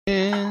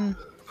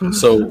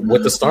So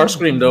with the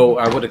Starscream though,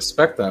 I would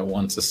expect that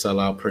one to sell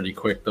out pretty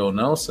quick though.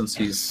 No, since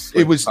he's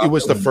it was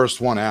the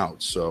first one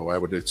out, so I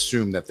would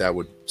assume that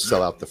would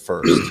sell out the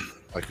first.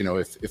 Like, you know,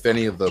 if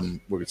any of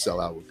them would sell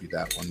out, would be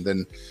that one.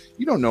 Then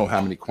you don't know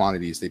how many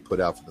quantities they put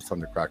out for the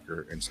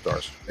Thundercracker and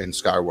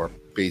Skywarp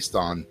based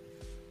on,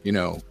 you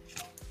know,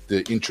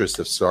 the interest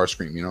of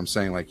Starscream. You know what I'm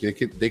saying? Like they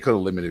could have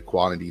limited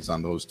quantities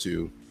on those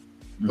two,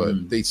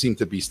 but they seem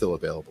to be still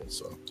available.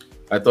 So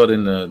I thought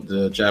in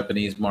the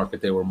Japanese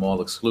market they were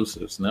mall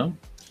exclusives. No,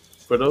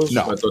 for those?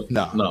 No,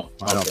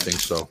 I don't think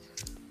so.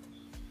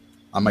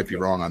 I might be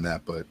wrong on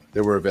that, but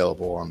they were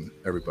available on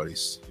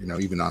everybody's. You know,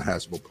 even on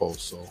Hasbro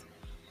Pulse. So.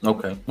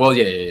 Okay. Well,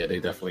 yeah. They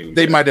definitely.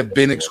 They might have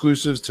been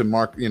exclusives to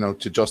mark, you know,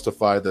 to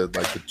justify the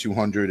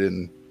 200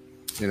 and,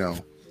 you know,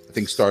 I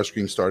think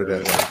Starscream started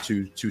at like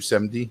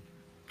 270,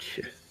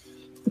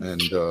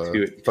 and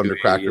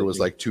Thundercracker was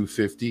like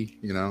 250.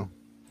 You know.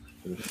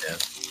 Yeah.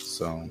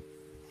 So.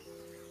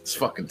 It's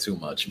fucking too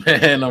much,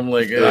 man. I'm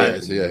like, yeah.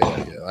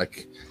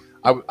 Like,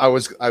 I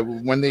was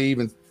when they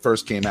even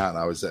first came out,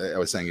 I was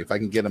saying if I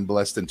can get them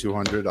less than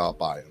 200, I'll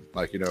buy them.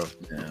 Like, you know,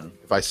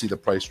 if I see the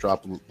price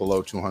drop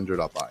below 200,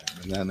 I'll buy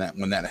them. And then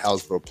when that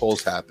Hasbro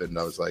Pulse happened,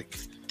 I was like,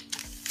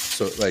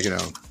 so like, you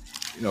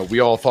know, we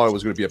all thought it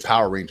was going to be a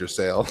Power Ranger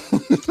sale,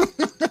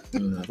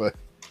 but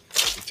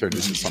it turned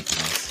into something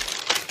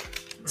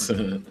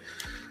else.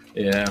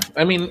 Yeah,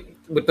 I mean,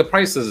 with the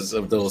prices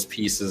of those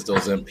pieces,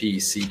 those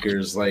MP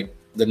Seekers, like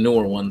the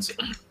newer ones.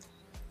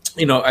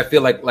 You know, I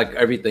feel like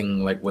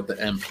everything, like with the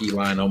MP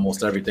line,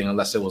 almost everything,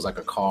 unless it was like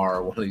a car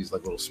or one of these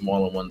like little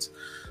smaller ones,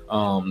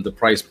 the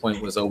price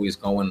point was always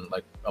going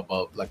like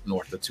above, like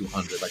north of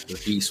 200. Like the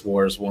Beast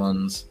Wars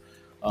ones,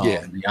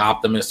 the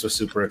Optimus was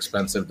super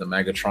expensive, the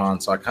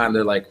Megatron. So I kind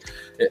of like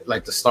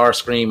the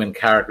Starscream and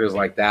characters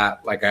like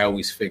that. Like I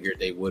always figured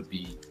they would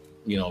be,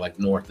 you know, like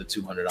north of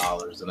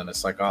 $200, and then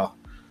it's like, oh,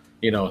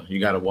 you know, you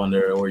got to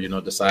wonder or, you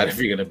know, decide if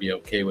you're gonna be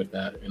okay with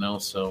that, you know.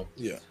 So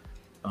yeah.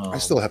 I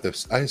still have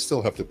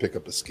to pick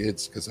up the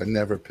skids because I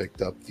never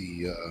picked up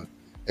the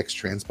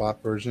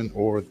X-Transbot version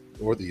or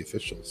the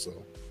official. So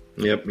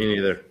yep, me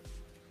neither.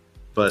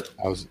 But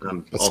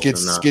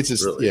Skids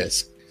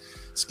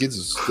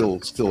is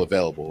still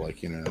available.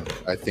 Like, you know,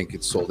 I think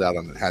it's sold out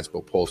on the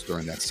Hasbro Pulse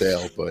during that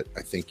sale, but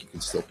I think you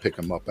can still pick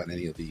them up on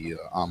any of the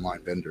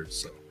online vendors.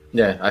 So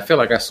yeah, I feel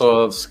like I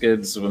saw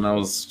skids when I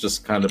was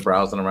just kind of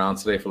browsing around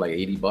today for like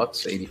 $80,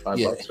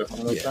 $85 or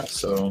something like that.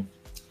 So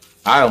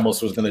I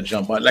almost was gonna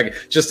jump on, like,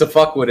 just to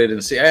fuck with it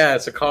and see,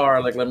 it's a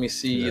car. Like, let me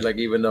see. Like,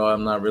 even though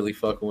I'm not really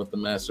fucking with the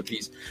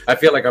masterpiece, I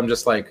feel like I'm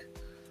just like,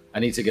 I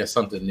need to get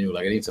something new.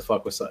 Like, I need to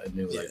fuck with something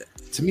new. Like,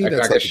 to me,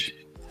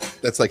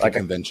 that's like a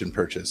convention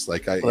purchase.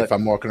 Like, if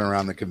I'm walking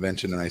around the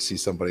convention and I see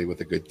somebody with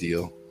a good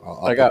deal,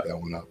 I'll pick that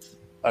one up.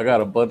 I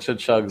got a bunch of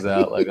chugs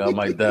out like on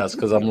my desk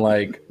because I'm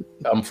like,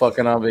 I'm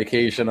fucking on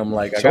vacation. I'm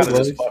like, I gotta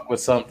just fuck with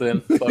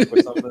something.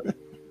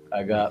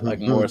 I got like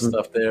more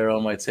stuff there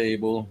on my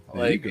table.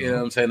 Like, you know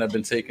what I'm saying? I've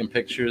been taking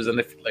pictures and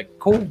if like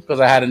cool because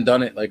I hadn't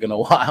done it like in a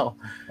while.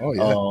 Oh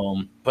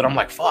yeah. But I'm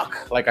like,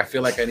 fuck. Like I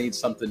feel like I need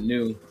something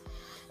new.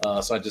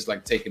 So I just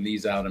like taking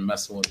these out and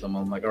messing with them.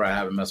 I'm like, all right, I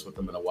haven't messed with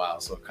them in a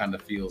while. So it kind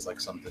of feels like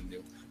something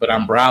new. But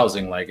I'm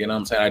browsing, like, you know what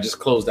I'm saying? I just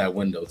closed that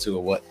window too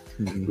of what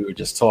we were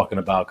just talking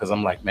about because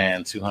I'm like,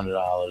 man,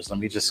 $200. Let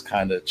me just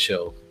kind of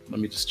chill. Let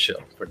me just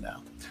chill for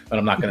now. But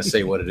I'm not going to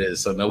say what it is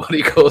so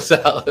nobody goes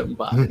out and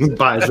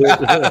buys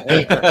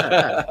it.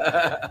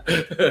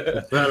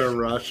 It's not a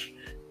rush.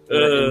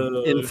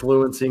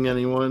 Influencing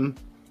anyone.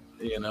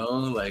 You know,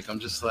 like I'm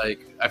just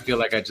like, I feel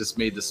like I just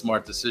made the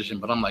smart decision,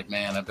 but I'm like,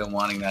 man, I've been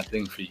wanting that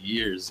thing for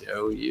years,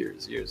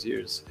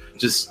 years.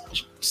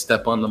 Just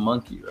step on the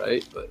monkey,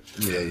 right? But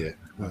yeah.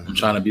 I'm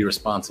trying to be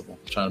responsible.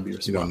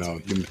 You don't know.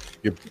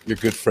 Your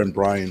good friend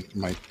Brian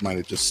might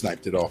have just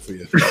sniped it off of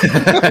you.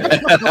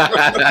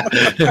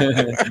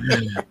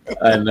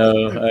 I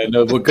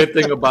know. But good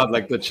thing about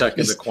like the check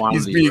and the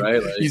quantity,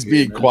 right? Like, he's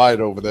being quiet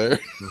over there.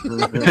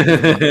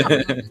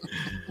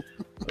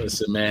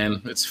 Listen,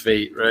 man, it's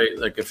fate, right?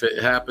 Like if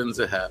it happens,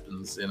 it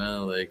happens. You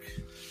know, like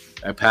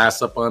I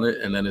pass up on it,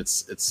 and then it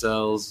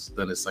sells.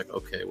 Then it's like,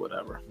 okay,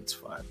 whatever, it's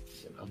fine.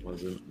 You know, it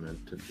wasn't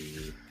meant to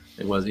be.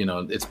 It was, you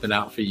know, it's been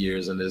out for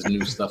years, and there's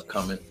new stuff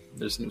coming.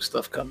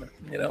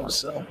 You know,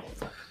 so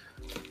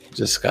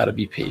just gotta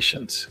be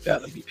patient.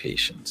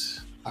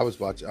 I was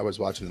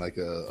watching like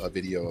a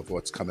video of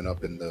what's coming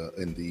up in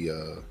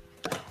the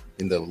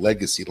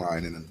legacy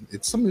line, and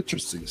it's some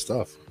interesting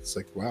stuff. It's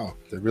like, wow,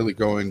 they're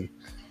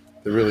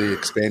really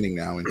expanding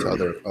now into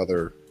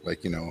other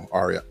like, you know,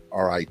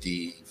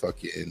 RID,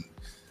 fucking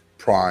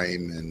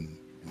Prime, and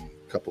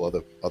a couple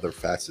other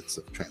facets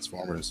of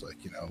Transformers.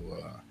 Like, you know,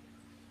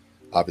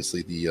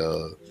 obviously the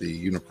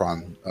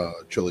Unicron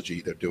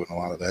trilogy. They're doing a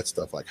lot of that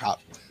stuff, like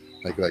Hot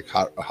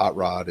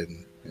Rod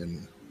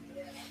and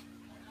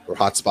or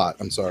Hotspot.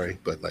 I'm sorry,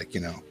 but like,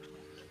 you know,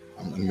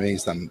 I'm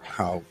amazed on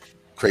how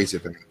crazy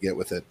they're gonna get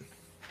with it.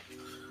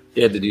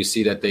 Yeah, did you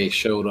see that they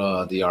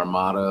showed the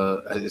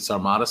Armada? It's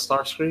Armada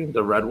Starscream,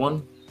 the red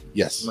one.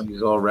 Yes, when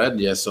he's all red.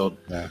 Yeah, so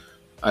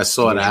I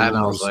saw that and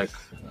I was like,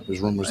 There's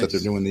rumors that they're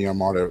doing the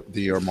Armada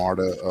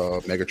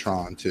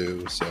Megatron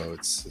too. So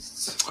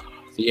it's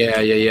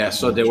Yeah.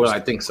 So there were, I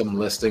think, some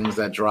listings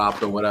that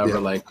dropped or whatever,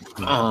 Yeah.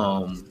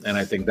 and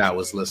I think that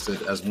was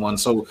listed as one.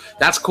 So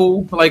that's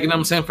cool. Like, you know what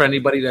I'm saying, for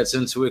anybody that's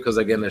into it, because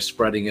again, they're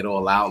spreading it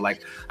all out.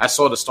 Like, I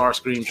saw the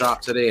Starscream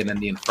drop today, and then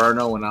the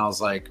Inferno, and I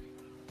was like,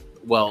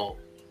 well,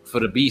 for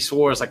the Beast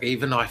Wars, like,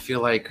 even though I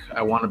feel like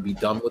I want to be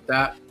done with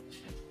that,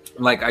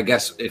 like, I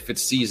guess if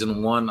it's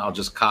season 1, I'll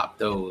just cop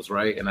those,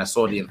 right? And I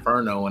saw the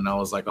Inferno, and I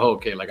was like, oh,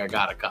 okay, like, I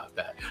gotta cop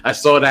that. I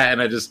saw that,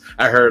 and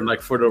I heard like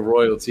for the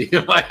royalty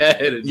in my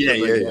head. And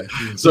yeah.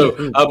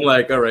 So I'm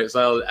like, all right.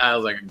 So I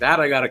was like,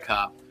 that I got a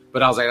cop.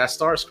 But I was like, that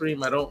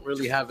Starscream, I don't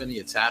really have any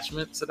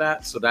attachment to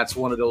that. So that's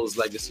one of those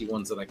legacy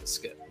ones that I could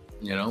skip,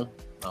 you know?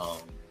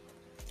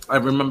 I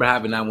remember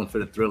having that one for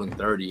the Thrilling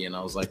 30, and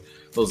I was like,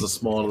 those are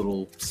small,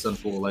 little,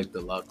 simple, like,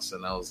 deluxe.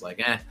 And I was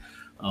like,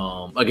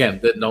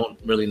 again, don't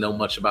really know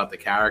much about the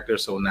character.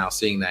 So now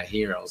seeing that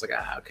here, I was like,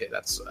 okay,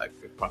 I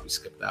could probably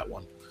skip that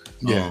one.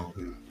 Yeah.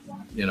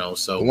 You know,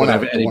 so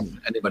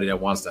anybody that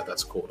wants that,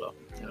 that's cool though.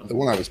 You know? The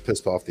one I was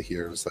pissed off to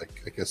hear was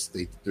like, I guess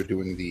they're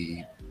doing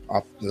the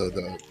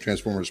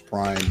Transformers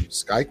Prime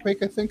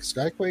Skyquake, I think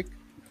Skyquake,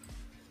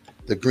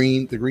 the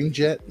green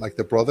jet, like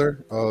the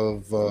brother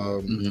of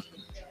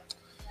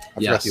I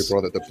forgot the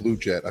brother, the blue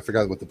jet. I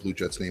forgot what the blue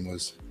jet's name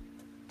was.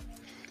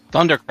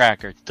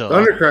 Thundercracker.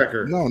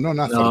 Thundercracker. No,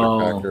 not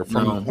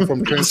Thundercracker.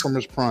 From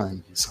Transformers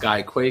Prime.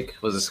 Skyquake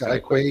was a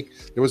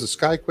Skyquake. There was a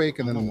Skyquake,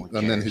 and then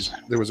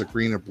there was a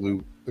green or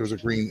blue. There was a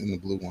green in the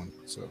blue one.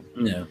 So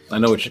yeah, I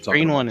know what you're talking.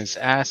 Green about. one is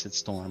Acid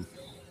Storm.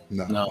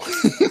 No. Wow.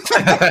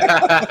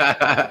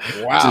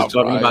 Just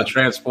talking about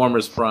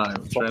Transformers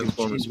Prime.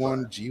 Transformers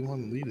G1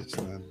 elitist,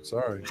 man.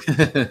 Sorry.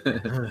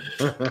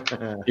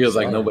 He was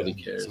like, nobody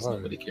cares.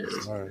 Nobody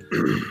cares. Sorry.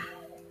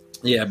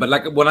 Yeah, but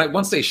like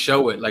once they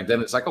show it, like then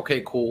it's like,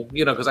 okay, cool,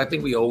 you know, because I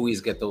think we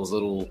always get those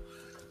little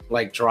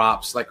like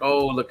drops, like,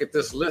 oh, look at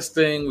this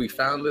listing, we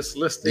found this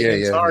listing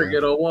in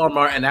Target or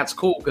Walmart, and that's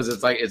cool because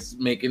it's like it's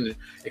making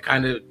it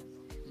kind of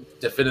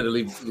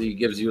definitively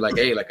gives you like,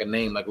 hey, like a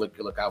name, like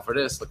look out for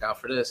this,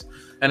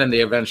 and then they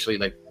eventually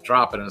like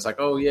drop it, and it's like,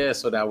 oh yeah,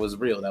 so that was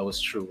real, that was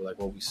true, like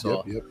what we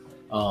saw. Yep.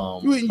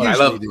 But I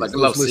love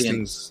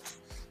listings.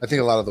 I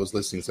think a lot of those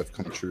listings have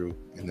come true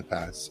in the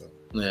past. So.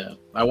 Yeah,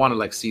 I want to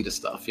like see the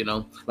stuff, you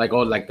know, like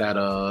like that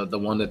the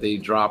one that they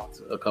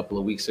dropped a couple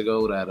of weeks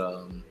ago, that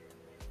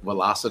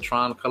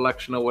Velocitron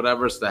collection or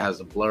whatever, so that has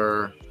a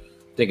Blur.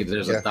 I think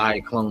there's a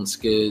Diaclone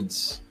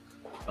Skids,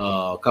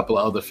 a couple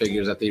of other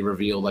figures that they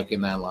revealed like in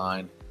that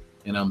line.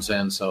 You know what I'm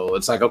saying? So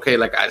it's like, okay,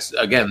 like I was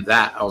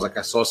like,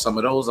 I saw some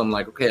of those. I'm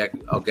like, okay,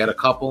 I'll get a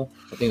couple.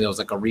 I think there was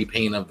like a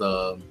repaint of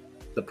the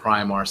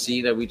Prime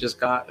RC that we just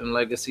got in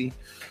Legacy.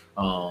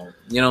 You know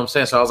what I'm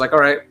saying? So I was like, all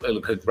right, I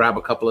could grab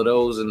a couple of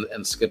those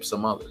and skip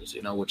some others,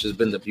 you know, which has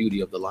been the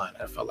beauty of the line.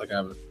 I felt like I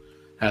haven't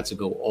had to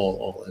go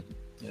all in,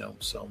 you know,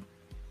 so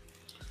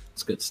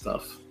it's good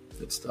stuff.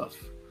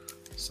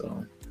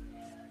 So,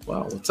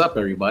 wow, what's up,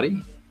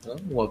 everybody? Well,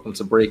 welcome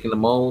to Breaking the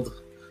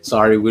Mold.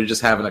 Sorry, we're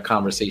just having a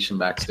conversation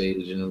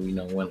backstage and we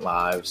went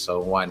live, so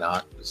why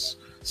not just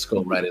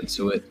go right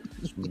into it?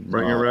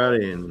 Bring it right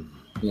in.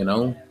 You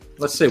know?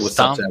 Let's say what's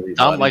up to everybody.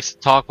 Dom likes to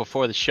talk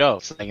before the show,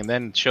 and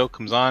then the show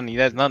comes on, and he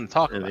has nothing to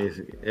talk about.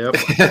 Yep,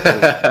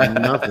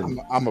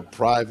 nothing. I'm a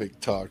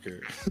private talker.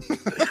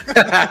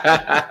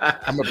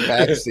 I'm a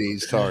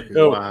backstage talker.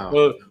 Yo, wow.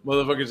 Well,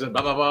 motherfuckers said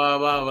blah blah blah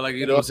blah, like,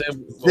 you know what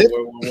I'm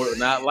saying? When we're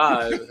not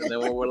live, and then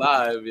when we're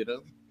live, you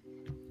know,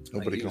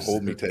 nobody can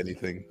hold me to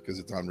anything because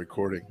it's on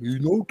recording. You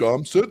know,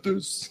 Dom said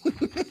this.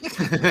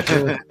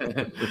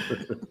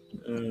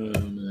 Oh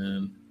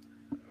man.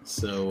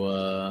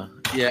 So,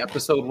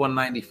 episode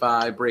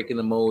 195, Breaking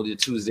the Mold, your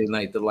Tuesday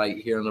Night Delight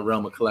here on the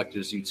Realm of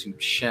Collectors YouTube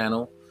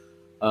channel.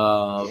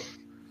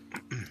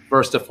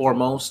 First and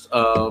foremost,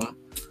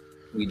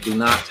 we do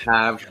not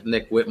have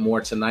Nick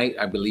Whitmore tonight.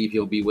 I believe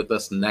he'll be with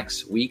us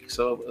next week.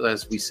 So,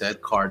 as we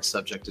said, cards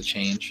subject to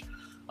change.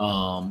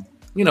 You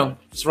know,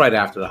 it's right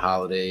after the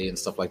holiday and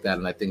stuff like that,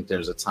 and I think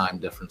there's a time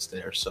difference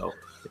there. So,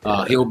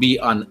 he'll be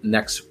on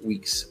next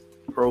week's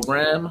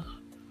program.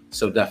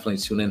 So, definitely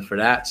tune in for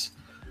that.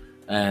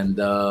 And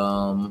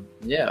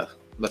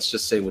let's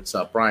just say what's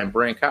up. Brian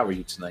Brink, how are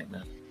you tonight,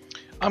 man?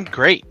 I'm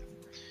great.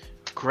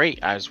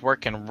 I was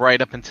working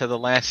right up until the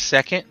last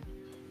second.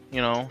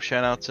 You know,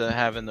 shout out to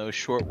having those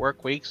short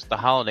work weeks, the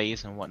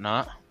holidays and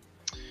whatnot.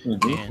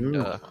 Mm-hmm.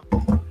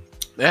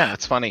 And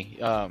it's funny.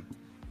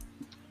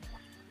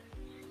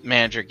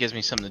 Manager gives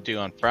me something to do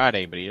on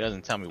Friday, but he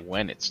doesn't tell me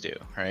when it's due,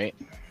 right?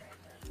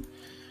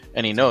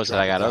 And he knows that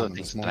I got other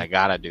things that I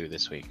gotta do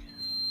this week.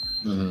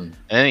 Mm-hmm. And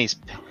then he's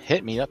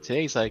hit me up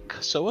today. He's like,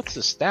 so what's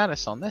the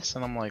status on this?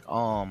 And I'm like,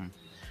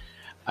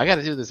 I got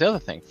to do this other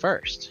thing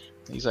first.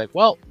 He's like,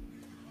 well,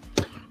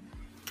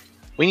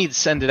 we need to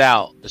send it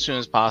out as soon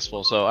as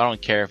possible. So I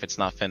don't care if it's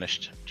not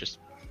finished. Just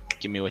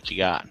give me what you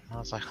got. And I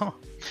was like,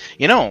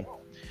 you know,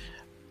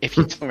 if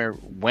you tell me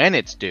when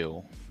it's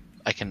due,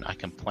 I can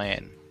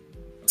plan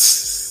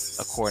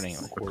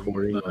accordingly.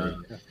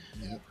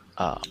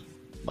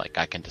 like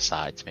I can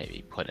decide to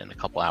maybe put in a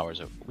couple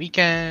hours over the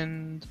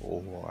weekend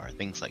or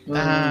things like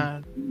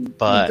that.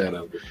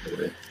 But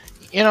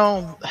you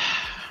know,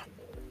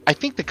 I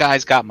think the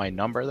guy's got my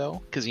number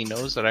though, because he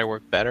knows that I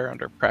work better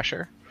under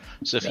pressure.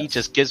 So if he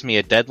just gives me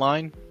a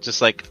deadline,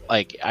 just like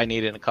I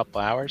need it in a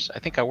couple hours, I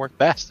think I work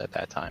best at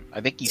that time.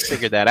 I think he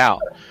figured that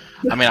out.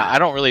 I mean, I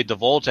don't really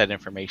divulge that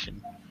information.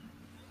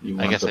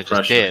 I guess I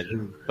just did,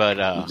 but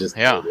yeah.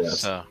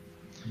 So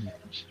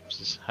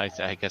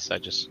I guess I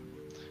just,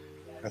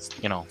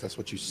 that's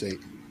what you say.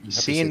 You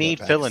see a need,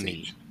 fill a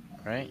need,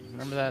 right?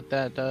 Remember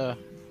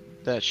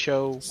that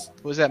show?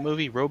 What was that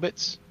movie?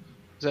 Robots?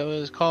 Is that what it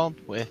was called?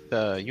 With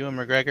Ewan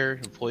McGregor,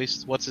 who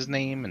voiced what's his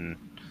name, and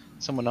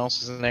someone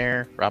else is in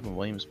there. Robin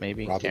Williams,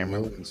 maybe. Robin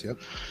Williams, yep.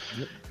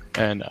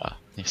 And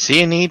you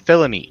see a need,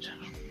 fill a need.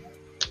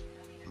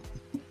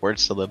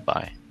 Words to live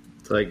by.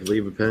 It's like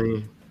leave a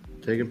penny,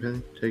 take a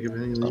penny, take a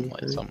penny, leave a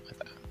penny. Something like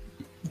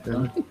that.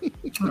 Yeah.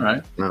 All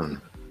right. No.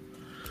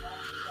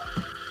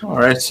 All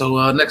right.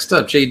 So next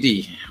up,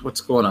 JD,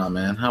 what's going on,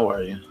 man? How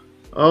are you?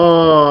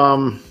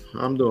 Oh,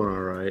 I'm doing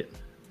all right.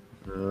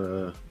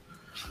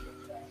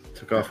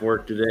 Took off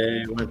work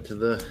today. Went to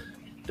the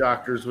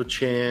doctor's with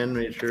Chan.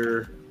 Made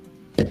sure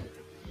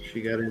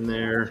she got in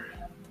there.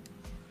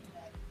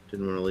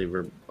 Didn't want to leave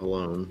her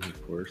alone,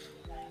 of course.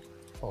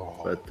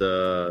 Oh.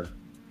 But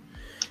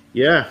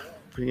yeah,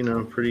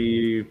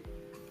 pretty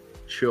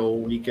chill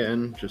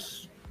weekend.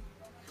 Just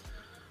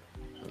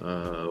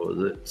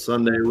was it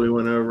Sunday? We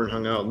went over and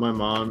hung out with my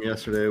mom.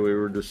 Yesterday we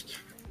were just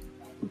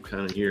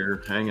kind of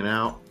here hanging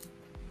out.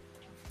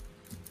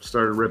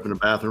 Started ripping a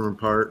bathroom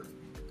apart.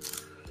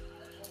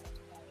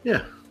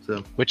 Yeah.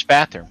 So Which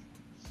bathroom?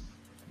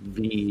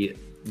 the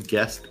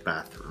guest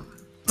bathroom.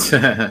 Is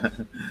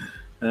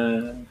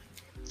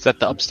that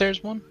the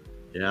upstairs one?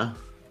 Yeah.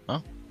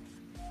 Oh.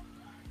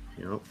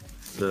 Yep.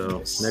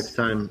 So next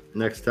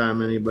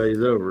time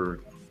anybody's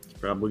over, it's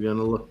probably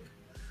gonna look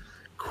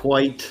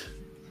quite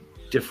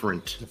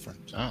different.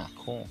 Oh,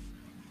 cool.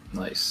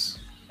 Nice.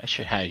 I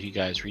should have you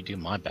guys redo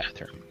my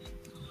bathroom.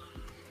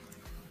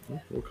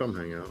 We'll come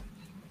hang out,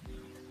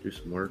 do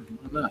some work.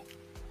 Why not?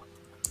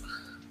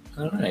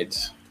 All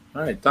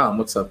right, Dom,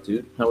 what's up,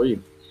 dude? How are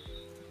you?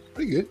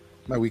 Pretty good.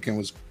 My weekend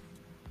was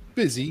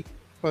busy,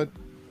 but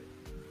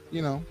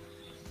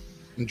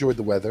enjoyed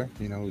the weather.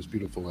 It was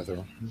beautiful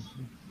weather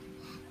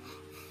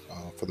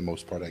for the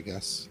most part, I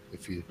guess.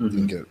 If you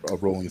didn't get a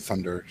rolling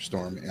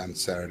thunderstorm on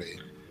Saturday,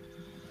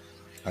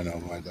 I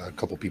know a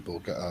couple people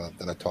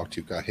that I talked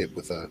to got hit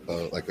with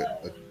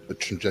a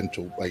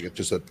tangential,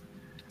 just a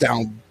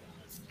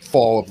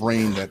downfall of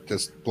rain that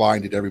just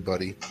blinded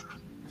everybody.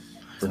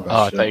 Oh,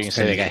 I thought you were going to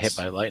say they got hit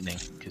by lightning,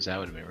 because that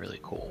would have been really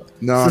cool.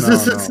 No. There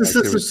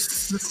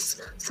was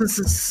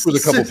a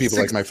couple people,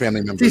 like my family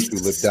members who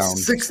live down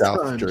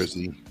south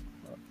Jersey,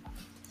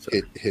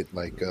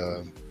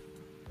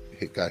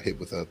 got hit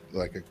with a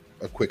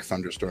quick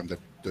thunderstorm that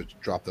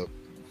dropped a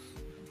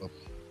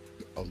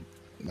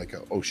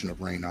ocean of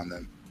rain on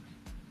them.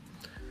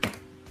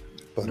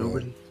 But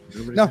Nobody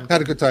had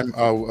a good time.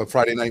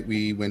 Friday night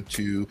we went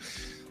to.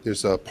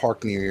 There's a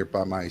park near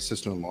by my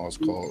sister-in-law's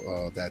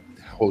called that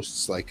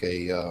hosts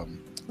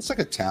it's like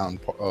a town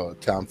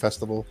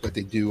festival that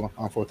they do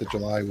on 4th of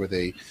July, where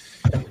they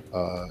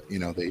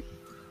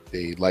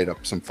light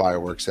up some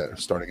fireworks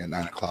starting at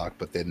 9:00,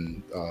 but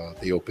then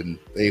they open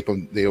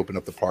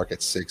up the park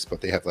at 6.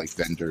 But they have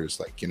vendors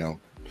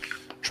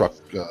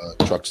trucks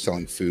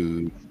selling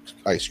food,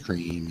 ice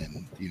cream,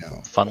 and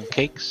Funnel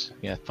cakes.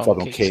 Yeah,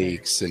 funnel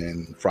cakes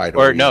and fried.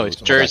 Or no, Oreos, it's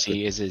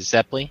Jersey. Is it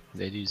Zeppeli?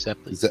 They do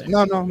Zeppeli.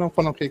 No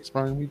funnel cakes,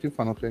 Brian. We do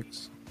funnel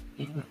cakes.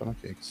 Funnel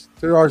cakes.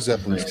 There are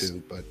Zeppelins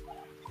too, but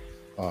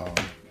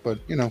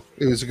it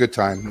was a good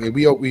time.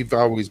 We've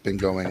always been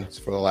going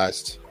for the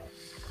last,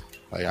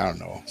 I don't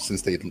know,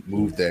 since they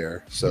moved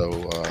there. So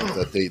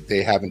that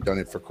they haven't done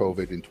it for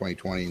COVID in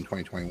 2020 and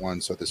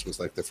 2021. So this was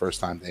the first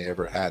time they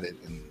ever had it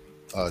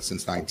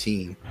since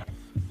 19,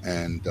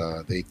 and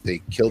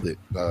they killed it.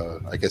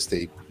 I guess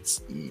they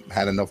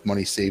had enough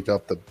money saved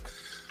up to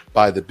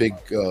buy the big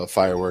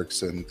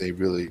fireworks, and it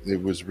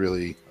was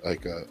really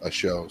a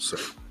show. So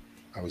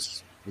I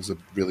was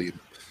really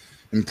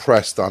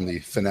impressed on the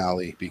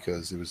finale,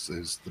 because it was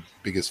the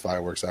biggest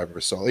fireworks I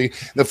ever saw.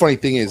 The funny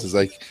thing is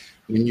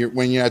when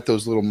you're at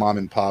those little mom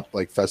and pop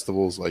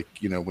festivals,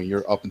 when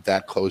you're up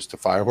that close to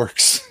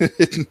fireworks,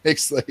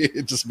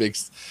 it just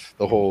makes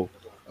the whole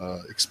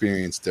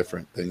experience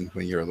different than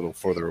when you're a little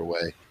further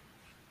away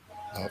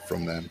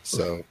from them.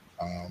 So,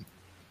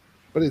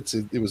 but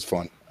it was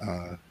fun.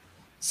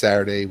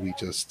 Saturday what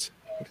did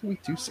we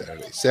do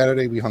Saturday?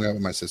 Saturday we hung out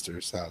at my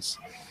sister's house.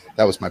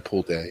 That was my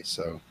pool day,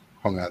 so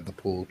hung out at the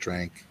pool,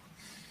 drank,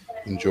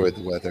 enjoyed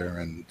the weather,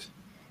 and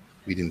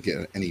we didn't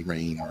get any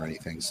rain or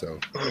anything. So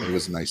it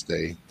was a nice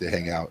day to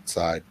hang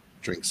outside,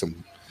 drink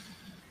some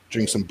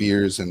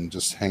beers, and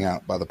just hang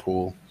out by the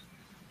pool.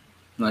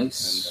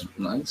 Nice.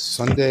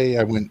 Sunday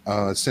I went.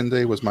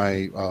 Sunday was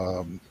my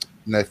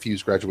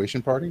nephew's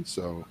graduation party,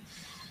 so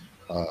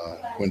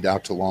went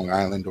out to Long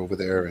Island over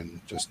there and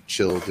just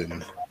chilled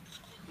and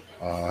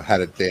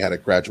They had a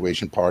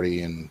graduation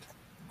party and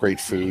great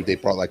food. They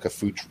brought like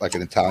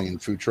an Italian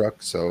food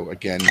truck. So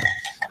again,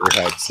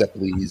 they had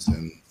Ceppelis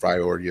and fried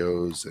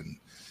Oreos and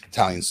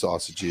Italian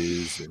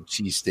sausages and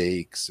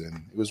cheesesteaks,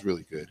 and it was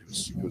really good.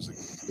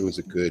 It was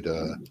a good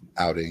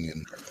outing,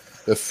 and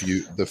the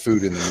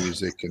food and the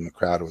music and the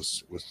crowd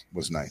was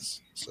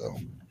nice. So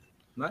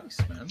nice,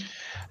 man.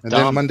 And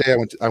then Monday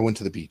I went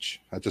to the beach.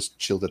 I just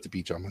chilled at the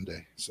beach on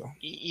Monday. So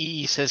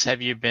he says,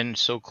 have you been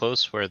so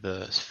close where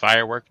the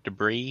firework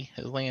debris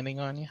is landing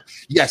on you?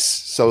 Yes.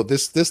 So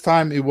this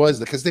time it was,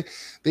 because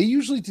they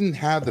usually didn't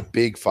have the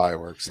big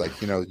fireworks.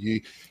 Like, you know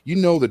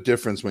the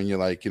difference when you're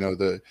like,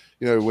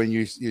 when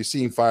you're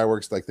seeing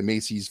fireworks like the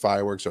Macy's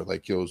fireworks, or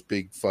like those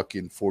big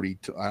fucking 40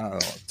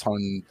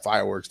 ton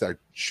fireworks that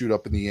shoot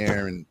up in the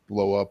air and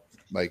blow up,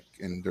 like,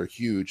 and they're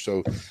huge.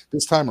 So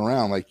this time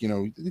around, like,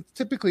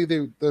 typically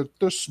they're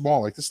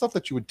small, like the stuff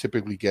that you would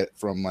typically get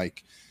from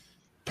like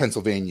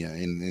Pennsylvania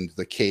and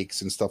the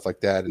cakes and stuff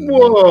like that. And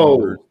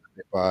whoa,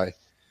 buy,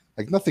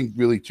 like, nothing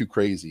really too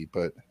crazy,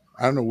 but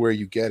I don't know where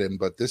you get them.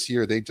 But this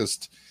year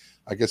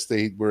I guess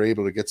they were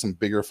able to get some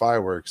bigger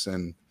fireworks,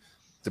 and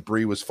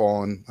debris was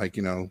falling, like,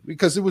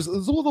 because it was a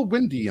little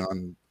windy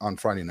on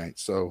Friday night.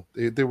 So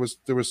there was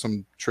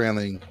some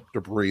trailing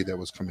debris that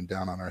was coming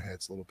down on our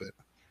heads a little bit.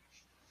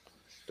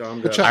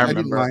 Which I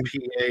didn't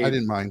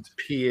mind.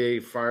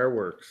 PA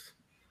fireworks.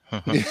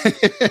 But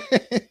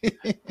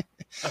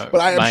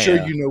I am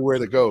sure you know where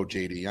to go,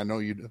 JD. I know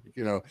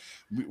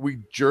we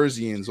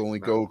Jerseyans only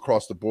go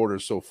across the border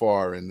so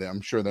far, and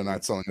I'm sure they're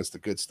not selling us the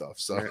good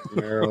stuff. So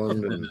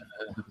Maryland,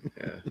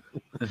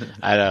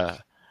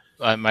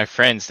 my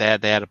friends, they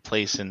had a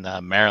place in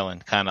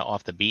Maryland, kind of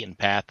off the beaten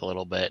path a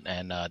little bit,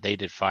 and they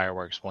did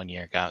fireworks one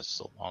year. God,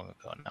 so long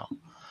ago now,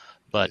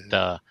 but.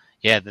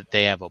 That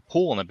they have a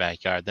pool in the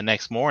backyard. The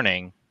next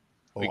morning,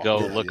 we go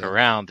look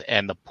around,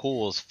 and the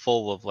pool is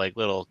full of like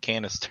little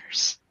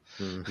canisters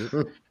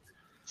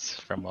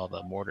from all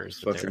the mortars.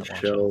 Fucking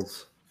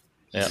shells.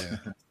 Yeah.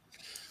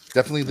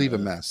 Definitely leave a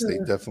mess. They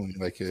definitely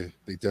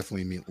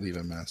leave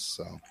a mess.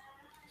 So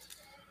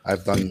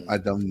I've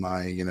done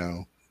my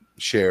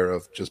share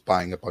of just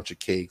buying a bunch of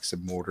cakes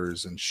and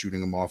mortars and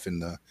shooting them off in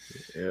the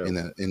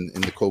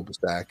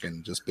cul-de-sac,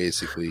 and just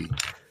basically.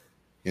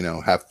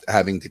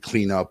 Having to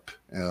clean up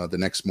the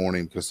next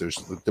morning because there's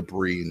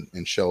debris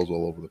and shells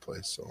all over the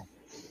place. So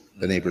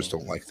the neighbors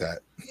don't like that.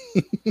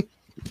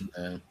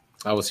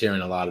 I was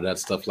hearing a lot of that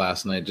stuff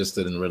last night. Just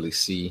didn't really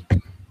see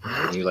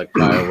any like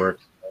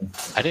fireworks.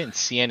 I didn't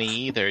see any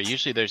either.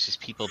 Usually there's these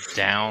people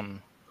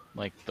down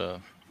like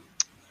I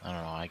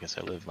don't know, I guess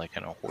I live like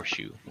in a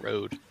horseshoe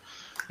road,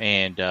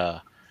 and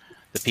the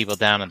people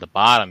down at the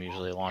bottom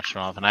usually launch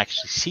them off, and I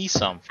actually see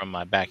some from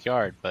my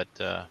backyard, but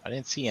I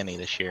didn't see any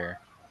this year.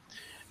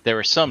 There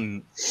were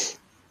some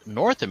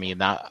north of me,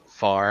 not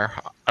far.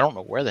 I don't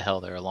know where the hell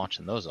they were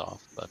launching those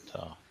off, but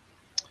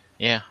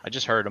I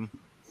just heard them.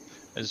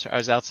 I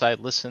was outside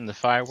listening to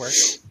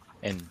fireworks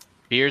and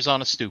beers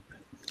on a stoop.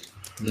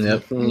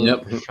 Yep. Yeah,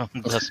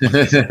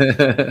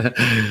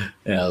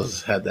 I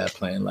had that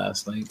playing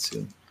last night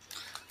too.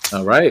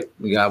 All right,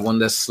 we got one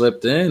that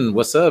slipped in.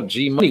 What's up,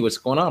 G Money? What's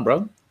going on,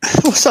 bro?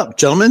 What's up,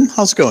 gentlemen?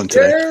 How's it going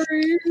today?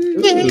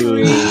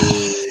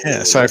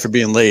 Yeah, sorry for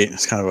being late.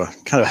 It's kind of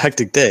a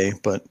hectic day,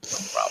 but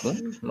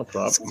no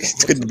problem.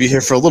 It's good to be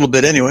here for a little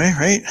bit anyway,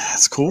 right?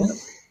 That's cool.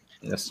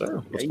 Yes, sir.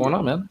 What's going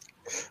on, man?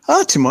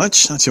 Not too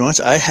much.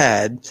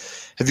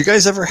 Have you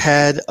guys ever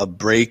had a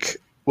break,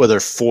 whether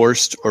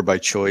forced or by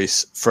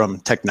choice, from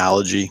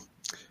technology,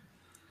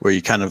 where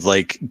you kind of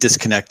like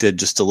disconnected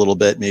just a little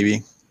bit,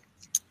 maybe?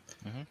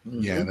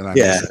 Mm-hmm. Yeah, and then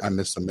I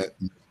miss the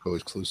Mexico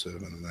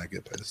exclusive, and then I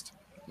get pissed.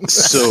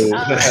 So,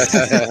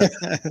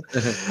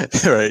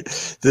 right.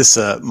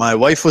 My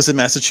wife was in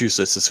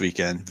Massachusetts this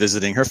weekend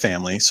visiting her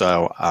family.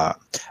 So I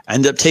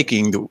ended up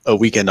taking a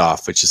weekend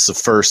off, which is the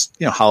first,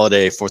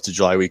 holiday, 4th of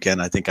July weekend.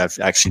 I think I've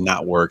actually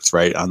not worked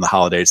right on the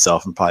holiday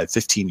itself in probably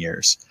 15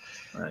 years.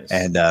 Nice.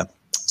 And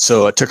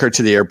so I took her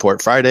to the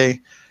airport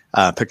Friday,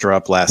 picked her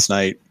up last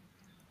night.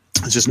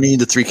 It's just me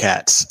and the 3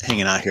 cats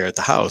hanging out here at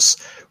the house.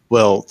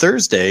 Well,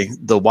 Thursday,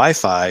 the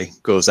Wi-Fi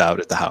goes out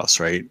at the house,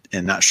 right?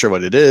 And not sure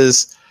what it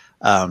is.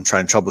 Trying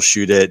to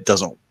troubleshoot it,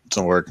 doesn't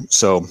work.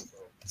 So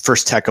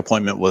first tech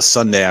appointment was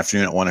Sunday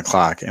afternoon at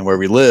 1:00. And where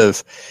we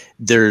live,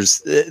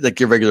 there's like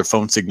your regular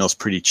phone signal is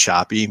pretty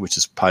choppy, which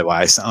is probably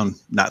why I sound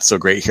not so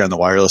great here on the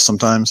wireless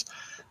sometimes.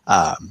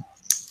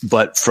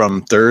 But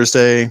from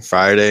Thursday,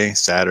 Friday,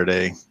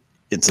 Saturday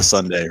into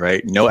Sunday,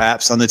 right? No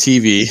apps on the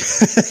TV.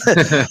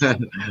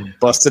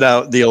 Busted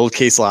out the old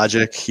Case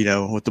Logic,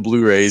 with the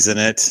Blu-rays in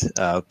it.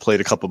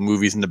 Played a couple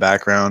movies in the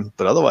background,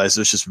 but otherwise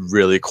it was just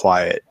really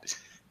quiet.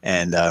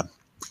 And,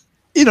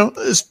 it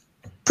was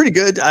pretty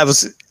good. I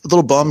was a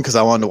little bummed because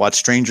I wanted to watch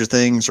Stranger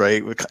Things,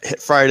 right? We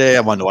hit Friday.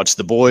 I wanted to watch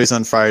The Boys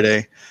on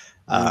Friday.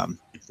 So I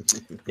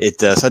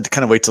had to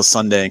kind of wait till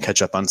Sunday and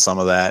catch up on some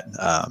of that.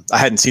 I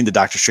hadn't seen the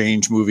Doctor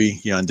Strange movie,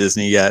 on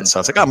Disney yet. So I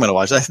was like, I'm going to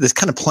watch that. There's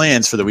kind of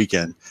plans for the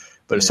weekend,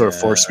 but it sort of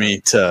forced me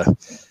to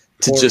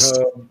just,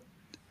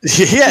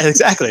 Yeah,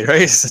 exactly.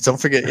 Right. So don't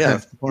forget.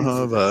 Yeah.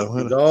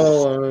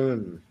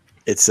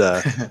 It's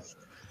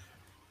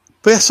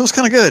But yeah, so it's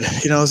kind of good.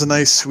 It was a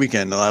nice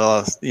weekend. A lot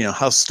of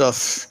house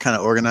stuff kind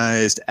of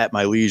organized at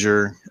my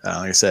leisure.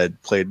 Like I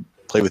said, played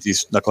with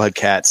these knucklehead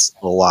cats,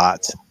 a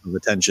lot of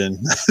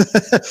attention.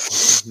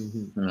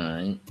 All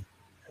right.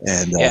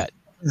 And yeah,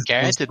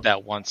 Gary, I did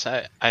that once.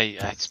 I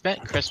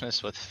spent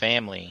Christmas with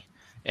family,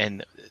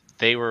 and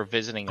they were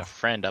visiting a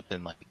friend up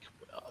in like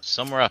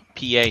somewhere up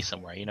PA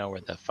somewhere, where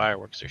the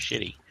fireworks are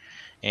shitty.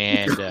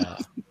 And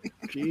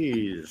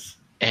jeez.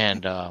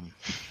 And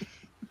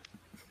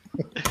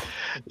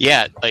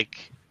yeah,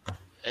 like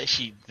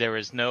there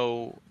was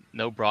no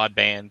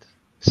broadband.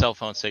 Cell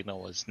phone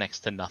signal was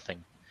next to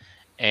nothing.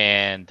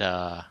 And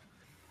yeah,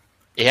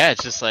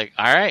 it's just like,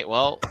 all right,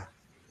 well,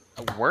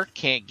 work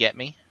can't get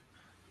me,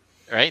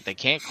 right? They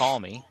can't call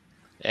me.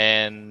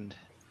 And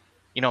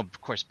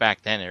of course,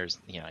 back then there's,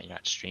 you're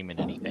not streaming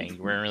anything.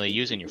 You weren't really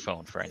using your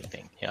phone for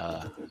anything.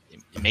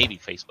 Maybe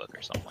Facebook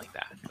or something like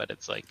that. But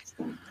it's like,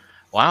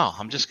 wow,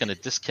 I'm just gonna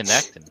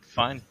disconnect and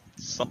find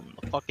something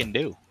to fucking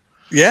do.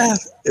 Yeah,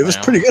 it was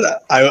pretty good.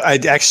 I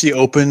actually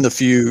opened a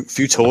few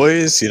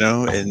toys,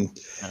 and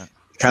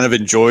kind of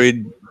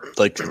enjoyed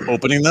like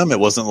opening them. It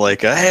wasn't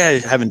like, hey,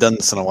 I haven't done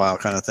this in a while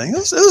kind of thing. It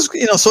was so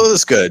it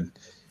was good.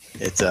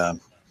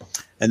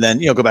 And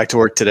then, go back to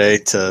work today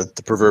to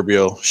the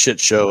proverbial shit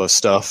show of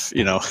stuff,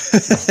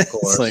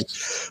 it's like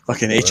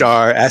fucking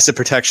HR, asset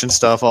protection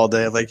stuff all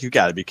day. I'm like, you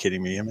got to be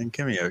kidding me. I mean,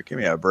 give me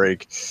a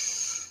break.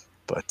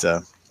 But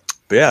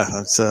yeah,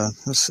 that's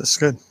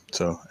good.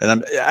 So,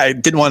 and I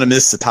didn't want to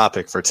miss the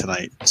topic for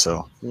tonight.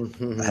 So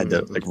I had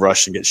to like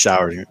rush and get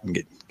showered and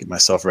get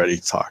myself ready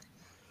to talk.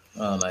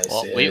 Oh, nice.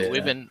 Well,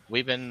 we've been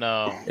we've been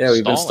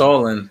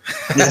stalling.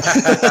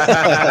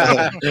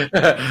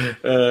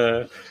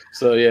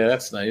 So yeah,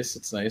 that's nice.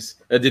 It's nice.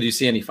 Did you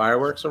see any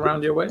fireworks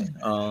around your way?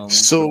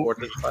 So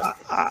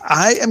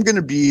I am going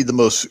to be the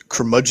most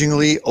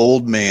curmudgeonly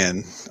old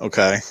man,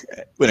 okay,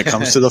 when it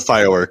comes to the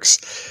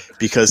fireworks,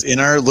 because in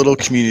our little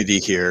community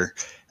here,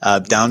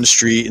 down the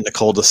street in the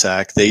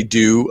cul-de-sac, they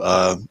do.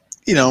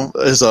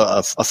 There's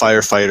a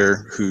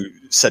firefighter who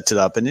sets it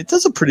up, and it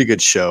does a pretty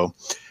good show.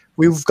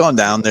 We've gone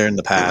down there in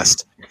the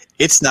past.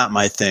 It's not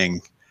my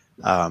thing.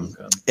 And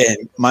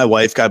my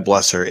wife, God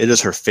bless her, it is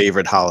her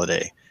favorite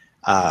holiday.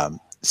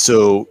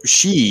 So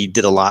she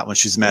did a lot when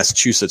she's in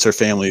Massachusetts. Her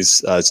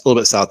family's it's a little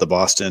bit south of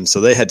Boston.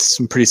 So they had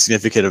some pretty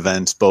significant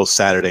events both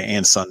Saturday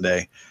and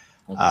Sunday.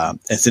 And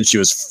since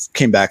she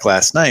came back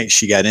last night,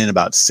 she got in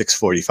about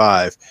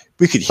 6:45.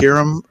 We could hear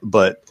them,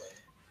 but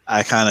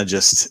I kind of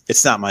just,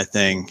 it's not my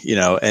thing,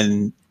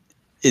 and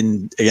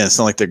again, it's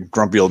not like the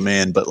grumpy old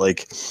man, but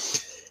like,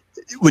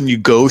 when you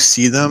go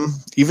see them,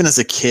 even as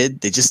a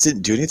kid, they just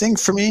didn't do anything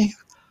for me.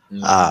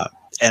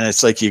 And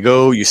it's like you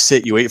go, you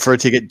sit, you wait for it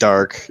to get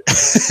dark,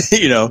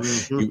 you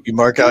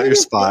mark out your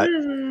spot.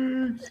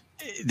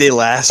 They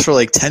last for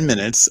like 10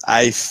 minutes.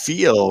 I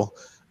feel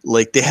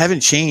like they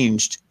haven't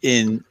changed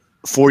in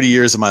 40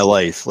 years of my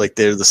life. Like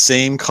they're the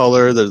same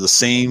color, they're the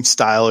same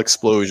style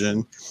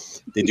explosion.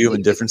 They do them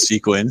in different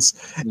sequence.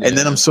 Yeah. And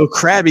then I'm so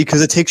crabby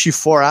because it takes you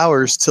 4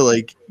 hours to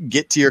like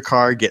get to your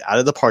car, get out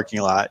of the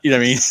parking lot. You know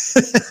what I mean?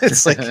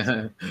 It's like,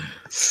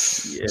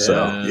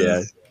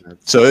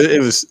 So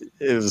it was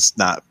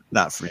not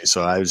for me.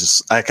 So I was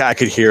just, I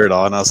could hear it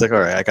all, and I was like, all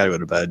right, I gotta go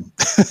to bed.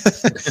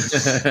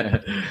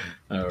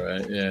 All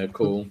right. Yeah,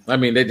 cool. I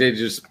mean, they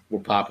just were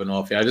popping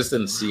off. Yeah, I just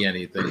didn't see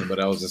anything, but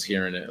I was just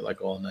hearing it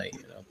like all night,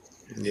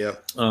 Yeah.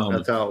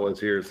 That's how it was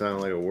here. It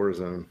sounded like a war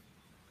zone.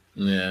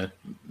 Yeah.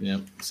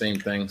 Same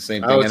thing.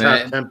 I was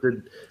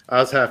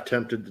half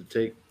tempted to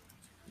take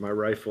my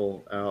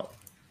rifle out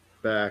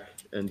back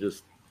and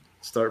just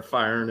start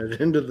firing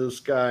it into the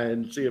sky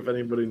and see if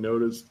anybody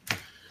noticed.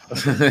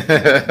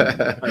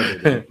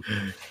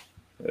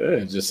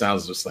 It just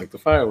sounds just like the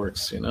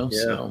fireworks, Yeah.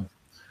 So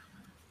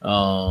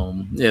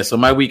so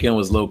my weekend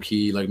was low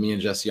key. Like me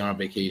and Jesse are on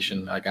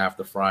vacation like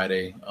after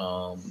Friday. You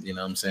know what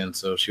I'm saying?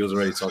 So she was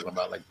already talking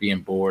about like being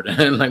bored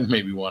and like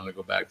maybe wanting to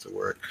go back to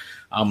work.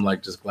 I'm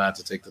like just glad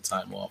to take the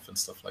time off and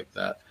stuff like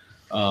that.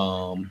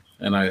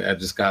 And I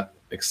just got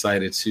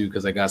excited too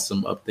because I got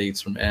some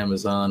updates from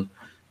Amazon,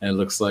 and it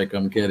looks like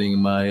I'm getting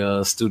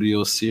my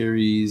Studio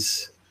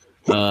Series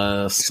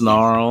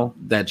Snarl,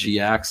 that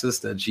G-Axis,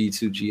 that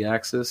G2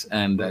 G-Axis,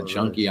 and that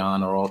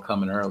Junkion are all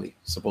coming early,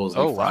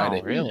 supposedly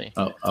Friday. Wow, really?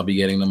 I'll be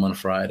getting them on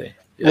Friday.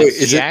 Yeah. Wait,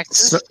 is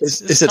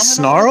it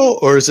Snarl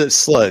or is it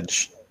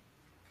Sludge?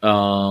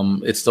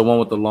 It's the one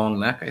with the long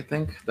neck, I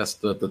think. That's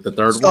the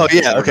third one. Oh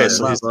yeah, okay.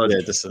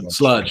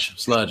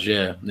 Sludge,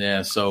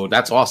 yeah. So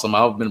that's awesome.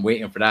 I've been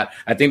waiting for that.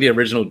 I think the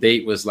original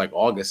date was like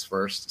August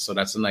 1st, so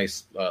that's a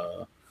nice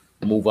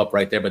move up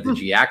right there. But the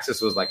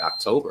G-Axis was like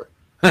October.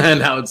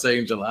 And now it's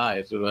saying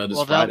July. So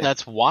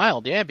that's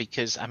wild, yeah.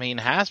 Because I mean,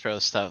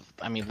 Hasbro stuff.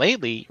 I mean,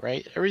 lately,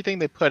 right? Everything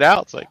they put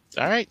out, it's like,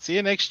 all right, see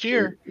you next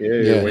year.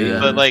 Yeah.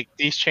 But like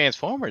these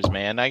Transformers,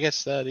 man, I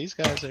guess these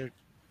guys are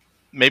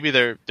maybe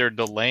they're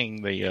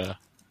delaying the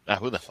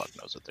who the fuck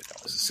knows what they're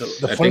doing? So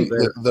The I funny,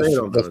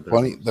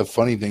 think the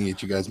funny thing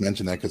that you guys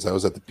mentioned that because I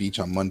was at the beach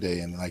on Monday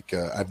and like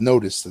I've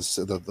noticed this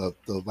the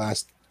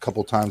last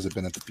couple times I've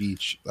been at the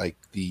beach, like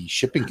the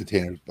shipping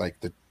containers, like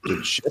the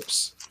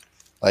ships,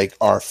 like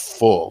are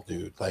full,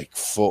 dude, like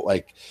full,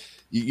 like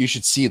you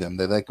should see them.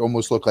 They like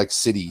almost look like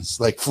cities,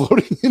 like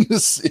floating in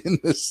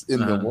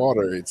the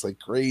water. It's like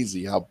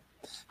crazy how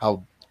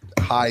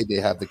high they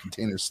have the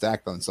containers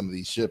stacked on some of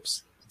these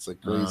ships. It's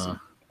like crazy.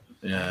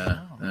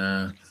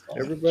 Yeah.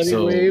 Everybody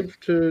wave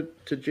to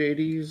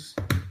JD's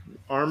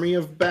army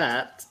of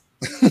bats.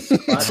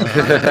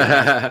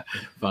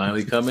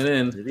 Finally coming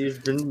in. JD's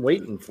been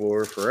waiting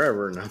for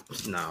forever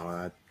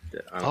now.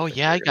 Oh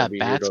yeah, I got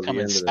bats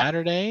coming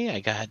Saturday. I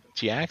got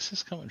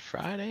G-Axis coming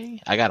Friday.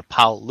 I got a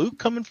Paul Luke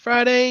coming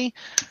Friday,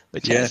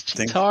 which has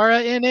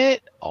Chitara in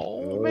it.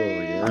 Oh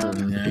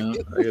man.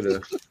 Yeah.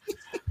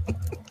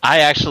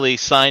 I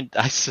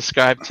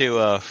subscribed to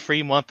a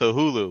free month of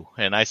Hulu,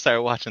 and I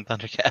started watching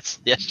Thundercats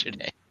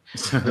yesterday.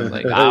 I was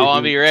like, I want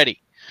to be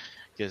ready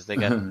because they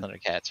got the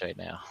Thundercats right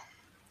now,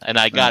 and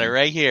I got it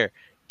right here.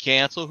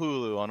 Cancel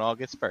Hulu on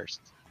August 1st,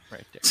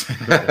 right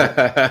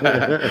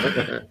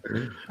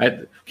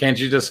there. Can't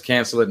you just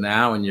cancel it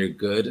now and you're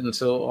good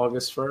until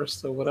August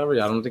 1st or whatever?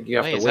 I don't think you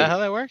have to wait. Is that how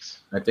that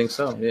works? I think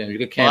so. Yeah, you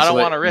could cancel. I don't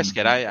want to risk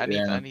it. I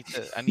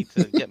need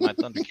to get my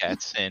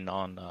Thundercats in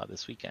on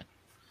this weekend.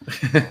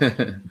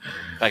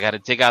 I got to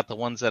dig out the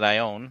ones that I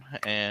own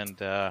and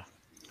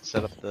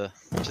set up the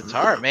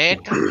Chitara, man.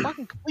 Got a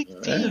fucking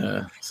complete team.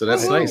 Yeah. So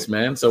that's nice,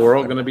 man. So we're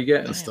all going to be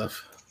getting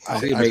stuff. I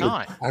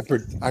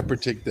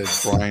predict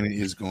that Brian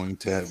is going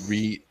to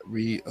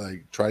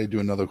try to do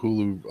another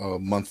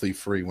Hulu monthly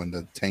free when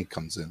the tank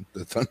comes in,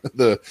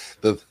 the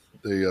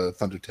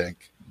Thunder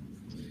tank.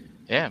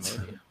 Yeah,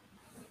 maybe.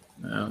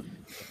 Yeah.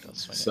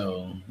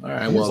 So all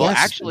right. Well,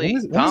 actually,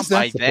 Tom,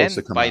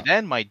 by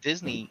then, my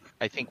Disney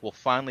I think will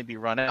finally be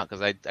run out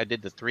because I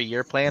did the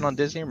 3-year plan on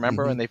Disney.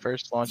 Remember when they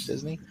first launched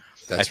Disney?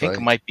 I think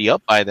it might be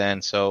up by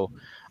then. So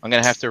I'm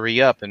gonna have to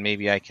re-up and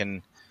maybe I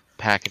can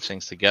package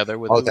things together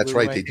with. Oh, that's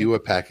right. They do a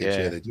package.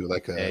 Yeah, they do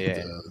like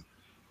the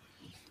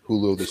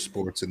Hulu, the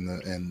sports,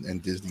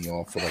 and Disney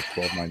all for like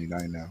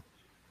 $12.99 now.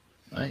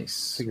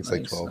 Nice. I think it's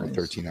like $12 or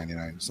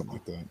 $13.99 or something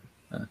like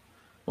that.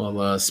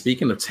 Well,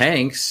 speaking of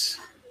tanks,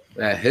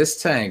 his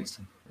tanks.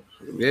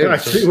 Yeah, I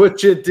see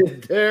what you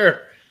did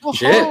there.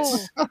 Shit.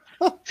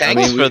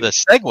 Thanks for the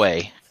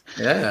segue.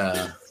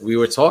 Yeah, we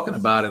were talking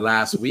about it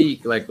last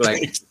week, like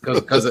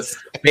because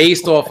it's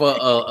based off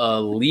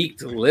a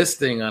leaked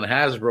listing on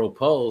Hasbro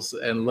Pulse,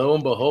 and lo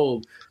and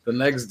behold, the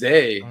next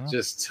day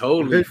just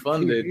totally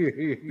funded.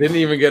 Didn't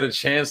even get a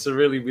chance to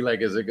really be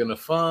like, is it gonna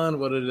fund?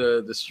 What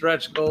are the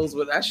stretch goals?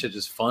 But that shit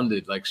just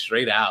funded like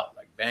straight out,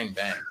 like bang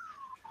bang.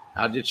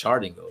 How'd your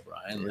charting go,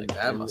 Brian? Like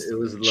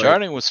that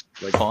charting was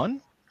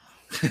fun.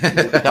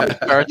 Got my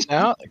charts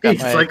out.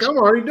 He's like, I'm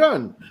already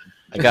done.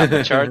 I got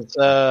my charts.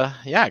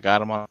 I got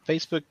them on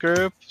Facebook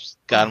groups.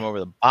 Got them over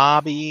to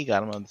Bobby.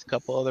 Got them on a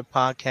couple other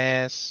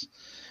podcasts.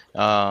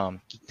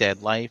 Geek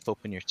Dad Life,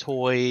 Open Your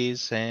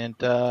Toys, and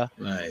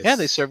nice. Yeah,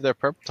 they serve their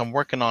purpose. I'm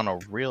working on a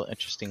real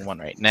interesting one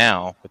right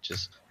now, which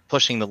is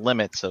pushing the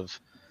limits of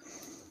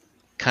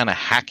kind of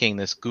hacking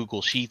this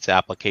Google Sheets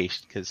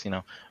application because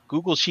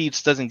Google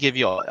Sheets doesn't give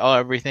you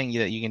everything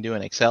that you can do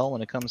in Excel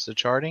when it comes to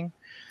charting.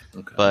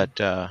 Okay.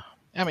 But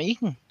I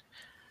mean,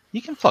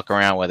 you can fuck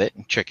around with it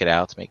and trick it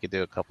out to make it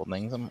do a couple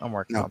things. I'm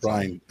working on. Now,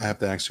 Brian, I have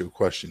to ask you a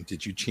question.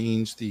 Did you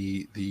change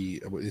the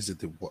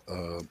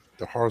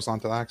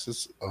horizontal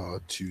axis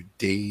to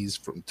days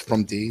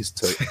from days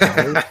to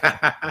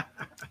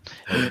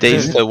hours?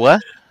 Days to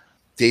what?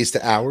 Days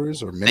to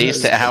hours or minutes?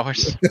 Days to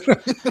hours.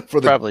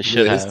 Probably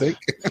should have.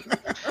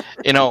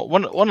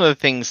 One of the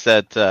things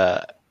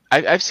that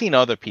I've seen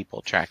other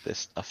people track this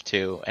stuff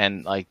too,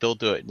 and like they'll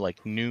do it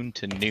like noon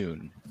to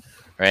noon,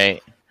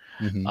 right?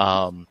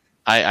 Mm-hmm.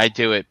 I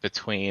do it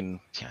between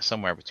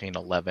somewhere between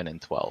 11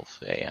 and 12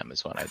 a.m.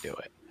 is when I do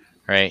it,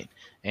 right?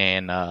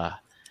 And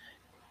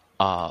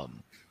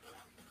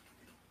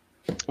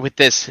with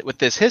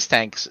this his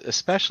tanks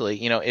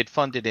especially, it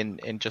funded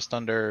in just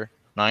under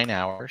 9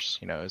 hours.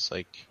 It's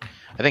like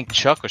I think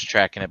Chuck was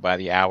tracking it by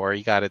the hour.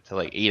 He got it to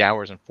like 8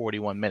 hours and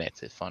 41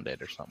 minutes. It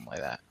funded or something like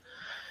that.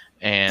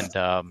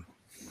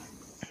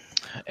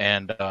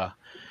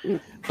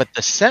 But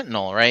the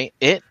Sentinel, right?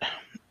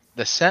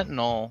 The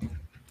Sentinel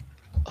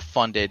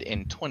funded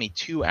in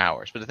 22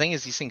 hours. But the thing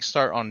is, these things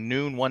start on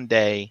noon one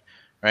day,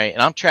 right?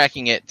 And I'm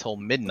tracking it till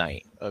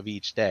midnight of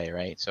each day,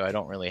 right? So I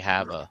don't really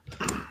have a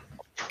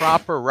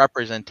proper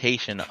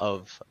representation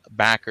of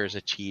backers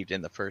achieved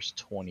in the first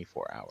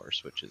 24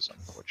 hours, which is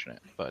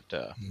unfortunate. But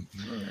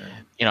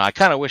I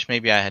kind of wish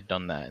maybe I had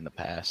done that in the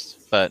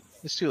past, but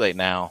it's too late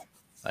now,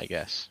 I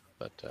guess.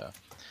 But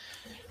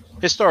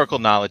historical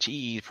knowledge,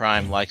 EE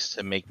Prime likes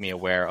to make me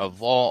aware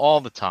of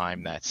all the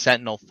time that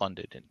Sentinel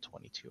funded in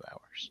 22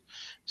 hours.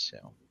 So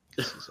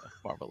this is a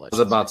Marvel Legends.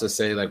 I was about to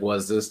say, like,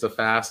 was this the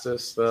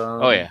fastest?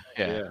 Yeah.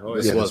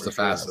 This was the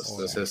fastest.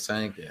 This his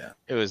tank. Yeah,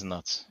 it was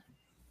nuts.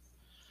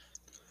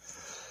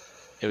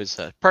 It was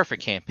a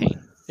perfect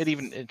campaign.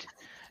 It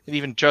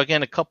even drug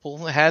in a couple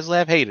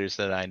HasLab haters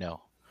that I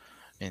know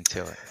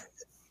into it.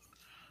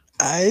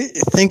 I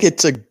think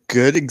it's a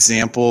good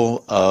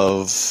example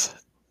of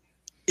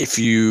if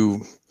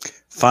you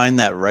find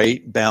that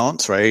right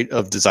balance, right,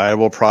 of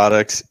desirable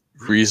product,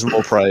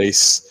 reasonable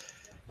price,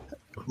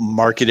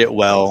 market it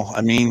well.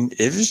 I mean,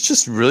 it was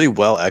just really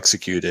well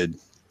executed.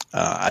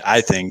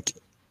 I think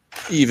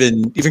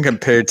even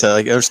compared to,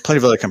 like, there's plenty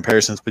of other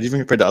comparisons, but even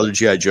compared to other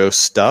G.I. Joe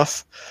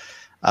stuff,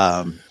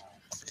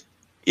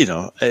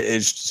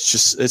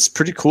 it's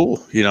pretty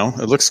cool.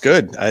 It looks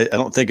good. I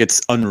don't think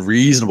it's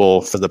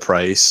unreasonable for the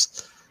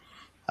price.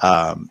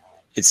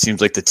 It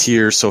seems like the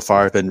tiers so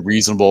far have been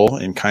reasonable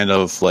and kind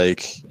of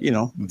like,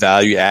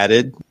 value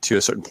added to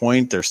a certain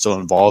point. They're still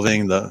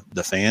involving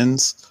the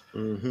fans.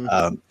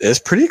 Mm-hmm. It's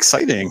pretty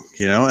exciting,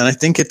 and I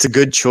think it's a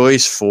good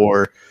choice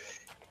for,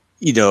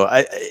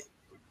 the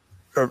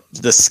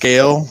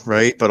scale,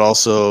 right? But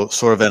also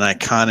sort of an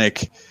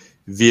iconic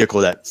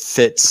vehicle that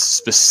fits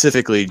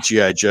specifically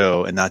G.I.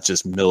 Joe and not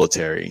just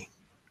military.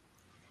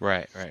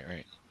 Right.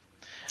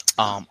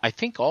 I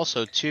think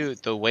also too,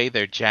 the way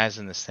they're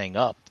jazzing this thing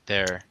up,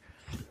 they're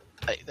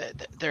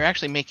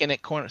actually making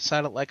it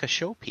coincide like a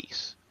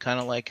showpiece, kind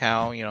of like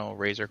how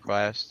Razor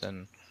Crest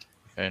and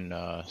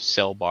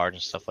Cell Barge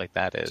and stuff like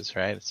that is,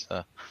 right?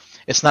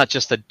 It's not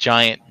just a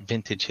giant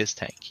vintage his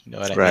tank, you know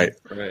what I mean? Right.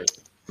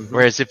 Mm-hmm.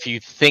 Whereas if you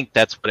think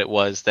that's what it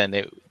was,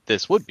 then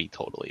this would be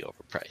totally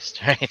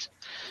overpriced, right?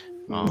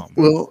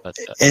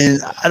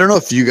 And I don't know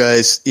if you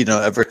guys,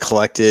 ever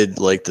collected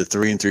like the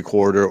 3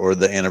 3/4 or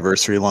the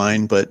anniversary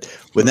line, but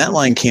when that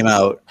line came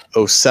out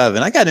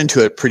 2007, I got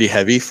into it pretty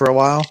heavy for a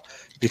while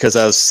because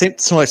I was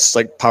so much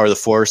like Power of the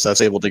Force. I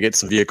was able to get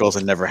some vehicles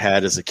I never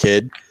had as a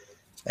kid,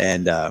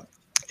 and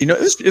it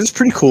was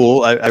pretty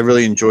cool. I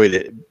really enjoyed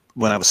it.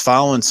 When I was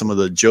following some of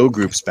the Joe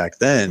groups back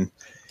then,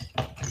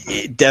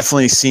 it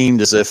definitely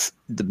seemed as if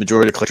the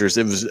majority of collectors,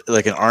 it was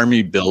like an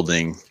army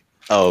building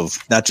of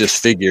not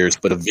just figures,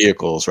 but of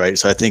vehicles, right?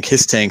 So I think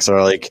his tanks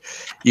are like,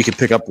 you can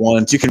pick up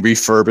ones, you can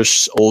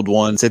refurbish old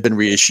ones. They've been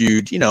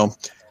reissued,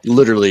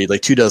 literally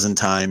like 24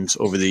 times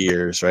over the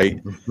years, right?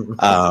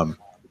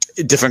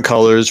 Different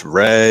colors,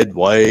 red,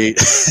 white,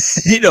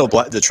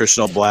 black, the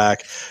traditional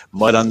black,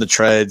 mud on the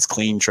treads,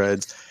 clean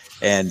treads.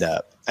 And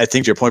I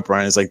think your point,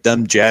 Brian, is like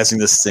them jazzing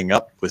this thing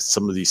up with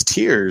some of these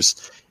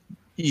tiers.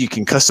 You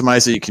can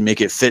customize it. You can make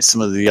it fit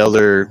some of the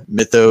other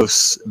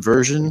Mythos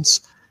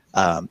versions,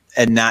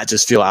 and not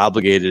just feel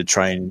obligated to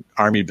try and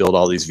army build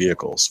all these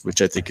vehicles,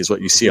 which I think is what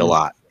you see a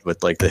lot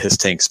with like the his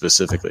tank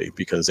specifically,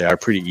 because they are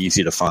pretty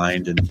easy to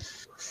find. And,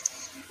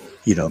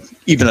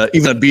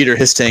 even a beater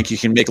his tank, you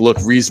can make look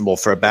reasonable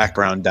for a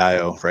background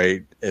dio,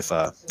 right? If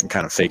and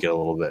kind of fake it a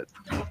little bit.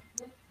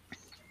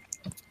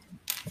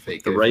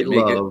 Fake the right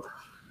love.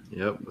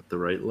 Yep, with the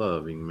right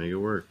love, you can make it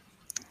work.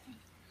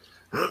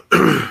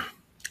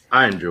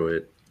 I enjoy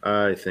it.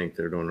 I think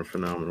they're doing a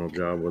phenomenal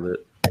job with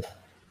it.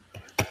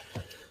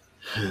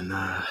 And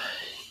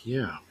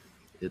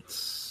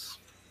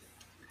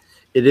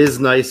it is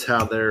nice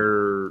how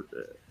they're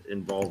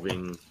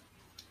involving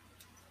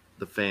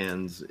the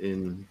fans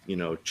in,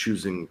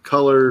 choosing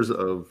colors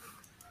of,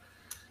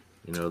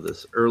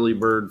 this early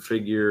bird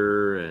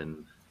figure,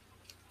 and,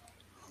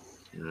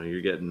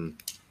 you're getting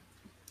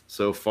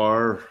so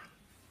far,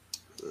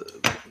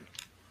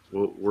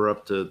 we're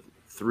up to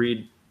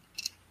 3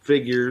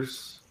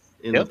 figures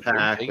in the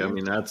pack. I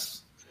mean,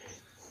 that's,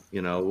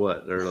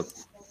 what they're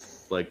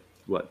like,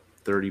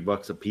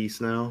 $30 a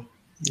piece now?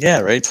 Yeah,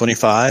 right.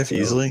 25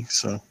 easily.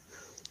 So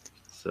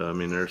I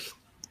mean, there's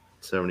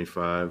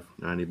 75,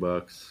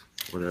 $90,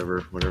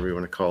 whatever you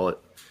want to call it.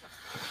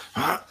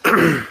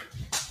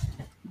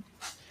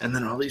 And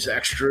then all these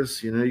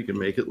extras, you can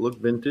make it look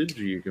vintage,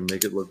 or you can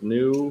make it look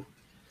new.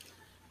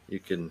 You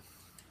can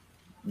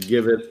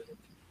give it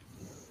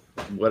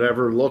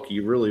whatever look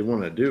you really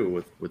want to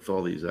do with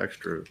all these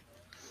extra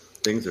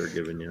things they're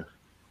giving you.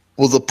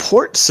 Well, the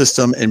port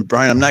system, and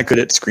Brian, I'm not good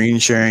at screen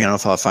sharing. I don't know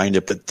if I'll find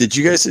it, but did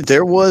you guys?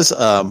 There was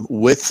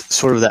with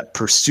sort of that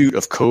Pursuit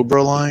of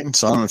Cobra line.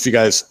 So I don't know if you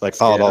guys like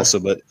followed also,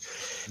 but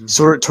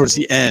sort of towards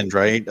the end,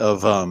 right,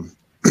 of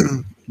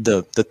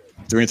the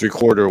 3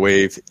 3/4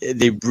 wave,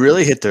 they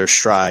really hit their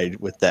stride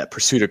with that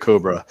Pursuit of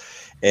Cobra,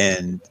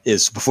 and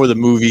is before the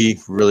movie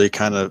really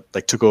kind of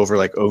like took over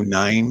like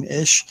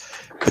 09-ish.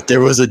 But there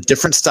was a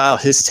different style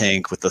his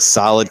tank with a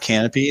solid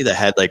canopy that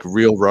had like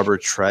real rubber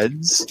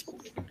treads.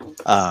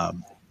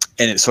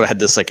 And it sort of had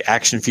this like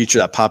action feature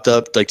that popped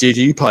up. Like, JJ,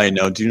 you probably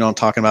know. Do you know what I'm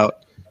talking about?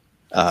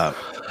 I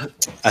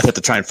have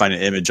to try and find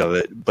an image of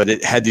it, but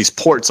it had these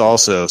ports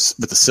also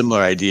with a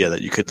similar idea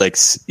that you could like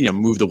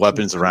move the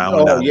weapons around.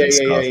 Oh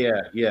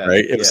yeah.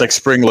 Right, it was like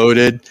spring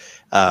loaded.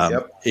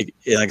 Like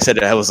I said,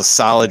 it was a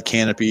solid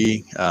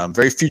canopy,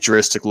 very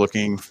futuristic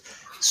looking,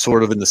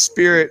 sort of in the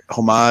spirit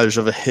homage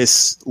of a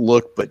Hiss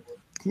look, but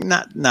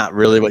not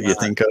really what you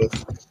think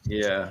of.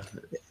 Yeah,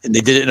 and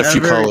they did it in a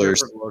few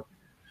colors.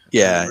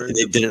 Yeah,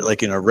 they did it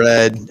like in a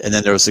red, and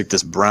then there was like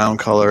this brown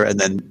color, and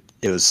then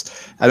it was.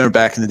 I remember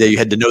back in the day, you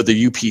had to know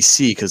the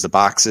UPC because the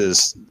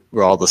boxes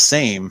were all the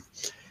same.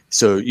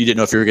 So you didn't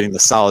know if you were getting the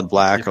solid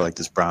black or like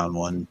this brown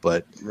one,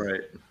 but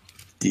Right.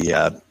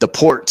 the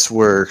ports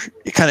were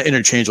kind of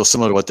interchangeable,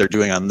 similar to what they're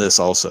doing on this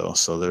also.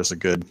 So there's a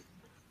good,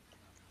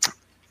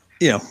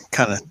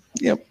 kind of,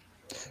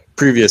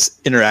 previous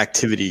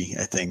interactivity,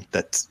 I think,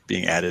 that's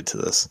being added to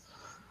this.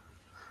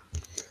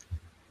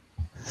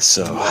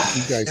 So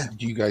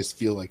do you guys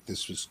feel like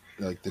this was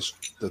like this,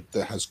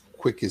 that as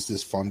quick as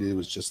this funded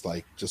was just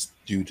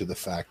due to the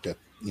fact that,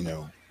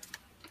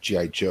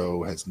 G.I.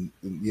 Joe has, the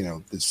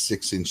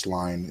 6-inch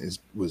line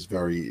was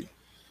very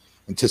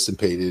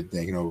anticipated.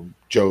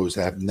 Joes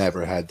have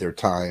never had their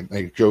time.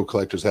 Like Joe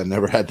collectors have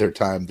never had their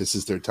time. This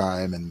is their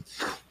time. And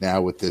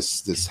now with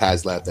this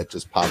HasLab that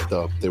just popped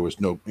up, there was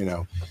no,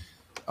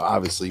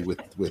 obviously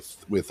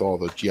with all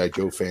the G.I.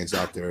 Joe fans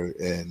out there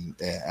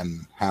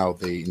and how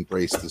they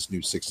embraced this new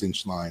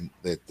 6-inch line,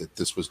 that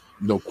this was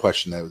no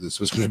question that this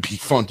was going to be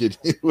funded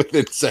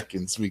within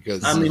seconds.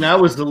 Because I mean, I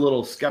was a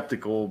little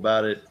skeptical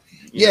about it.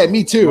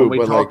 Me too. When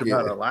we talked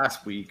about it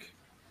last week,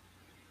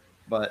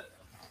 but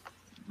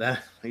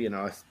that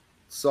I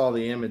saw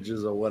the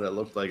images of what it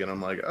looked like, and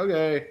I'm like,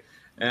 okay.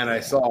 And I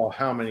saw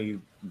how many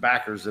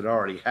backers it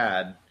already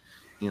had.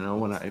 When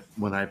I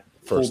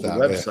pulled the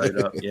website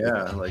up,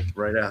 like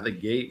right out of the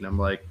gate, and I'm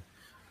like,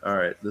 all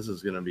right, this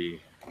is gonna be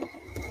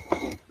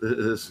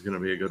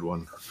a good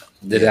one.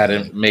 Did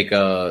that make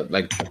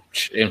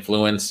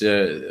influence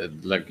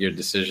like your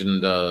decision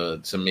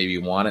to maybe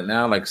want it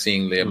now? Like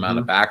seeing the amount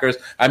of backers.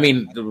 I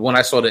mean, when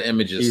I saw the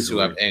images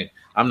too,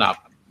 I'm not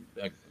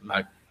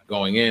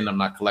going in. I'm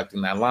not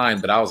collecting that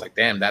line, but I was like,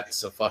 damn,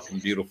 that's a fucking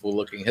beautiful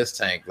looking his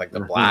tank. Like the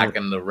black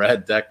and the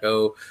red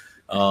deco,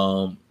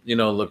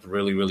 looked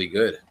really, really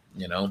good.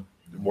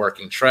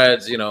 Working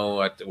treads,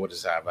 what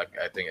does it have? Like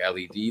I think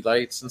LED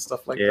lights and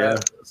stuff like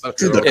that. So,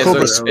 dude,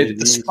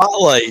 the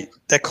spotlight,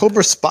 that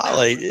Cobra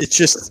spotlight,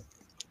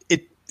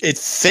 it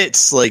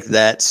fits like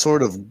that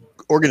sort of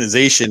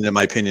organization, in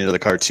my opinion, of the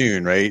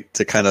cartoon, right?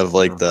 To kind of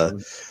like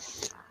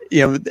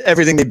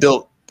everything they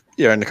built,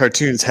 and the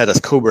cartoons had a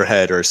cobra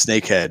head or a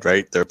snake head,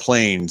 right? Their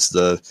planes,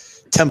 the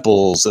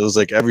temples, it was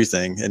like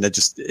everything, and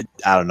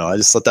I don't know. I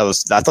thought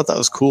that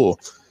was cool.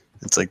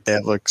 It's like they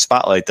have like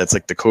spotlight that's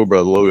like the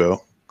Cobra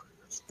logo.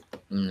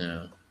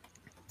 Yeah.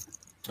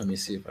 Let me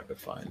see if I could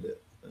find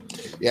it.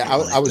 Yeah,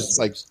 I was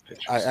like,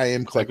 I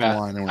am collecting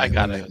line. I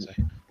got it.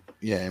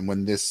 Yeah, and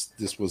when this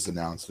was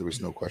announced, there was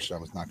no question I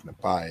was not going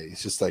to buy it.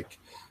 It's just like,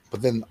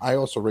 but then I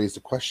also raised the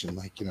question,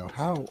 like,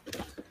 how?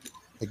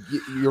 Like,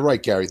 you're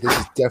right, Gary. This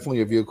is definitely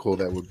a vehicle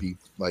that would be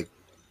like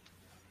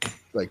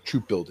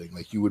troop building.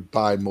 Like you would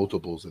buy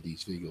multiples of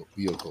these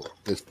vehicle.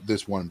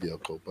 This one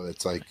vehicle, but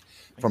it's like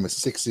from a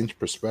 6-inch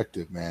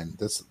perspective, man.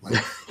 That's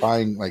like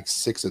buying like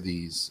 6 of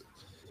these.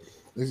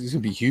 This is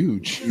gonna be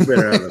huge. You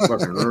better have a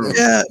fucking room.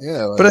 Yeah.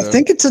 But I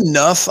think it's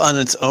enough on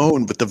its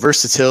own with the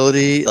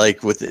versatility,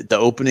 like with the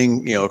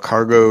opening,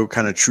 cargo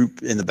kind of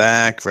troop in the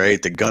back,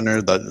 right? The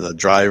gunner, the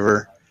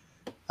driver.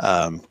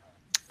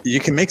 You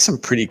can make some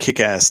pretty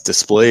kick-ass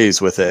displays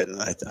with it.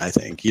 I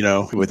think,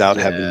 without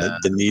having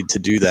the need to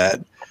do that.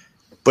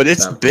 But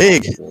it's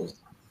big.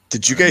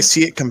 Did you guys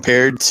see it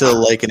compared to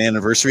like an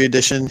anniversary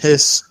edition?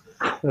 Hiss.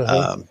 I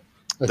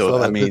saw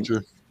that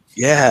picture.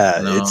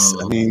 Yeah, No.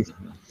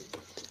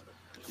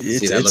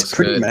 It's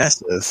pretty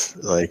massive.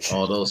 Like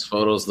all those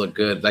photos look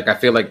good. Like I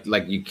feel like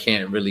you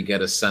can't really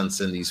get a sense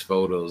in these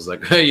photos.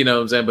 Like you know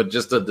what I'm saying? But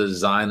just the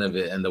design of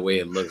it and the way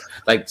it looks.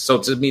 Like so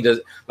to me,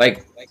 does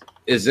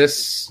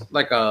this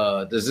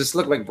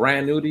look like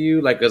brand new to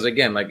you? Like because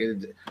again,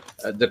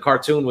 the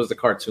cartoon was the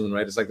cartoon,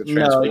 right? It's like the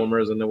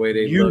Transformers and the way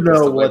they look. You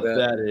know what like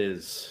that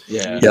is.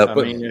 Yeah. I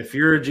mean, if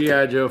you're a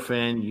G.I. Joe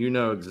fan, you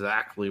know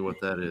exactly what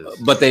that is.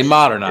 But they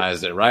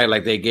modernized it, right?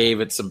 Like they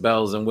gave it some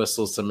bells and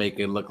whistles to make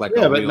it look like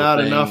a but real not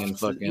thing enough. and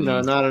fucking,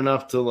 Not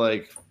enough to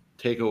like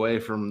take away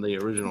from the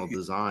original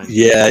design.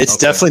 Yeah, it's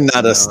definitely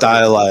not a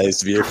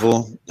stylized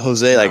vehicle,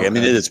 Jose. Like I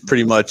mean, it is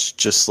pretty much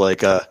just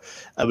like a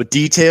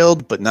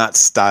detailed but not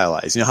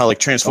stylized. You know how like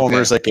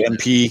Transformers, like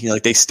MP,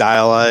 like they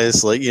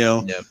stylize, like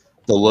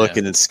the look,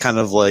 and it's kind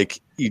of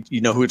like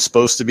you know who it's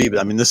supposed to be. But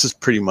I mean, this is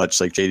pretty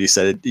much like JD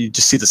said. You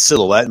just see the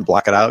silhouette and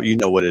block it out. You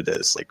know what it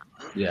is. Like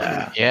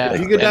yeah.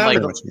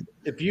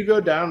 If you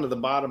go down to the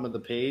bottom of the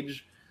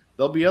page,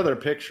 there'll be other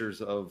pictures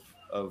of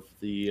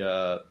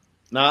the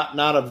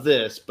not of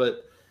this,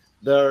 but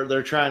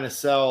they're trying to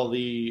sell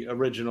the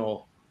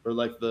original or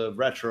like the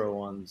retro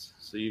ones.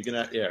 So you can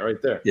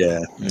right there.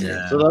 Yeah.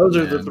 So those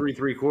are the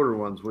 3/4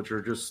 ones, which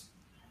are just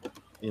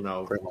pretty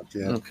much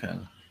okay.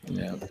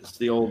 Yeah. It's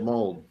the old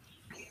mold.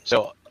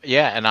 So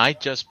and I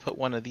just put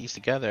one of these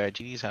together at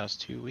GD's house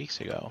 2 weeks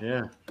ago.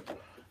 Yeah.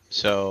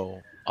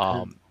 So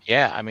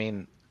I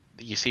mean,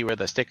 you see where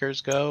the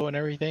stickers go and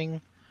everything.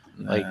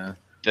 Like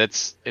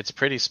it's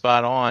pretty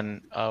spot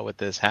on with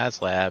this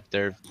HasLab.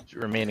 They're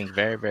remaining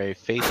very, very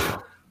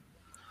faithful.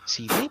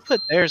 See, they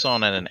put theirs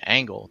on at an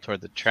angle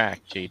toward the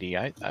track, JD.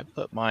 I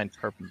put mine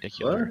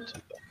perpendicular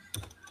to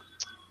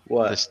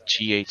this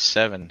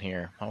GH7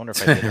 here. I wonder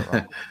if I did it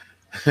wrong.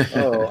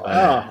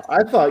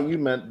 I thought you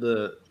meant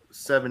the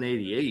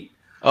 788.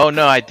 Oh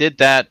no, I did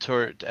that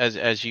toward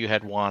as you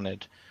had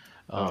wanted.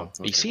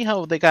 Okay. You see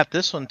how they got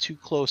this one too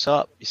close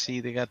up? You see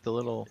they got the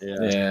little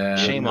Yeah,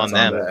 Shame it's on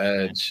them. the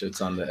edge.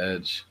 It's on the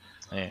edge.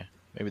 yeah.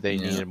 Maybe they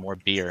needed more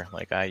beer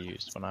like I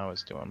used when I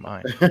was doing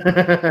mine.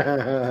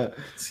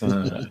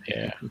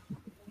 Yeah,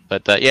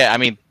 but yeah, I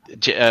mean,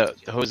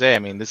 Jose, I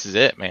mean, this is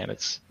it, man.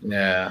 It's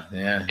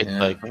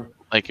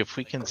like if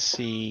we can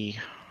see.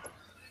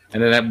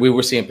 And then we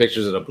were seeing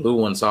pictures of the blue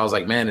one, so I was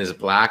like, "Man, is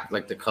black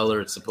like the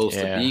color it's supposed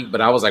to be?" But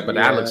I was like, "But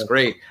that looks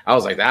great." I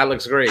was like, "That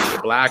looks great."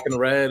 The black and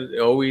red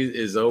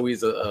is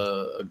always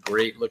a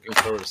great looking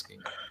color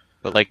scheme.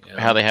 But like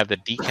how they have the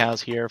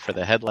decals here for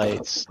the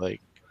headlights, like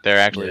they're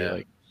actually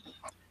like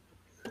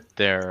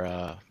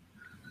they're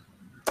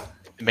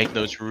make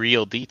those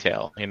real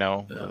detail. You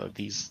know,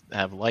 these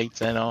have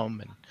lights in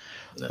them, and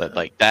but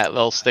like that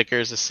little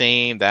sticker's the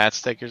same. That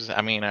sticker's.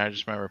 I mean, I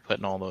just remember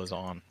putting all those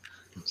on.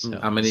 So,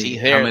 see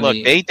here, look,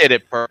 they did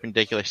it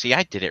perpendicular. See,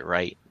 I did it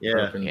right. Yeah,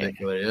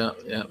 perpendicular.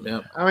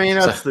 Yeah. I mean,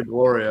 that's the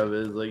glory of it.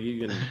 Is like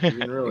you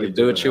can really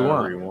do what you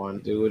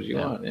want. Do what you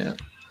want. Yeah.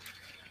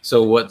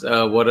 So what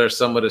are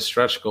some of the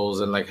stretch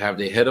goals, and like have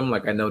they hit them?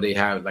 Like I know they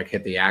have like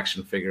hit the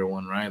action figure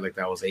one, right? Like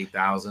that was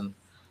 8,000.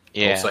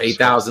 Yeah. So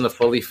 8,000 to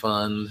fully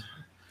fund.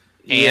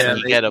 And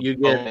you get a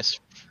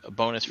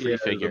bonus free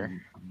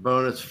figure.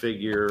 Bonus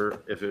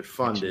figure if it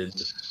funded,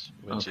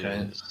 which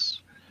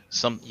is.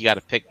 You got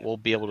to pick. We'll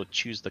be able to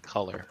choose the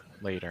color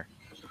later.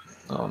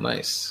 Oh,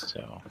 nice.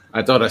 So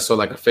I thought I saw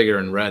like a figure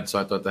in red, so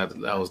I thought that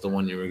was the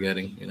one you were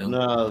getting. You know?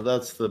 No,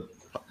 that's the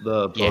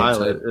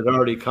pilot. It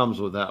already comes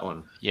with that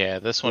one. Yeah,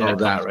 this one. Oh,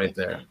 that right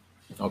there.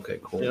 Okay,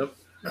 cool. Yep,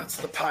 that's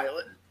the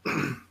pilot.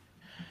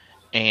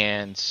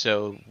 And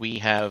so we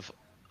have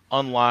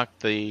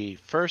unlocked the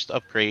first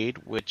upgrade,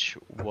 which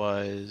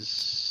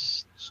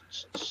was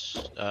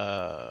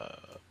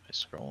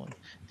scrolling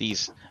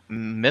these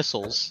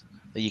missiles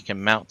that you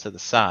can mount to the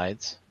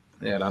sides.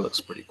 Yeah, that looks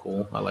pretty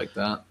cool. I like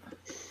that.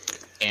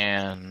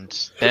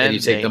 And then you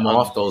take them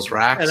off those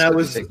racks. And I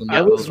was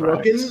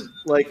looking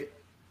like,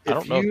 I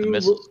don't know if the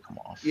missiles come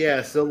off.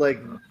 Yeah, so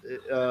like,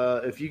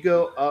 if you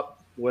go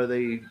up where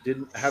they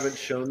haven't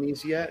shown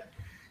these yet,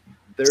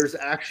 there's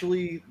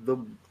actually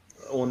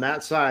on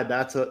that side.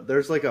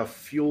 There's like a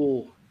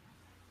fuel.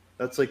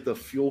 That's like the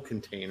fuel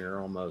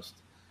container almost.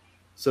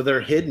 So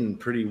they're hidden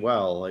pretty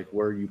well, like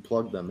where you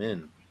plug them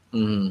in.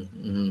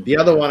 Mm-hmm. The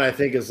other one I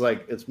think is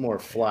like it's more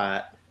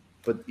flat,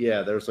 but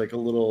yeah, there's like a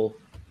little.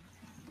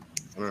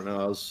 I don't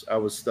know. I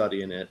was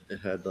studying it. It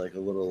had like a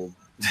little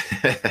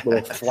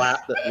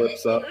flap that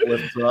lifts up.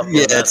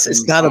 Yeah,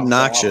 it's not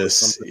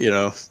obnoxious, you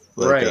know.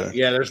 Like right.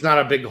 Yeah, there's not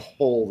a big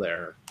hole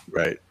there.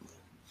 Right.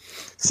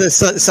 So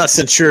it's not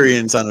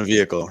Centurions on a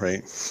vehicle,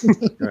 right?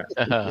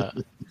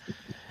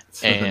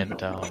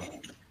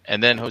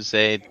 And then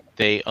Jose,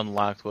 they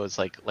unlocked was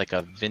like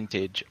a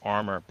vintage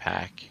armor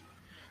pack.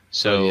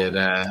 So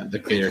yeah, the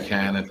clear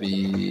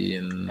canopy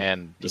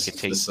and you could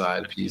take the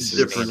side pieces,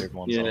 different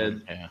ones.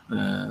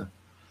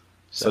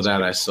 So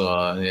that I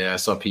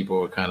saw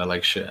people were kind of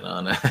like shitting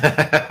on it.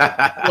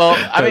 Well,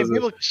 I mean,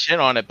 people shit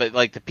on it, but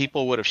like the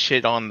people would have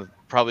shit on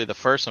probably the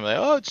first one. Like,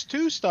 oh, it's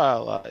too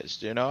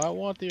stylized. You know, I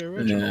want the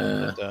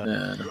original.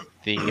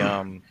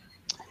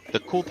 The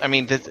cool. I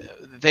mean,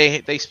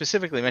 they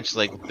specifically mentioned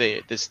like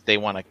they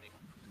want to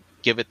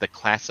give it the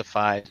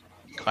classified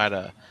kind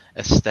of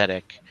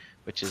aesthetic,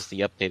 which is the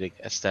updated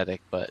aesthetic,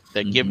 but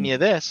they're giving you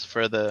this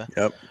for the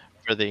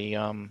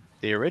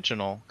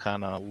original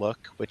kind of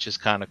look, which is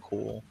kind of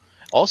cool.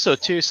 Also,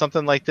 too,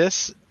 something like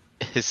this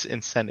is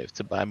incentive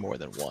to buy more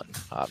than one,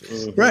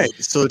 obviously. Right.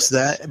 So it's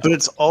that, but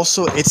it's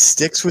also it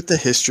sticks with the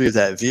history of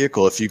that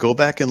vehicle. If you go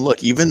back and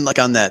look, even like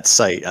on that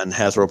site on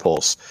Hasbro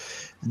Pulse,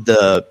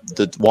 the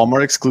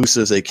Walmart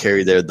exclusives they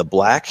carry there, the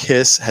black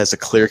Hiss has a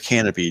clear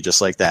canopy just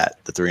like that,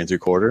 the 3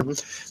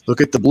 3/4. Look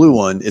at the blue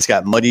one; it's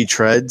got muddy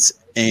treads,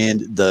 and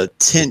the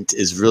tint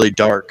is really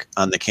dark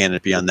on the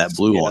canopy on that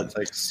blue one. It's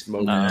like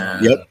smoke.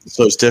 Yep.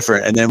 So it's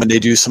different. And then when they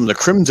do some of the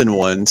crimson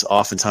ones,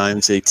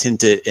 oftentimes they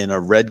tint it in a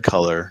red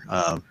color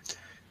when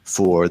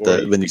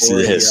you see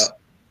the Hiss.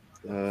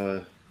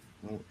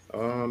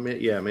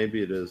 Yeah,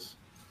 maybe it is.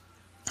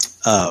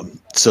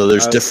 So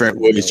there's different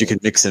ways you can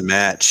mix and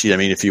match. I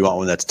mean, if you want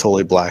one that's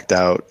totally blacked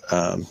out.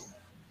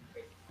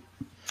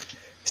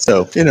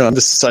 So, you know,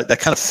 that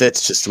kind of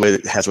fits just the way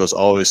that Hasbro's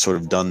always sort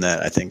of done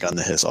that, I think, on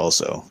the Hiss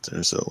also.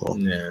 There's a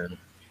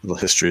little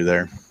history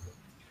there.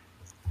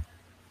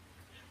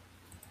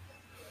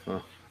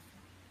 I'd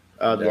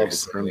love a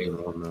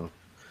crimson one, though.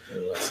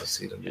 Let's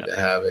see them do the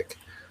Havoc.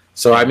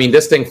 So, I mean,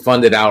 this thing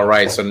funded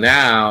outright. So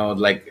now,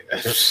 like,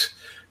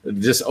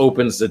 this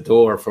opens the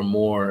door for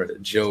more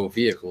Joe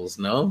vehicles,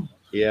 no?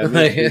 Yeah,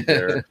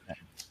 there.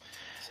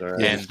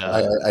 Sorry. And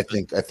I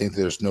think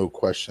there's no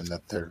question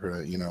that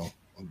they're, you know,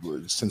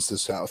 since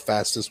this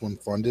fastest one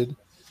funded,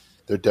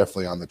 they're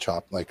definitely on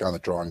the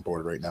drawing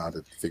board right now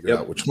to figure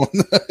out which one,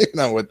 you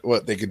know,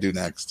 what they could do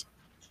next.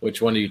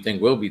 Which one do you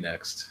think will be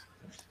next?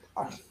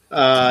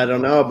 I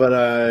don't know, but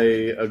I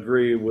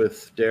agree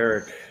with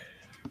Derek.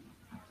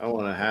 I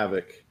want a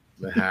Havoc.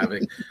 The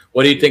Havoc.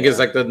 What do you think is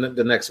like the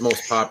next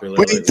most popular?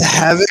 Wait, the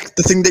Havoc,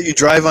 the thing that you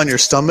drive on your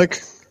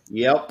stomach?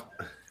 Yep.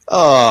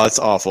 Oh, it's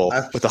awful.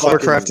 With the fucking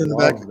hovercraft in the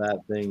back. love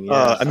that thing.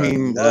 Yes, I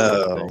mean,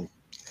 love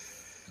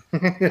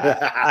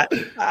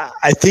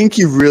I think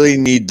you really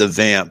need the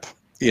vamp.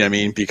 You know what I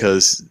mean?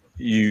 Because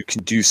you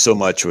can do so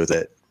much with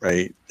it,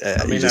 right?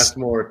 I mean, that's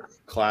more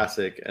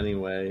classic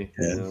anyway.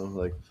 Yeah. You know,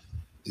 like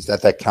Is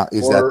that like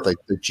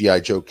the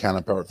GI Joe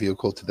counterpart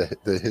vehicle to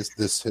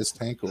his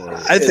tank? Or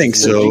I think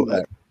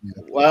so.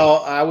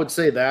 well, I would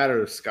say that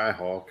or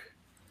Skyhawk.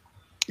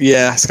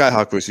 Yeah,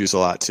 Skyhawk was used a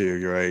lot too.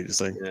 You're right.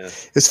 It's like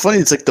it's funny.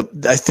 It's like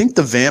I think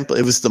the vamp.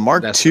 It was the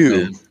Mark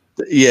II.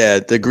 Yeah,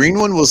 the green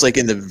one was like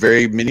in the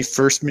very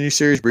first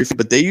miniseries briefly,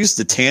 but they used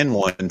the tan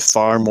one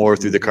far more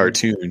through the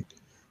cartoon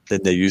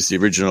than they used the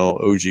original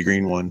OG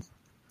green one.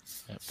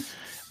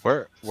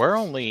 We're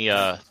only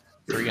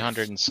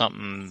 300 and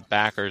something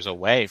backers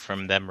away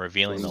from them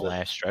revealing the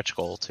last stretch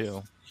goal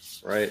too.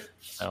 Right.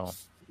 So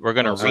we're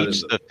gonna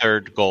reach the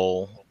third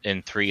goal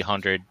in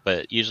 300,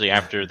 but usually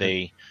after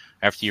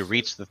you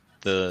reach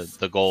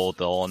the goal,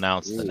 they'll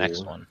announce the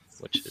next one,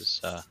 which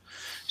is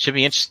should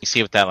be interesting to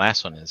see what that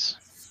last one is.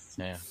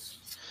 Yeah,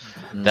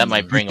 that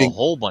might bring a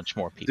whole bunch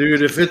more people.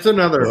 Dude, if it's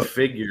another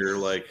figure,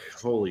 like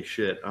holy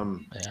shit,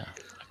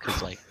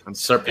 because like I'm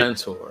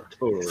Serpentor.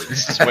 Totally.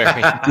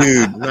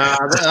 Dude, Nah,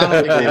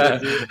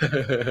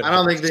 I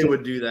don't think they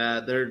would do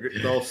that.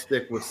 They'll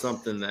stick with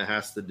something that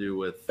has to do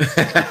with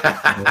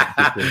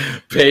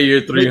pay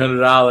your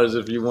 $300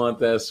 if you want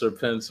that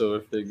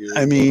Serpentor figure.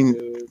 I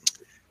mean,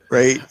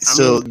 right?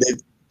 So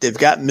they've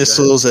got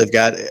missiles, they've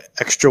got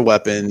extra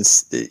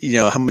weapons. You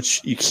know how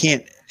much you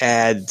can't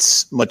add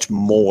much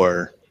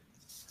more.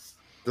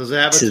 Does it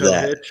have a tow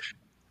hitch?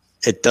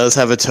 It does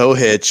have a tow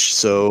hitch,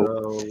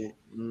 so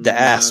the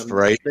asp,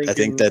 right? I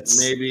think that's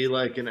maybe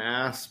like an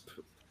asp.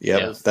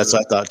 Yep, that's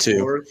what I thought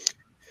too.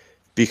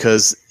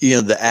 Because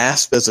the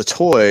asp as a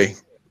toy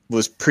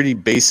was pretty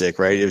basic,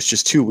 right? It was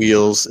just two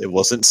wheels. It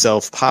wasn't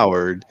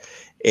self-powered,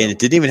 and it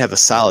didn't even have a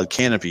solid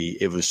canopy.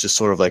 It was just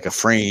sort of like a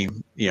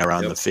frame,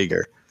 around the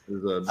figure. It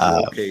was a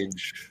roll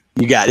cage.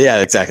 You got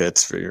exactly.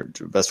 That's your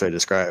best way to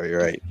describe it.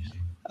 You're right.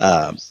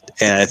 And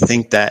I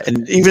think that,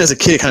 and even as a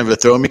kid, it kind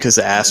of threw me because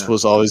the asp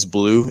was always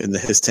blue and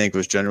his tank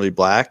was generally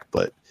black.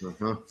 But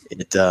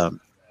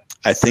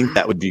I think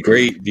that would be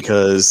great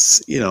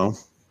because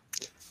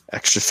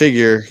extra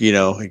figure,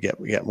 we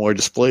get more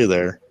display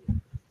there.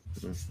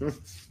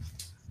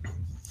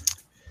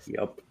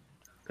 Yep,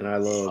 and I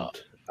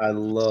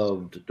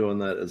loved doing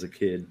that as a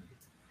kid.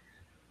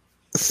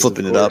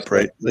 Flipping it up,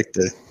 right? Like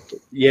the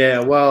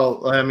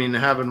well, I mean,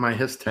 having my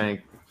his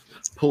tank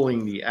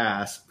pulling the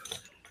asp.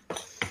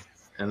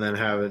 And then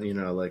having,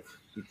 like,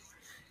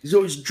 he's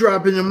always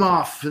dropping him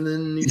off, and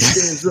then he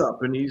stands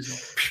up, and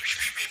he's.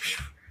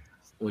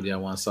 Would you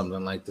want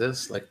something like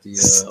this, like the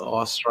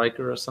Awe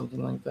Striker or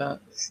something like that?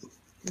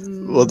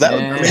 Well, that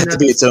would have to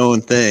be its own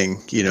thing,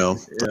 Yeah.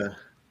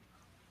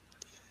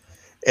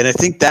 And I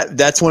think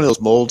that's one of those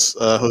molds,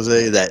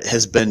 Jose, that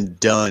has been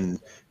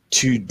done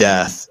to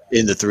death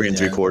in the 3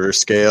 3/4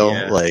 scale.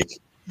 Yeah.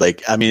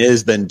 Like I mean, it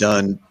has been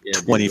done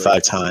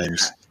 25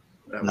 times.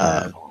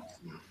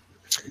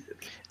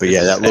 But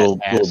yeah, that little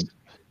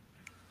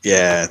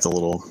it's a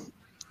little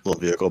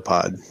vehicle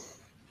pod.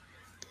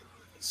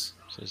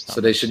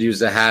 So they should use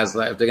the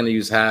HasLab. If they're going to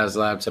use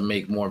HasLab to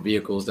make more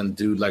vehicles, then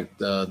do like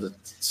the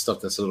stuff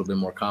that's a little bit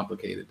more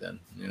complicated. Then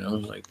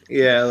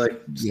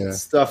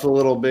stuff a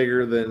little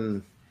bigger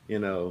than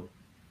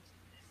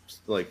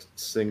like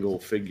single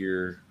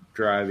figure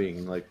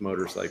driving like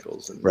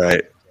motorcycles and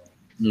right.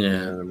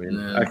 Yeah, I mean,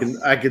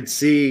 I could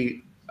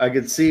see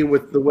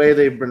with the way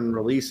they've been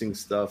releasing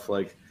stuff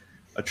like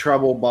a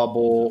Trouble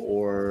Bubble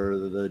or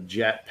the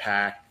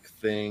jetpack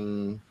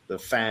thing, the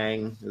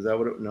Fang. Is that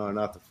what it? No,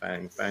 not the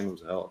Fang. Fang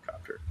was a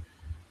helicopter.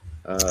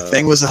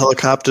 Fang was a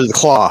helicopter. The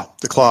Claw.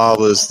 The Claw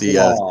was the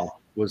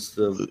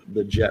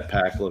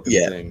jetpack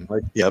looking thing.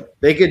 Like,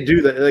 they could do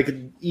that. They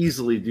could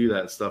easily do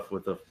that stuff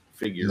with a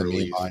figure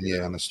release.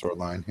 On the store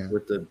line. Yeah.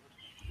 With the,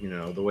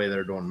 the way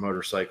they're doing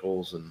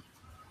motorcycles and.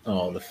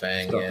 Oh, the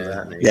Fang,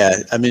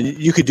 yeah. I mean,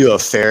 you could do a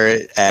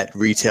Ferret at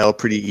retail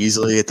pretty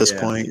easily at this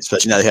point,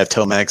 especially now they have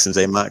Tomax and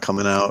Zaymot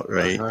coming out,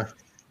 right?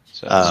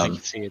 So you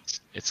can see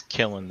it's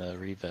killing the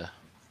Riva.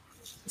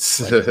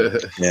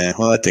 Yeah,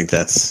 well, I think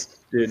that's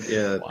dude.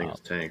 Yeah, that thing's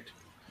tanked.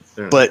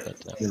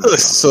 But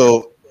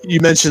so you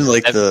mentioned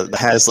like the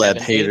HasLab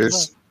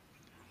haters,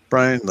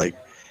 Brian. Like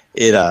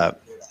it, I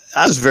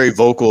was very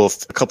vocal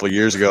a couple of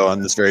years ago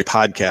on this very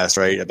podcast,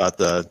 right, about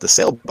the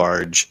sail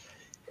barge,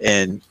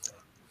 and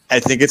I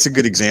think it's a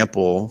good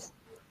example,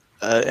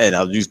 and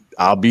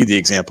I'll be the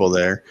example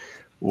there,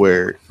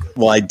 where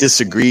I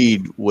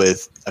disagreed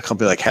with a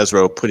company like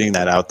Hasbro putting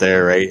that out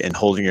there, right, and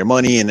holding your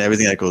money and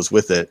everything that goes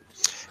with it,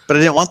 but I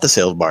didn't want the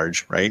sail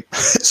barge, right?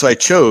 So I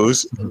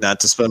chose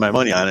not to spend my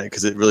money on it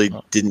because it really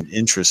didn't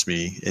interest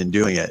me in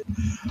doing it.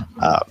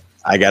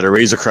 I got a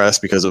Razor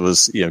Crest because it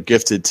was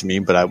gifted to me,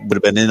 but I would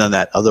have been in on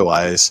that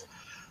otherwise.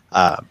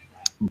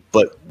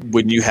 But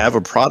when you have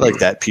a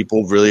product that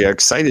people really are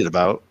excited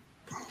about,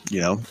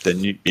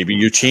 then maybe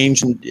you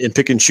change and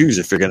pick and choose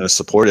if you're going to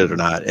support it or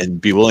not, and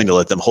be willing to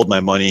let them hold my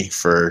money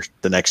for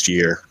the next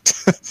year,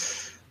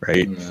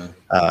 right? Yeah.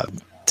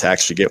 To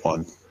actually get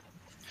one.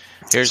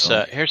 Here's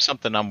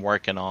something I'm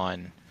working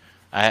on.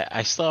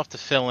 I still have to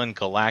fill in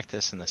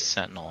Galactus and the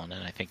Sentinel, and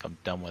then I think I'm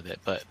done with it.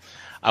 But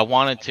I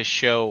wanted to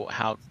show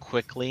how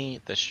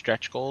quickly the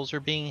stretch goals are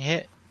being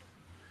hit.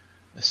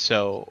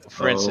 So,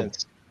 for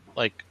instance,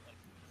 like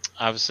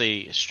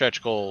obviously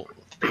stretch goal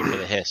for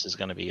the Hiss is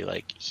going to be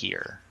like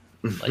here,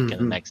 like in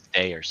the next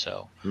day or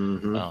so.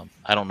 Mm-hmm.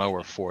 I don't know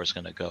where 4 is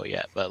going to go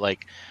yet, but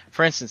like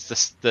for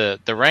instance, the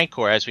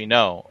Rancor, as we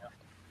know,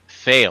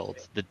 failed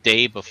the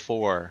day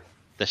before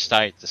the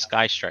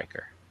Sky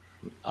Striker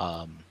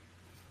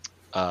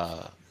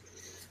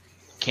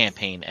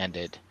campaign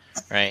ended,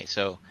 right?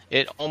 So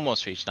it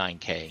almost reached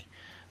 9K,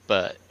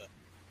 but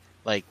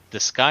like the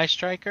Sky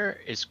Striker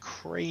is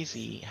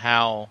crazy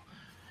how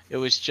it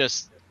was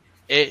just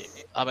it.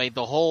 I mean,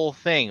 the whole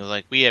thing was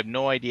like we have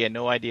no idea.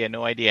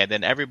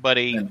 Then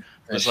everybody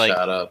was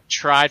like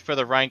tried for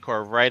the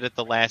Rancor right at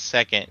the last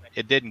second.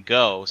 It didn't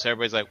go, so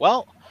everybody's like,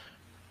 well,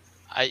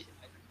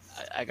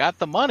 I got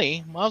the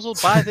money, might as well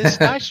buy this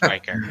Sky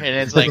Striker. And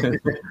it's like,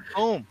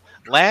 boom,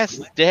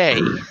 last day.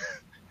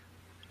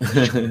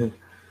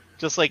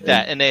 Just like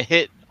that. And it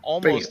hit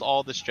almost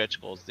all the stretch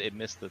goals. It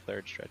missed the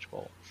third stretch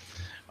goal.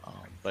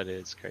 But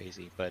it's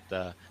crazy. But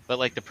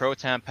like the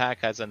Proton Pack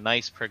has a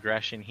nice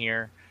progression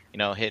here,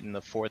 hitting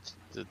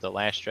the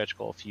last stretch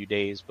goal a few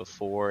days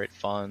before it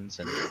funds.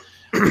 And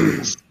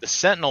the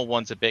Sentinel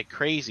one's a bit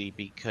crazy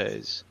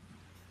because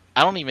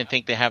I don't even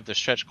think they have the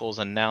stretch goals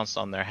announced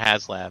on their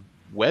HasLab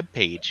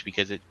webpage,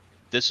 because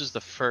this was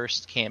the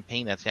first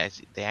campaign that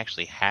they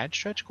actually had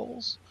stretch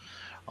goals.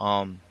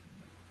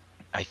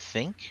 I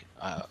think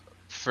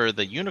for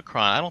the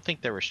Unicron, I don't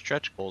think there were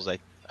stretch goals. I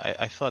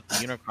thought the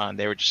Unicron,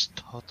 they were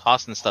just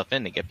tossing stuff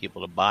in to get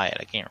people to buy it.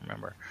 I can't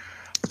remember.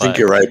 I think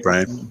you're right,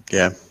 Brian.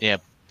 Yeah. Yeah,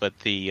 but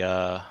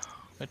the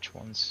which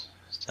one's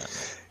Sentinel?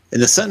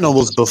 And the Sentinel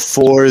was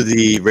before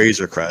the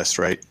Razor Crest,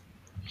 right?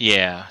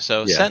 Yeah.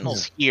 So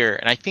Sentinel's here,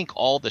 and I think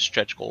all the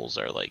stretch goals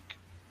are like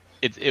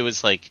it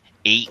was like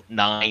 8,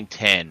 9,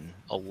 10,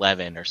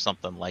 11 or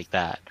something like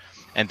that.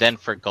 And then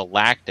for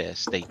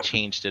Galactus, they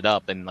changed it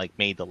up and like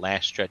made the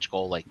last stretch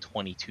goal like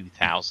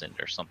 22,000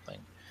 or something,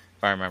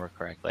 if I remember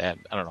correctly. I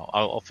don't know.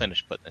 I'll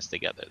finish putting this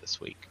together this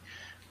week,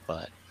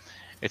 but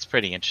it's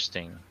pretty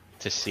interesting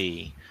to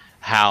see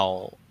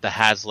how the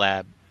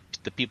HasLab,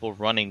 the people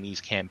running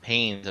these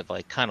campaigns, have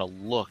like kind of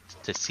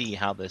looked to see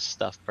how this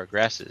stuff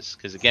progresses.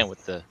 Because again,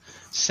 with the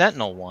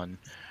Sentinel one,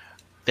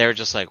 they're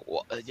just like,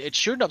 well, it's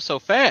shooting up so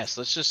fast.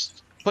 Let's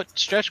just put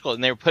stretch goals,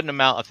 and they were putting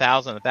them out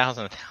 1,000.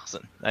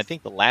 I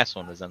think the last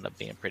one was ended up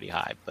being pretty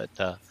high, but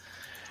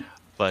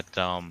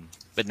now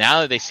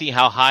that they see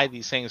how high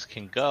these things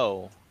can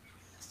go,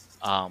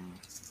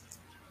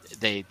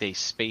 they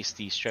space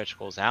these stretch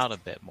goals out a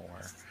bit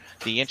more.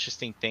 The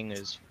interesting thing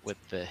is with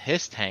the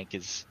Hiss tank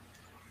is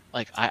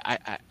like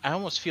I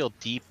almost feel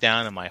deep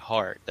down in my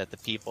heart that the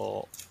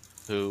people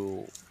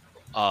who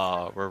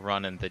were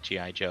running the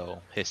G.I.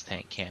 Joe Hiss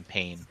tank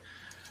campaign,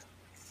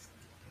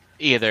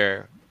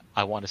 either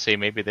I want to say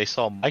maybe they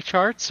saw my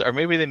charts or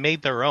maybe they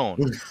made their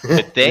own,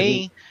 but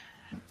they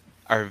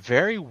are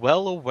very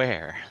well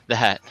aware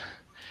that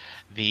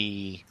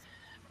the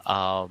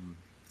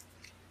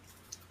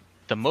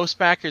most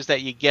backers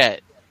that you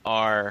get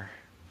are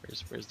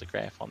where's the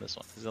graph on this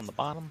one? Is it on the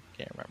bottom?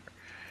 Can't remember.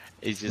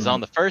 Is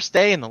on the first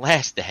day and the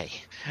last day.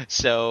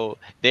 So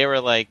they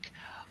were like,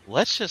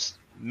 let's just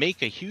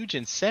make a huge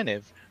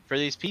incentive for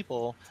these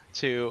people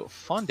to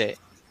fund it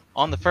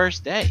on the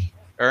first day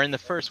or in the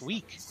first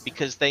week,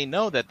 because they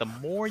know that the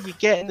more you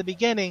get in the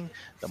beginning,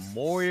 the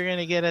more you're going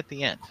to get at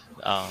the end.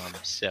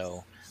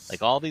 So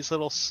like all these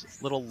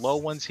little low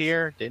ones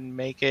here didn't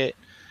make it.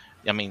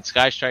 I mean,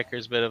 Sky Striker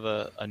is a bit of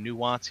a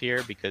nuance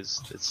here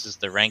because this is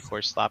the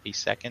Rancor sloppy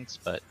seconds.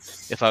 But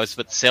if I was to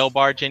put Sail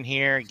Barge in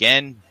here,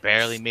 again,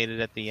 barely made it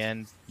at the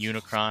end.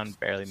 Unicron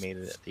barely made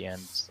it at the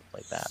end, stuff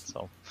like that.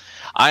 So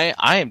I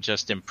am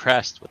just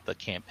impressed with the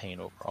campaign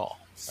overall.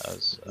 That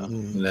was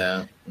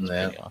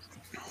pretty awesome.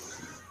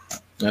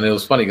 And it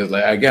was funny because,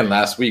 like, again,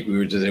 last week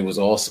it was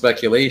all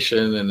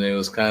speculation, and it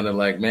was kind of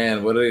like,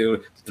 man, what are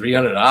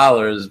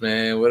 $300,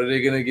 man? What are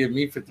they gonna give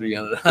me for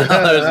 $300?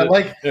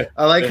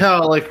 I like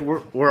how like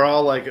we're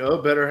all like,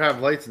 oh, better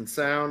have lights and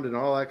sound and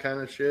all that kind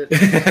of shit.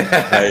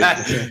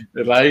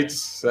 The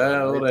lights,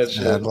 sound, all that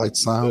shit. Yeah, light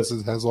sounds.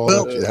 It has all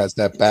that. It has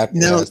that back.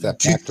 It has that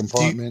back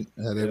compartment.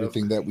 It had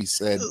everything that we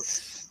said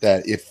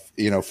that if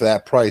for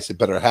that price, it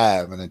better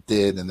have, and it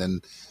did, and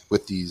then.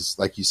 With these,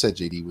 like you said,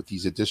 JD, with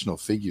these additional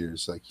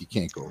figures, like you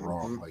can't go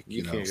wrong. Like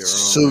you know.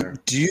 So,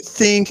 do you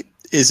think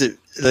is it?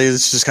 Like,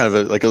 it's just kind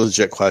of a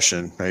legit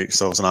question, right?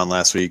 So I wasn't on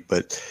last week,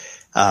 but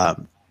are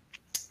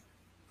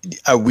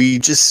we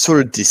just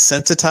sort of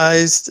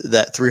desensitized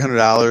that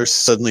 $300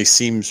 suddenly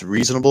seems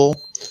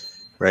reasonable,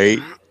 right?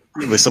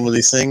 With some of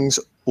these things,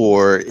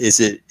 or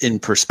is it in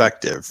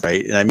perspective,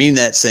 right? And I mean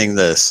that saying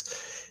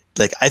this,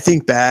 like I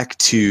think back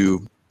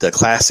to the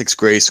Classics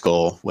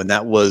Grayskull, when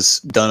that was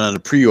done on a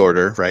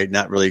pre-order, right?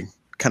 Not really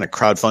kind of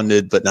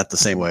crowdfunded, but not the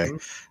same way,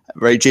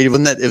 right? JD,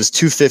 wasn't that it was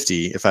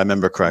 $250 if I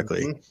remember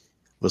correctly? It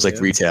was like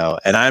retail,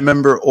 and I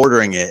remember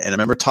ordering it, and I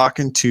remember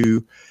talking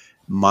to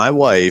my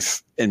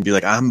wife and be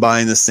like, "I'm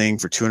buying this thing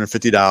for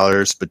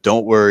 $250, but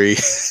don't worry."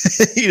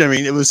 You know what I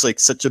mean? It was like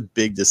such a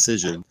big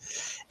decision.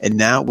 And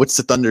now, what's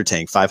the Thunder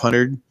Tank?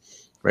 500,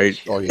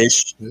 right? Oh yeah.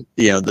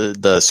 You know,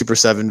 the Super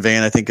 7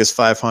 van I think is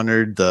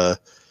 500. The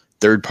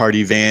third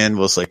party van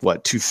was like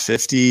what,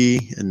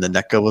 250, and the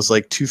NECA was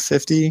like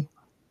 250.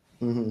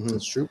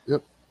 That's true.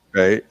 Yep.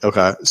 Right.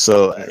 Okay.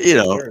 So you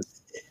know,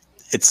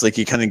 it's like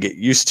you kind of get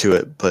used to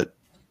it, but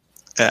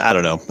I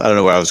don't know. I don't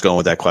know where I was going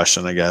with that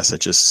question. I guess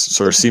it just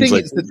sort of seems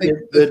like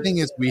the thing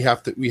is we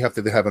have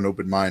to have an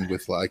open mind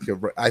with, like,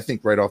 I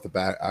think right off the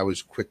bat I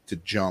was quick to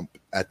jump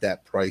at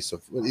that price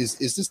of is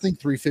this thing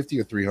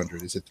 350 or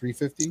 300? Is it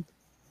 350?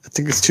 I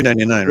think it's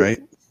 299, right?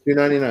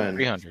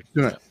 299,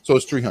 300. So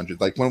it's 300.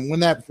 Like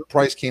when that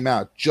price came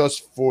out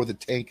just for the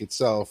tank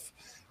itself,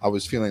 I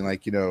was feeling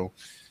like, no,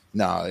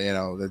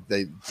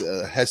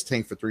 the Hess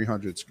tank for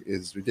 300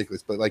 is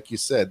ridiculous. But like you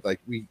said, like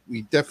we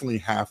definitely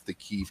have to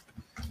keep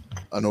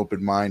an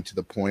open mind to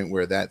the point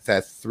where that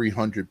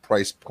 300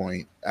 price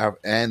point,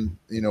 and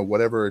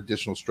whatever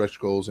additional stretch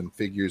goals and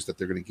figures that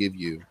they're going to give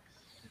you,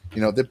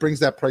 that brings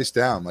that price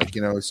down. Like,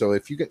 so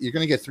if you're going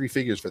to get 3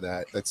 figures for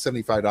that's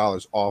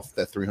 $75 off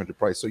that 300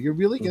 price. So you're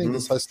really getting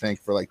this Hess tank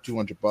for like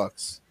 $200. You know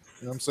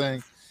what I'm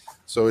saying?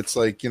 So it's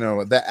like,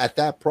 that at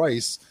that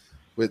price,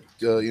 with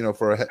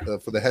for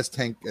the Hess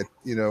tank,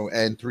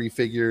 and 3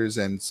 figures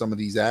and some of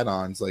these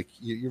add-ons, like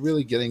you're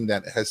really getting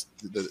that Hess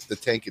the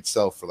tank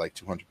itself for like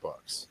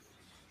 $200.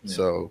 Yeah.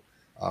 So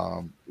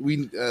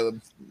we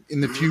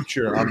in the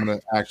future, I'm gonna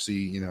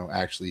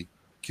actually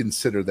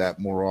consider that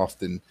more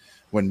often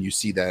when you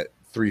see that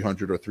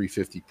 300 or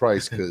 350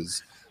 price,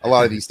 because a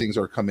lot of these things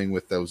are coming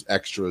with those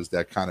extras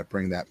that kind of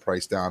bring that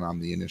price down on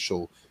the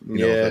initial.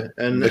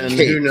 And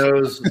who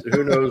knows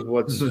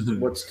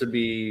what's to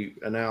be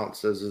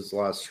announced as his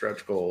last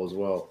stretch goal as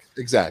well.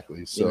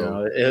 Exactly.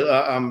 So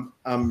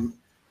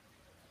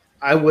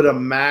I would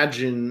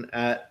imagine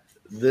at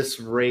this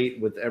rate,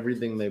 with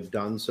everything they've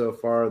done so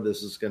far,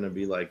 this is going to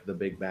be like the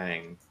big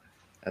bang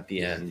at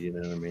the end. You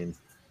know what I mean?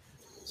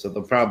 So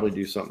they'll probably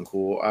do something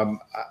cool.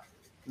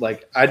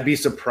 I'd be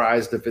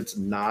surprised if it's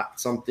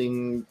not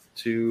something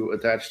to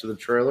attach to the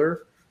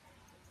trailer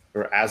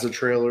or as a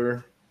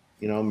trailer.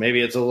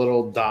 Maybe it's a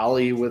little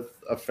dolly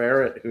with a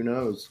ferret. Who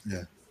knows?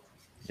 Yeah.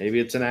 Maybe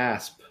it's an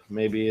asp.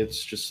 Maybe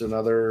it's just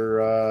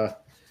another.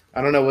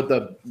 I don't know what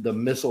the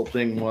missile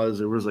thing was.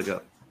 It was like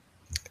the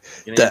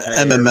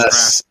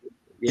MMS.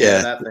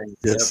 Yeah, that thing.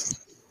 Yes. Yep.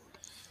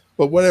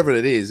 But whatever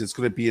it is, it's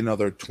going to be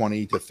another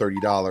 $20 to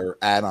 $30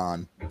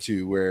 add-on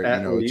to where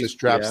it just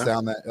drops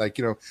down that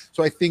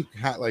So I think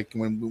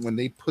when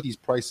they put these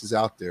prices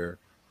out there,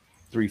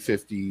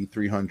 350,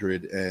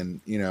 300,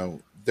 and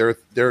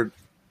they're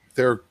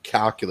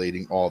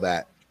calculating all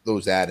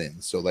those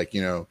add-ins. So I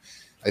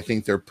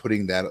think they're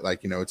putting that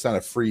it's not a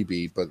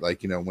freebie, but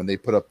when they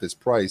put up this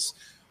price,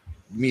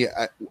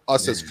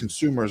 us as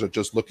consumers are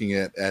just looking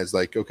at as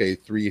okay,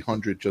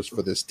 300 just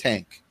for this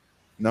tank.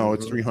 No,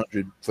 it's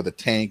 300 for the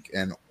tank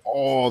and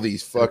all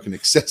these fucking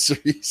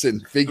accessories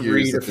and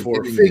figures. 3 to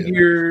 4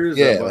 figures.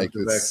 Yeah, a bunch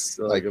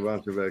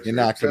of extra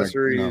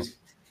accessories.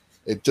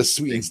 It just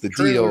sweetens the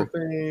deal.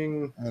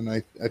 Thing. And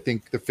I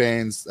think the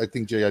fans,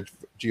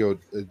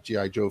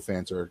 G.I. Joe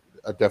fans are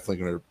definitely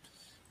going to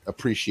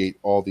appreciate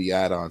all the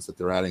add-ons that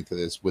they're adding to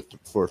this.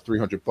 For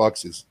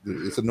 $300, it's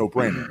a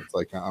no-brainer. It's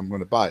like, I'm going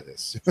to buy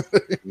this.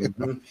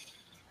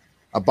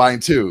 I'm buying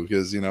 2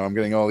 because I'm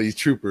getting all these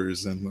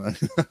troopers, and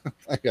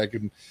I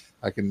can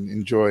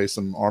enjoy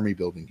some army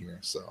building here.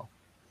 So,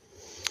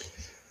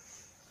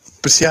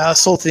 but see, I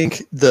also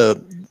think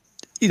the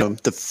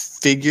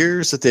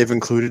figures that they've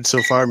included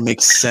so far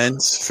make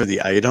sense for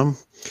the item,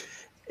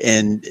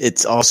 and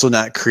it's also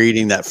not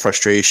creating that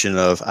frustration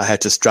of I had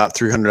to drop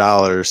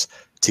 $300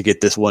 to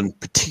get this one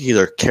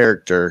particular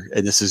character,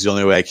 and this is the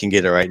only way I can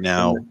get it right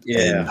now,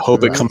 and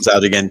hope it comes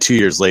out again 2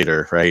 years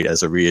later, right,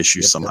 as a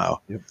reissue somehow.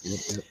 Yep.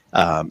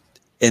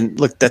 And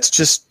look,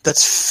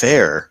 that's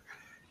fair,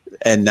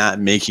 and not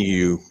making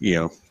you,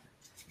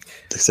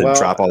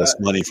 drop all this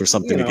money for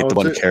something to get the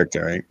one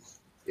character, right?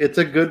 It's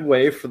a good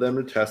way for them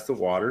to test the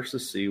waters to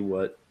see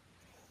what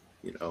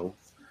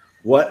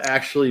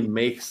actually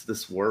makes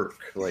this work.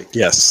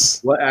 Yes,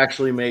 what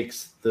actually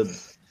makes the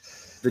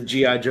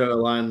G.I. Joe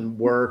line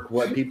work,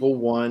 what people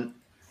want,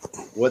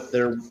 what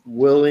they're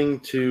willing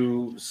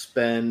to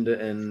spend,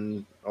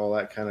 and all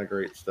that kind of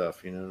great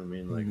stuff. You know what I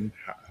mean? Like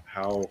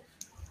how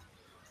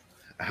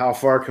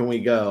far can we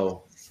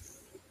go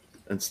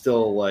and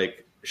still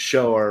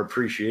show our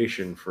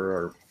appreciation for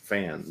our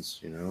fans?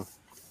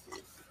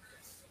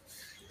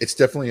 It's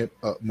definitely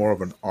more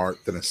of an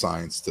art than a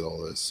science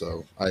still is.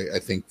 So I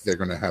think they're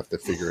going to have to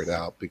figure it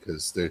out,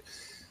 because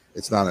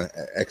it's not an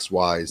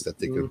XYs that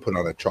they could put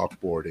on a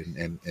chalkboard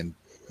and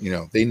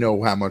they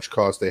know how much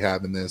cost they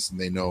have in this, and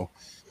they know,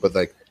 but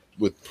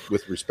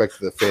with respect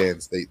to the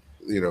fans,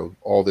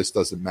 all this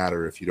doesn't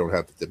matter if you don't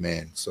have the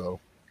demand. So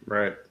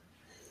Right.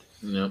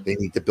 Yeah. they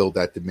need to build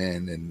that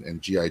demand,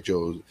 and GI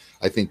Joe.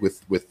 I think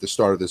with the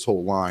start of this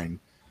whole line,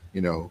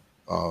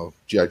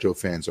 GI Joe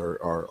fans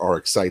are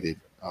excited.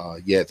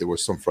 Yeah, there were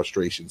some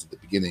frustrations at the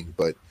beginning,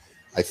 but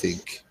I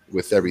think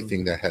with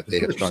everything that they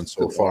have done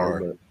so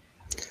far,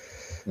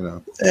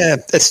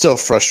 it's still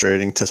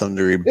frustrating to some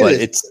degree, but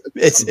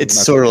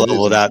it's sort of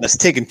leveled out. And it's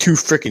taken 2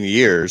 freaking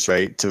years,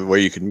 right, to where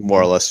you can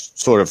more or less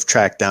sort of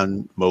track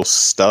down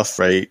most stuff,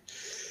 right,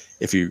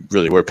 if you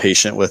really were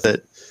patient with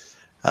it.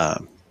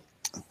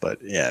 But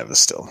yeah, it was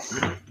still.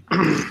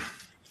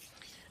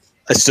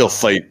 I still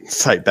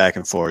fight back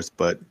and forth,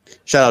 but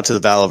shout out to the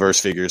Valaverse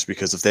figures,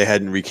 because if they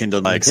hadn't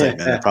rekindled my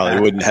excitement, I probably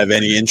wouldn't have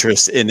any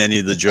interest in any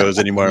of the Joes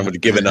anymore. I would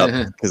have given up,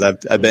 because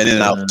I've been in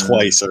and out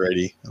twice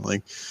already. I'm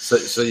like,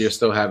 so you're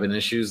still having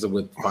issues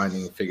with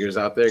finding figures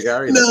out there,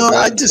 Gary? No,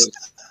 I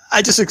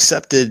just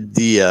accepted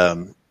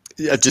the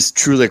just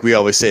true, like we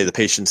always say, the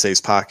patient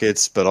saves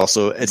pockets, but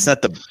also it's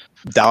not the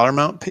dollar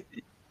amount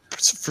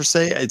per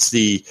se. It's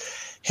the,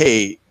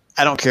 hey,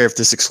 I don't care if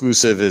this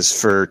exclusive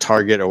is for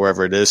Target or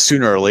wherever it is.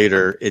 Sooner or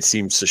later, it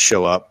seems to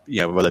show up,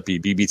 whether it be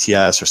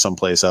BBTS or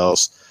someplace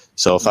else.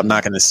 So if I'm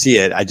not going to see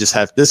it, I just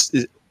have this.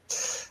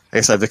 I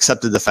guess I've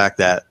accepted the fact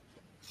that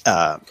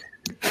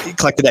you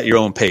collect it at your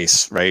own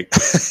pace, right?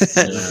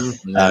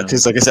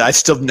 Because, like I said, I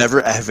still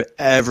never have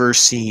ever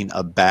seen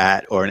a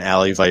bat or an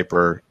alley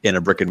viper in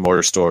a brick and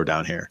mortar store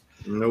down here.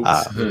 Nope,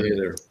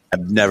 either.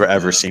 I've never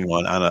ever seen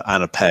one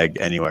on a peg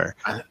anywhere.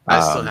 I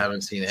still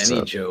haven't seen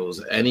any Joes,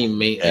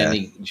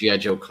 any GI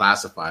Joe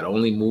classified.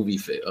 Only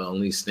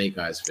only Snake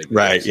Eyes figures.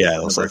 Right? Yeah,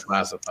 those are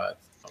classified.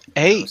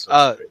 Hey,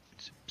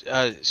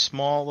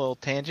 small little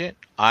tangent.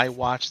 I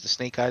watched the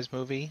Snake Eyes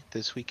movie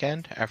this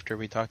weekend after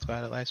we talked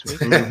about it last week.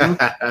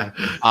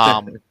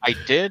 I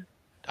did.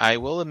 I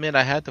will admit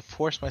I had to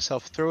force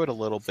myself through it a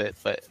little bit,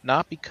 but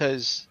not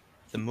because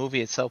the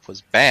movie itself was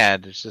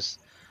bad. It's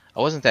just I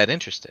wasn't that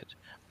interested.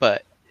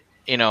 But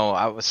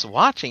I was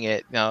watching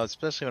it,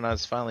 especially when I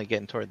was finally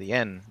getting toward the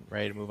end,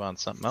 ready to move on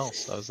to something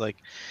else. I was like,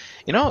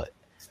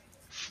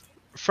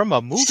 from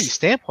a movie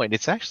standpoint,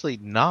 it's actually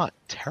not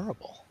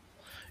terrible.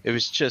 It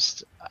was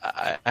just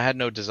I had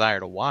no desire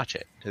to watch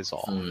it. Is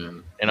all. I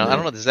don't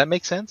know. Does that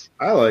make sense?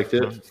 I liked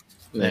it.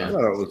 Yeah. I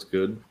thought it was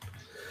good.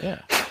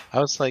 Yeah, I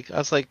was like,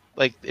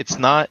 it's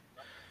not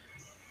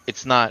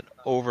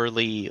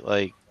overly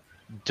like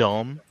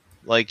dumb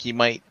like you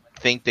might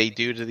think they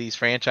do to these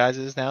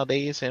franchises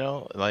nowadays. It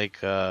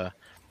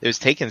was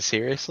taken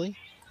seriously.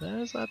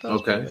 I thought it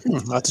was okay,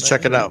 I'll have to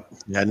check it out.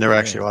 Yeah, I never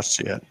actually watched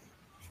it yet.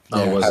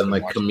 Oh, it wasn't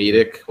like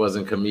comedic?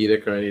 Wasn't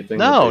comedic or anything?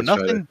 No,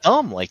 nothing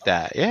dumb like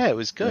that. Yeah, it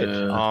was good.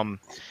 Yeah.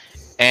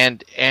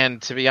 And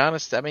to be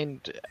honest, I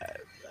mean,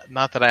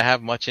 not that I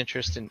have much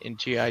interest in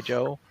G.I.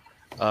 Joe,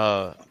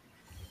 but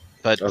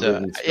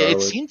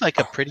it seemed like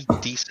a pretty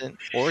decent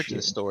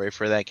origin story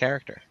for that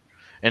character.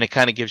 And it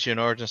kind of gives you an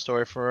origin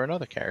story for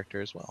another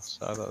character as well.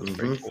 So I thought it was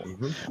pretty cool.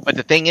 Mm-hmm. But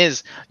the thing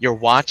is, you're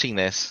watching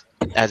this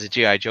as a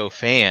G.I. Joe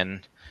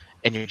fan,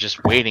 and you're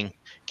just waiting.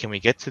 Can we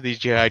get to the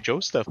G.I. Joe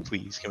stuff,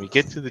 please? Can we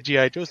get to the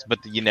G.I. Joe stuff? But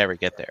you never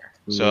get there.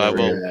 So I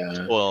will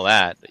spoil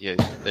that.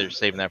 They're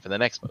saving that for the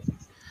next movie.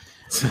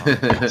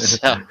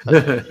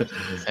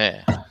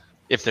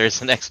 If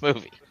there's a next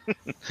movie.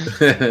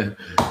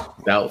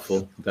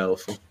 Doubtful. Yeah.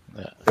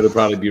 It'll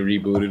probably be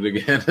rebooted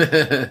again.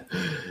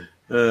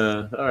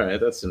 All right,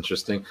 that's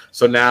interesting.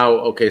 So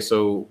now,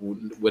 so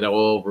with it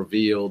all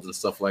revealed and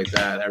stuff like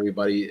that,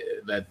 everybody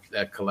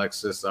that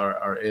collects this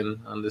are in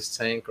on this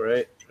tank,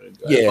 right?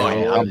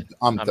 Yeah,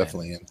 I'm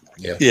definitely in.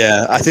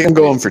 Yeah, I think I'm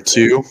going for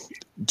 2,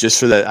 just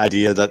for that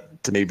idea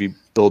that to maybe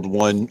build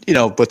one,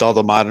 with all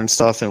the modern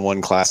stuff and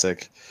one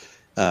classic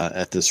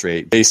at this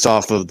rate, based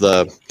off of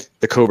the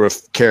Cobra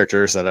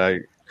characters that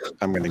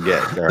I'm going to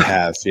get or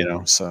have,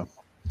 so.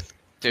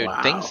 Dude,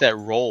 things that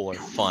roll are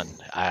fun.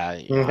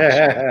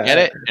 Get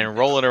it and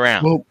roll it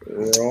around. Roll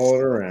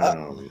it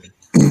around.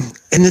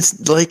 And I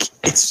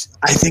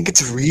think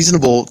it's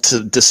reasonable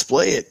to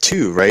display it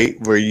too, right?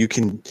 Where you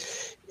can,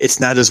 it's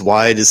not as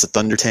wide as the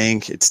Thunder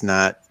Tank. It's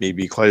not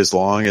maybe quite as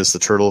long as the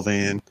Turtle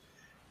Van.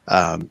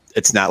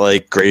 It's not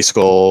like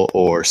Grayskull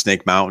or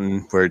Snake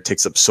Mountain where it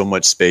takes up so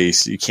much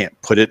space you can't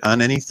put it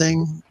on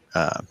anything.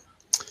 I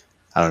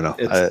don't know.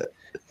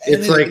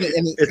 It's like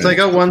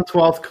a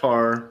 1/12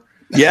 car.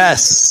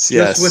 Yes.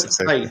 Just with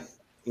height,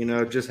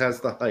 just has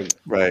the height.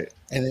 Right.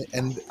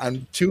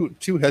 And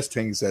two Hess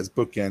tanks as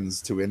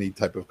bookends to any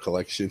type of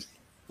collection.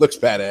 Looks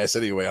badass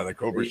anyway on the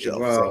Cobra shelf.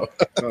 Well,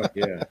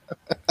 yeah.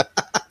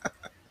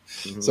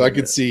 So I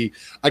could see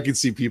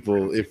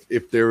people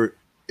if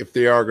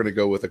they are going to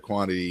go with a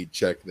quantity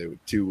check,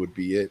 2 would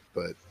be it.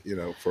 But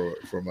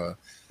from a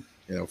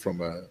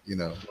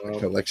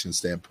collection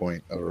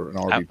standpoint or an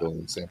RV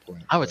building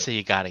standpoint, I would say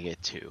you got to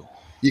get 2.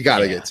 You got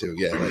to get 2,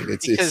 yeah. Like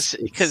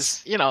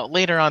because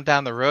later on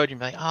down the road, you'd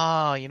be like,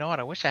 oh, you know what?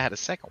 I wish I had a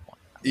second one.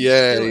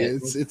 Yeah, do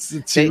it. it's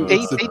the two. They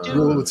It's the do.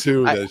 rule of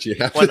two I- that you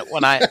have.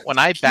 when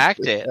I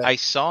backed it, I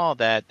saw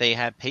that they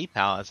had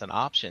PayPal as an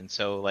option.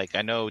 So like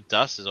I know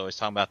Dust is always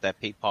talking about that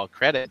PayPal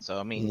credit. So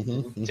I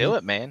mean, do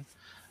it, man.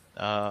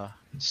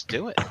 Just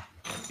do it.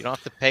 You don't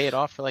have to pay it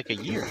off for like a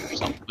year or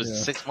something. Was it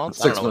 6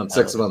 months? I don't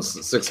know.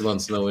 6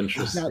 months, no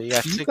interest. Now, So you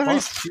got do you 6 guys,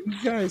 months. do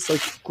you guys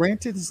like?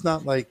 Granted, it's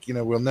not like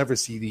we'll never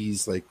see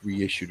these like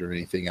reissued or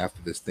anything after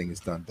this thing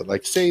is done. But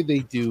like, say they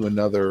do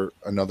another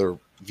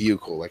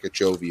vehicle, like a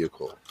Joe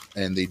vehicle,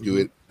 and they do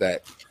it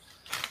that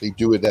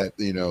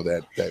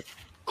that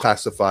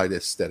classified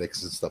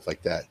aesthetics and stuff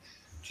like that.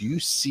 Do you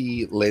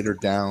see later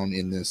down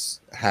in this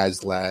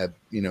HasLab,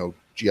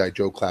 GI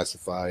Joe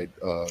classified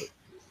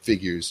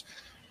figures?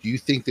 Do you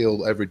think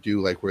they'll ever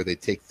do like where they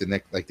take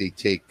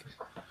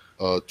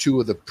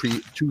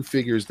two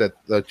figures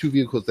two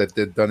vehicles that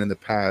they've done in the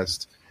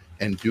past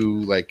and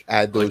do like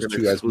add those Like an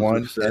two as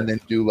one exclusive set. and then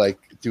do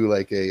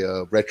like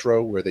a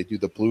retro where they do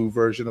the blue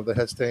version of the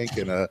Hess tank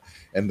and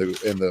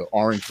the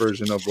orange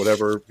version of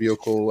whatever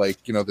vehicle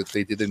that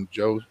they did in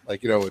Joe, a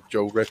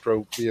Joe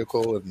retro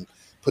vehicle, and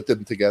put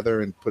them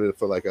together and put it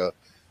for like a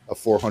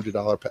 $400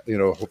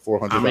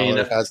 $400 I mean,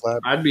 HasLab.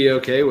 I'd be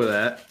okay with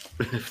that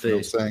if they, You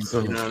know what I'm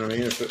saying? you know what I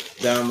mean. If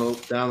it, down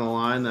the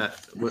line that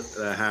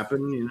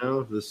happened,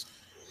 this,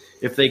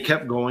 if they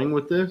kept going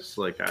with this,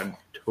 like I'd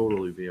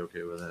totally be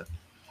okay with that.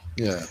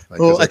 Yeah.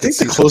 Well, 'cause I could think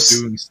see the them close-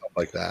 doing stuff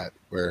like that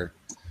where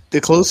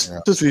The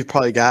closest we've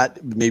probably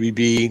got maybe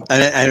be,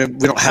 and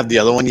we don't have the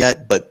other one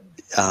yet, but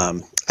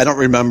I don't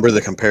remember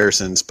the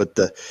comparisons. But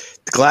the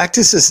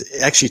Galactus is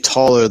actually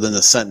taller than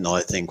the Sentinel,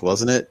 I think,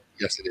 wasn't it?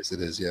 yes, it is. It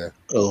is. Yeah.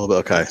 A little bit.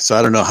 Okay, so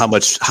I don't know how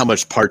much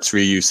parts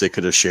reuse they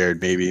could have shared,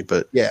 maybe,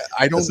 but Yeah.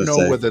 I don't Doesn't know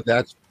say. whether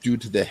that's due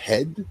to the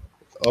head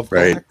of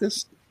Right.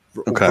 Galactus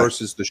Okay.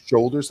 versus the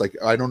shoulders. Like,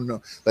 I don't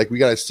know. Like, we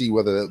got to see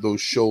whether those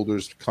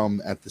shoulders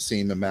come at the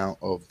same amount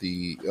of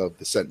the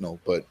Sentinel,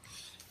 but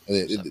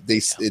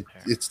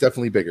it's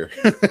definitely bigger.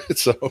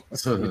 So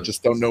we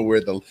just don't know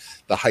where the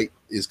height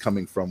is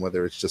coming from,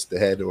 whether it's just the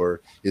head or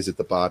is it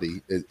the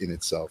body in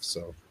itself.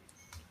 So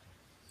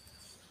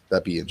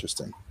that'd be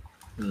interesting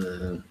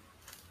to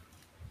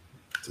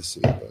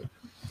see.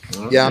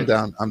 But yeah, I'm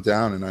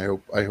down, and I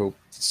hope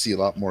to see a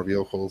lot more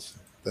vehicles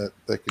that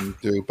can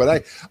do.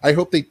 But I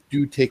hope they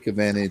do take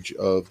advantage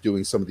of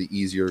doing some of the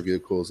easier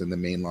vehicles in the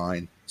main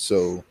line.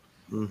 So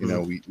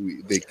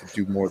they could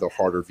do more of the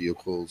harder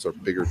vehicles or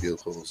bigger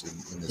vehicles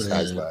in this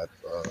HasLab.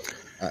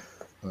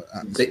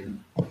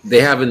 They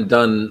haven't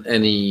done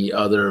any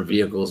other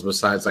vehicles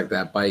besides like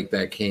that bike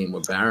that came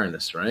with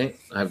Baroness, right?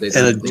 Have they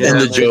done and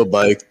the Joe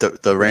bike,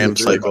 the Ram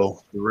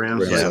cycle The Ram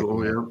Yeah.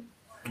 cycle, yeah.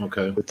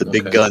 Okay. with the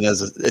big gun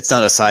it's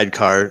not a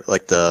sidecar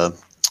like the.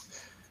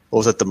 What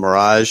was it? The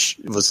Mirage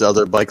was the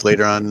other bike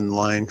later on in the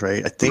line,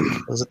 right? I think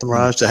was it the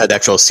Mirage that had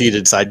actual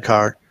seated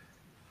sidecar.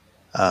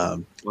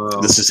 Well,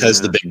 This just has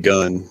the big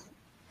gun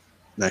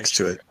next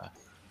to it.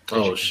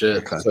 Oh shit.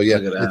 Okay. So yeah,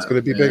 Look at it's that.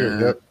 going to be bigger.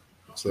 Yeah. Yep.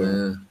 So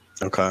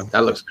Yeah. Okay,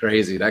 That looks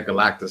crazy. That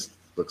Galactus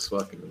looks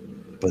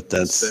fucking but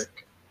that's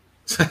sick.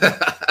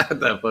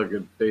 That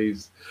fucking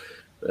face,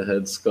 the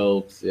head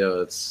sculpt.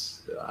 Yeah,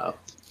 it's wow.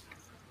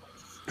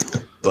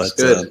 Looks but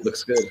good.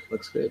 Looks good.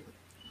 Looks good.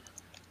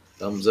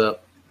 Thumbs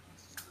up.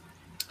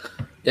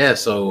 Yeah,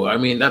 so I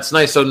mean that's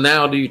nice. So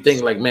now, do you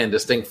think like, man,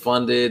 this thing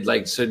funded?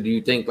 Like, so do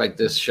you think like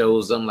this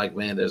shows them like,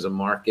 man, there's a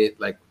market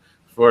like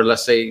for,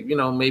 let's say,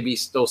 maybe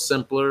still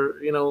simpler,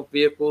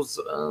 vehicles,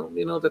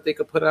 that they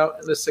could put out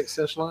in the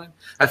 6-inch line?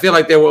 I feel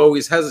like they were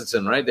always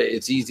hesitant, right? That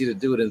it's easy to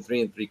do it in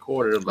 3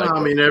 3/4. Like,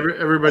 I mean,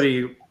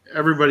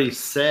 everybody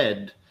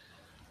said,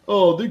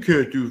 "Oh, they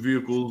can't do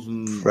vehicles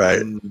in, Right.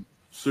 in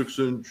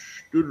 6-inch."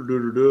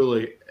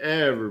 Like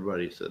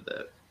everybody said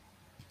that,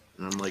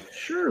 and I'm like,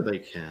 sure they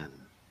can.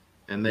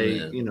 And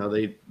they, Yeah.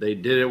 they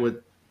did it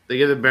with they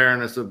gave the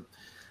Baroness of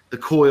the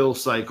coil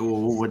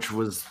cycle, which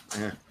was,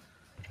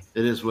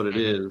 it is what it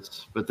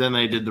is. But then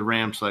they did the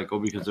Ram cycle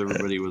because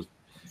everybody was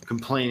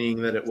complaining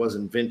that it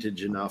wasn't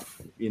vintage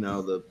enough,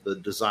 the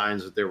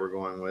designs that they were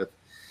going with.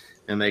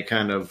 And they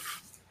kind of,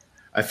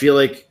 I feel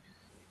like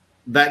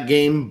that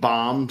game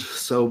bombed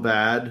so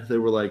bad. They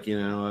were like, we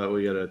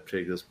got to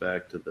take this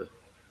back to the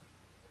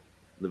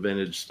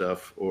vintage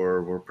stuff,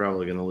 or we're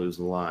probably going to lose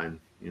the line.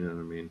 You know what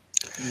I mean?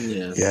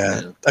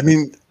 yeah. I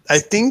mean, I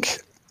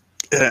think.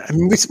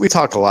 We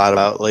talk a lot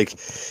about like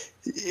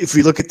if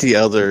we look at the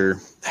other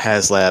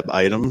HasLab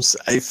items,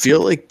 I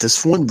feel like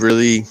this one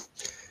really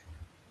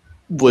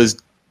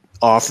was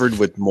offered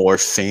with more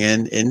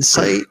fan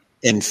insight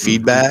and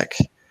feedback.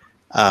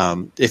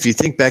 If you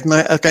think back,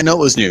 like I know it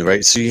was new,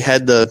 right? So you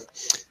had the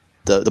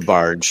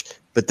barge,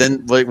 but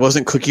then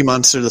wasn't Cookie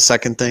Monster the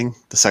second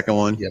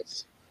one?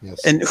 yes.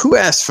 And who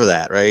asked for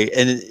that, right?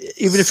 And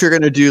even if you're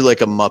going to do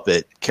like a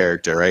Muppet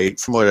character, right,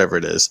 from whatever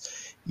it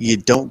is, you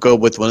don't go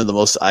with one of the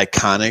most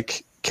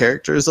iconic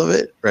characters of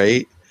it,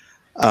 right?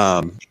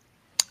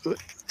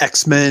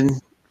 X-Men,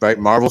 right?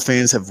 Marvel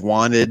fans have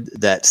wanted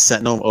that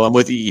Sentinel. Oh, I'm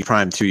with E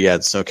Prime too. Yeah,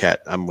 it's Snowcat.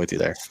 I'm with you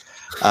there.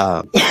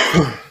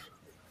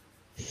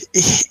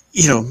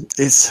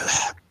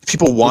 It's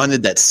people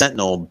wanted that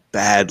Sentinel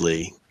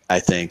badly, I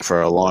think,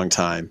 for a long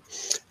time.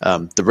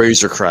 The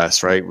Razor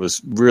Crest, right,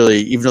 was really,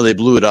 even though they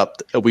blew it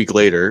up a week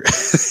later,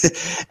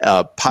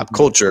 pop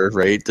culture,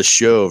 right, the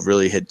show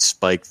really had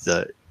spiked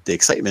the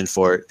excitement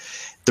for it.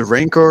 The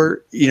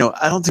Rancor,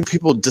 I don't think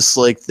people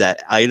disliked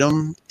that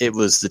item. It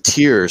was the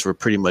tiers were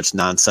pretty much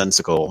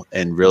nonsensical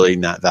and really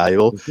not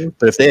valuable. Mm-hmm.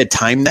 But if they had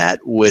timed that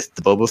with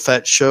the Boba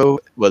Fett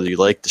show, whether you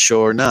like the show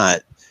or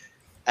not,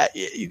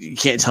 you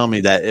can't tell me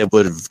that it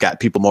would have got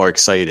people more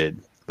excited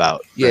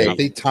about. Yeah, right?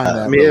 they timed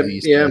that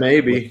release. Yeah,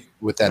 maybe.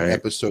 With that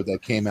episode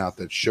that came out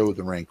that showed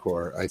the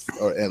Rancor,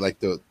 and like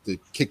the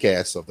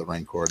kick-ass of the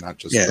Rancor, not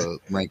just the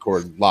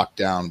Rancor locked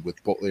down with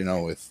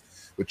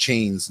with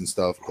chains and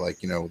stuff, like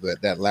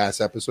that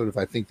last episode. If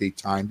I think they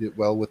timed it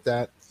well with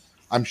that,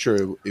 I'm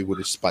sure it would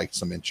have spiked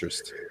some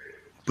interest.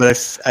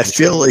 But I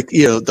feel like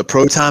the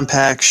Proton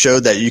Pack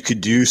showed that you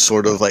could do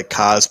sort of like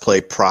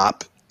cosplay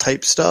prop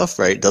type stuff,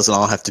 right? It doesn't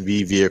all have to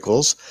be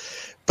vehicles,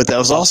 but that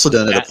was also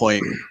done at a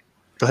point.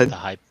 Go ahead. The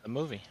hype of the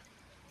movie.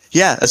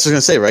 Yeah, that's what I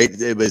was gonna say,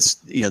 right? It was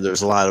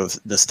there's a lot of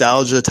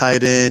nostalgia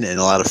tied in and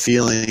a lot of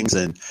feelings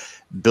and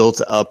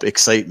built up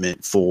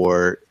excitement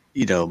for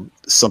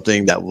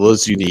something that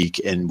was unique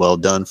and well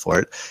done for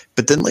it.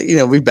 But then,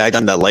 we bagged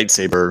on that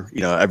lightsaber.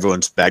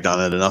 Everyone's bagged on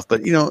it enough.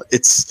 But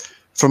it's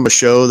from a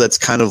show that's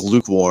kind of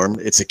lukewarm.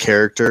 It's a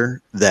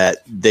character that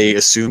they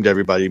assumed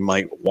everybody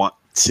might want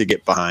to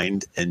get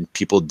behind, and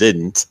people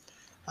didn't.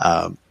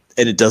 And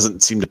it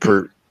doesn't seem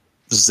to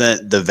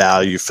present the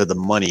value for the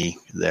money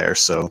there.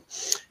 So,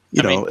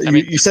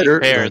 you said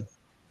earlier.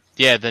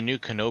 Yeah, the new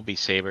Kenobi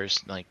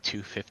saber's like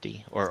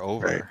 $250 or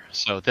over. Right.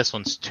 So this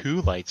one's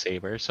 2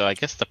 lightsabers. So I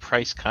guess the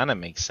price kind of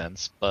makes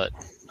sense, but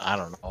I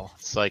don't know.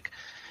 It's like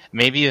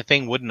maybe the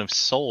thing wouldn't have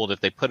sold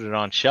if they put it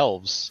on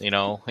shelves,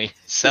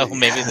 So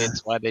maybe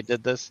that's why they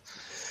did this.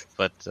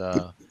 But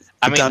Tom,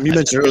 you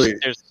mentioned earlier,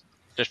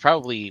 there's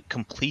probably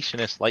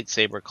completionist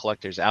lightsaber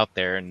collectors out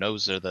there, and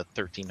those are the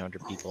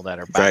 1,300 people that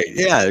are buying. Right?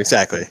 Yeah,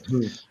 exactly.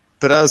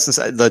 But I was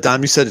gonna say,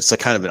 Dom, you said it's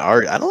kind of an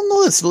art. I don't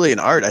know. It's really an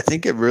art. I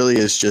think it really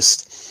is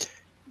just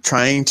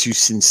trying to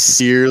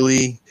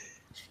sincerely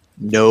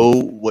know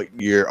what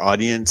your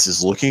audience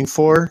is looking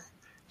for,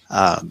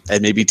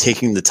 and maybe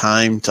taking the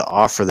time to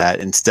offer that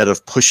instead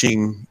of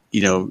pushing,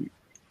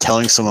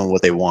 telling someone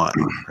what they want,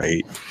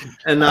 right?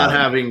 And not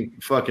having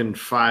fucking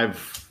five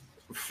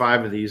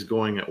of these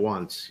going at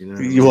once.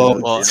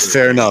 Well,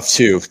 fair enough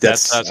too.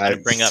 That's what I was going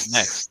to bring up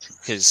next,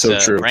 because so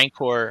true.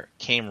 Rancor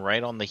came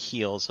right on the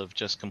heels of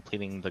just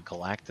completing the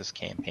Galactus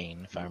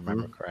campaign, if I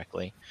remember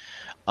correctly.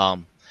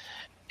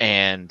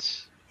 And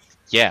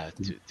yeah,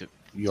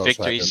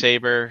 Victory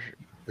Saber,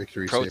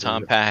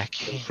 Proton Pack,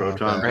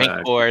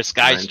 Rancor,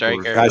 Sky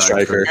Striker.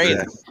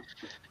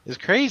 It's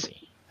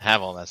crazy to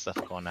have all that stuff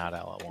going out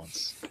all at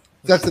once.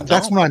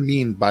 That's what I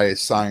mean by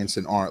science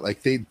and art.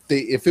 Like they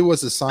if it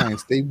was a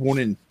science, they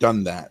wouldn't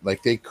done that.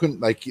 Like they couldn't.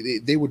 Like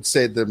they would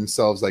say to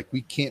themselves, like,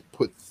 we can't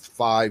put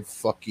 5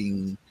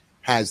 fucking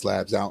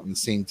HasLabs out in the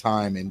same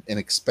time and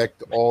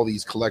expect all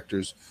these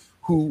collectors,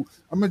 who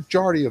a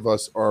majority of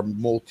us are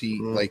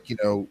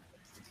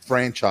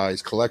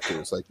franchise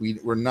collectors. Like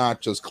we're not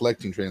just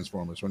collecting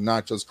Transformers. We're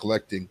not just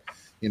collecting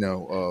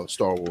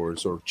Star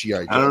Wars or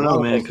G.I. Joe. I don't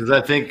know, man, because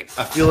I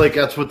feel like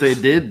that's what they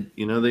did.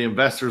 The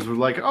investors were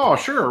like, "Oh,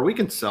 sure, we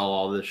can sell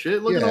all this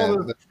shit. Look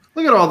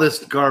at all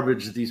this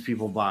garbage that these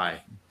people buy.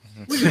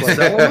 We can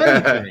sell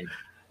anything."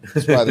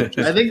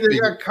 I think they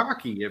got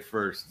cocky at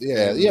first.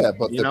 Yeah,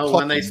 but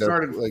when they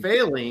started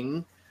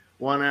failing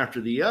one after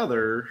the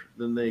other,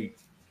 then they,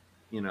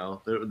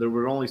 there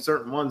were only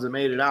certain ones that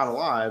made it out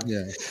alive.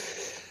 Yeah.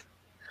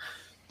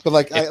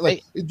 But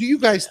do you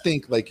guys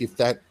think if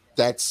that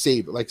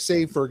saber,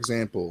 say for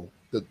example,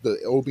 the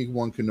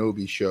Obi-Wan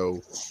Kenobi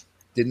show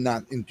did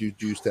not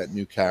introduce that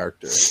new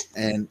character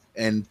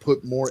and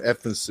put more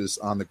emphasis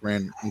on the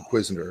Grand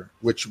Inquisitor,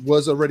 which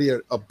was already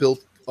a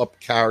built-up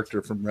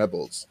character from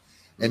Rebels,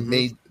 and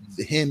made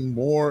him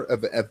more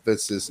of an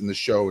emphasis in the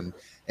show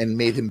and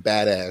made him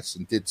badass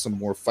and did some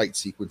more fight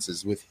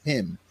sequences with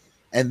him,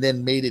 and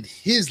then made it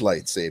his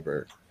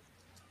lightsaber,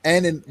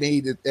 and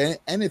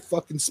it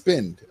fucking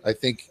spinned. I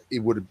think it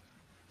would have.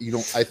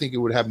 I think it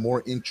would have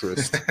more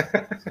interest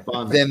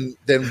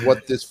than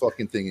what this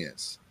fucking thing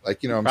is.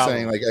 I'm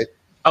saying?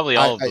 Probably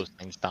all of those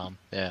things, Tom.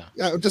 Yeah.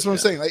 Yeah, just what I'm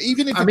saying.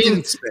 Even if it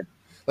didn't spin,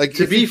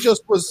 if it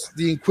just was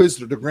the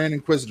Inquisitor, the Grand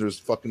Inquisitor's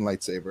fucking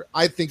lightsaber,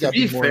 I think to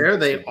be fair,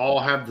 they all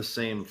have the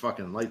same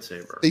fucking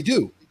lightsaber. They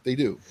do.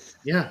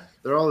 Yeah,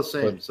 they're all the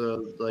same.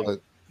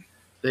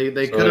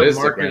 They could have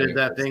marketed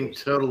that thing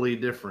totally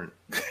different,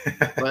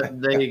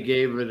 but they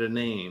gave it a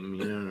name.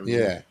 You know what I mean?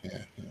 Yeah.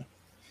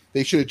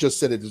 They should have just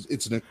said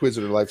it's an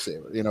Inquisitor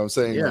lightsaber. You know what I'm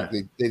saying? Yeah.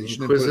 They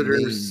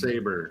Inquisitor's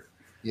saber.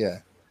 Yeah.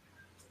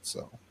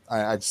 So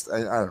I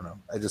don't know.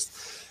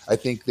 I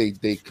think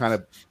they kind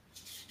of,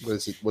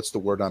 what's the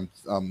word I'm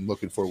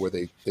looking for, where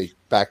they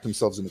back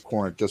themselves in the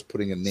corner just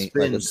putting a name,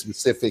 like a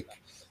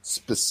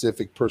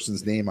specific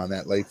person's name on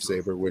that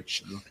lightsaber,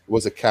 which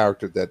was a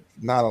character that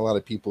not a lot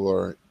of people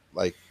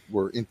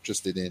were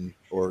interested in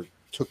or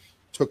took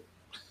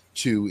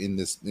to in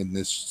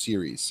this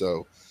series.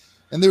 So,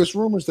 and there's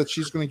rumors that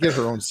she's going to get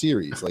her own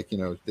series. Like, you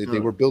know, they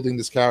were building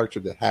this character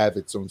to have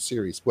its own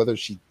series. Whether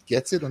she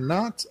gets it or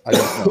not, I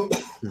don't know.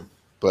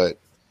 But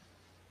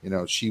you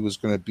know, she was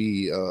going to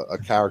be a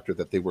character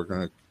that they were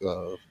going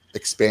to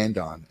expand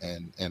on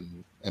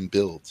and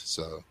build.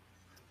 So,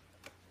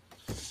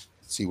 let's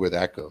see where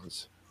that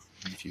goes.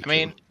 I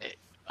mean,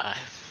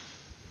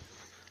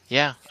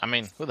 yeah. I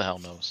mean, who the hell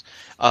knows?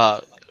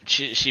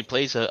 She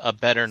plays a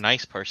better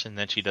nice person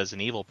than she does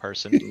an evil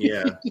person.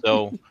 Yeah.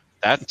 So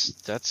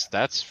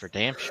that's for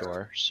damn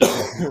sure. So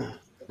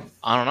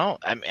I don't know.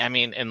 I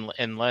mean,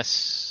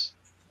 unless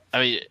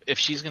if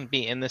she's going to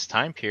be in this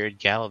time period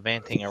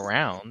gallivanting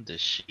around,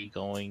 is she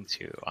going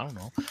to, I don't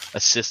know,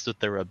 assist with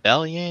the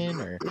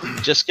rebellion, or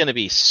just going to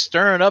be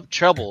stirring up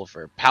trouble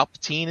for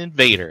Palpatine and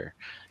Vader?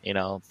 You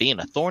know, being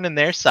a thorn in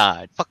their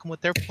side, fucking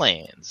with their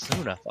plans.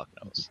 Who the fuck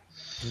knows?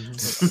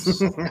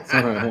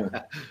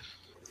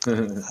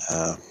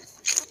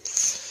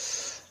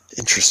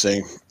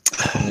 Interesting.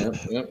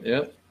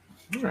 Yep.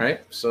 All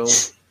right. So,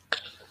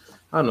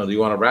 I don't know. Do you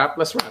want to wrap?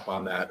 Let's wrap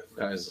on that,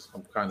 guys.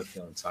 I'm kind of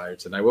feeling tired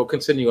tonight. We'll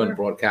continue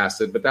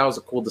unbroadcasted, but that was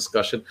a cool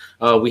discussion.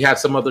 We had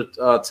some other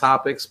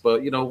topics,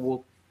 but, you know,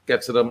 we'll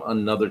get to them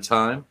another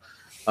time.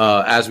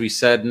 As we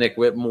said, Nick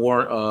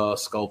Whitmore,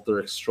 sculptor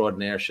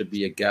extraordinaire, should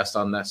be a guest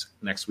on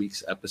next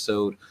week's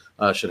episode.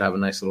 Should have a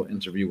nice little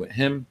interview with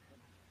him.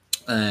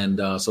 And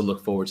so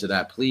look forward to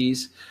that,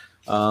 please.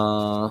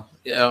 I'm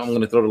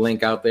going to throw the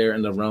link out there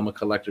in the Realm of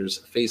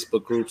Collectors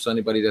Facebook group. So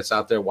anybody that's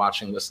out there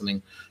watching,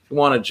 listening, if you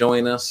want to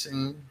join us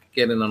and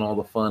get in on all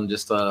the fun,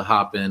 just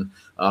hop in.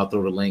 I'll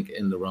throw the link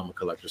in the Realm of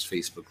Collectors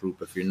Facebook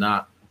group. If you're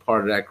not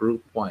part of that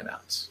group, why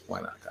not?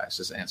 Why not, guys?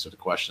 Just answer the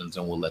questions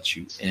and we'll let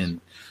you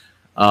in.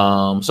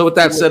 So with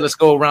that said, let's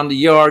go around the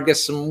yard, get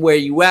some where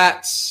you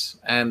at,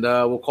 and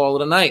we'll call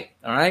it a night.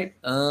 All right.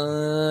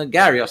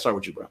 Gary, I'll start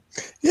with you, bro.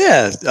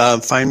 Yeah.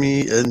 Find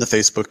me in the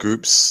Facebook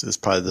groups is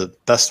probably the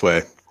best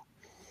way.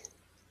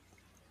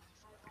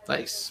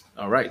 Nice.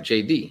 All right.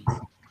 JD.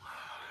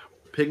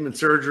 Pigment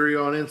Surgery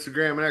on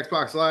Instagram and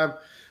Xbox Live.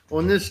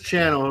 On this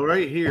channel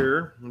right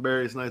here,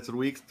 various nights of the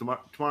week.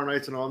 Tomorrow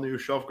night's an all-new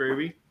Shelf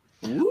Gravy.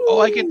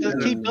 Oh, I get to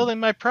keep building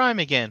my Prime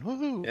again.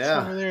 Woohoo. Yeah.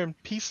 It's over there in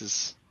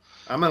pieces.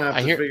 I'm going to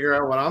have to figure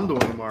out what I'm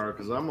doing tomorrow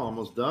because I'm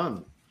almost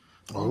done.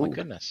 Oh, my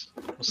goodness.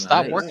 Well,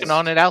 stop working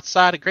on it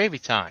outside of gravy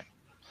time.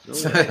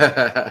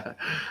 Yeah,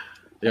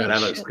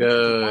 that looks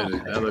good.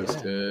 That looks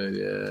good.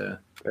 Yeah.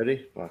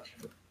 Ready? Watch.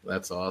 Not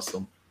That's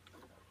awesome.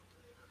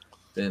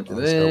 working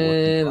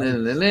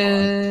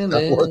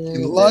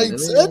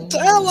lights and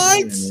tail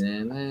lights.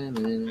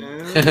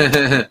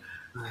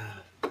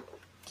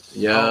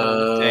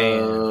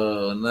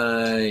 Yo,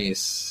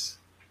 nice.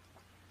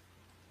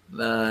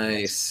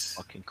 Nice.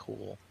 Fucking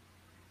cool.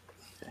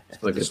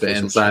 Look at the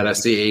inside. I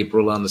see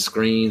April on the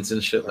screens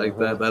and shit like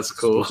that. That's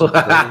cool. Come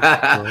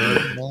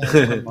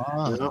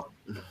on.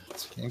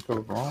 Can't go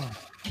wrong.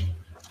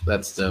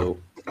 That's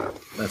dope.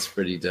 That's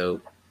pretty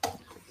dope. All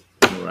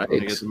right. I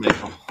get to make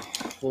a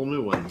whole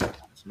new one. So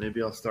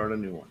maybe I'll start a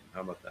new one.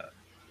 How about that?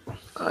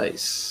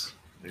 Nice.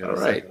 I gotta All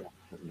right. set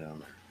that down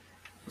there.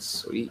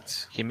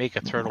 Sweet. Can you make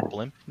a turtle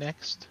blimp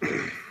next?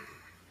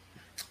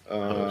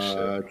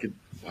 I could.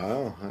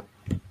 Wow.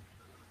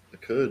 I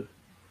could.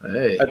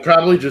 Hey. I'd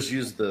probably just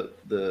use the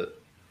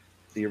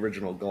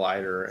original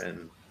glider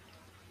and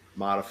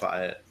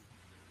modify it.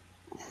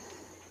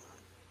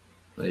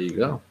 There you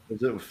go.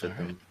 It would fit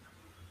them.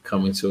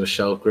 Coming to a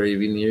Shelf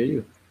Gravy near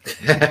you.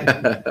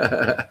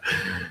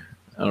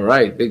 All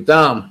right, Big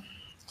Dom.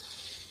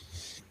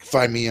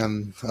 Find me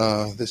on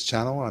this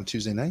channel on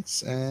Tuesday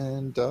nights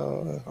and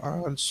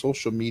on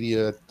social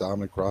media,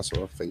 Dominic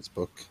Grosso on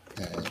Facebook,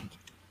 and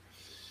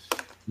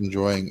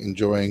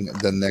enjoying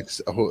the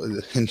next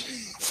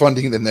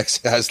funding the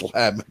next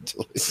HasLab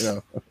until, you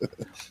know.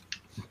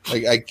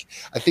 Like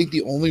I think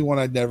the only one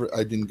I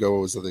didn't go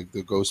was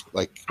the Ghost.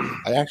 Like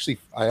I actually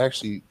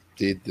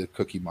did the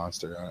Cookie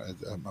Monster.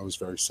 I was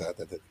very sad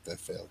that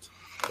failed.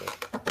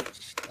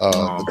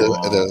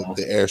 But,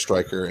 the Air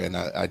Striker, and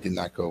I did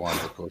not go on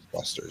the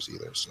Ghostbusters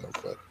either. So,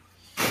 but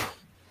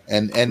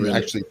and really?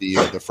 Actually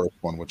the first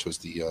one, which was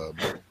the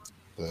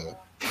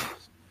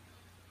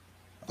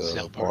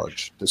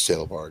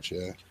sail barge,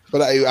 yeah.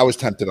 But I was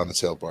tempted on the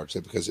sail barge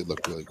because it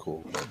looked really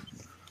cool. But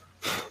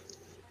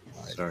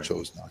I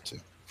chose not to.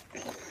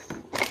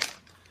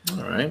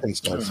 All right. Thanks,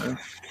 guys. All right.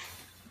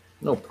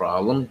 No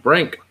problem.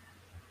 Brink.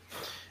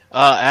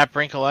 At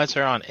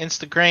Brinkalizer on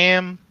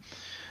Instagram,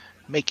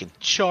 making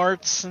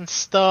charts and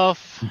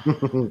stuff.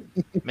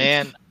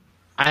 Man,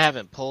 I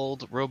haven't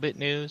pulled Robit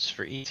News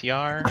for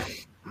ETR. I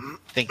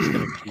think it's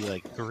going to be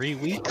like 3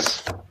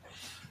 weeks.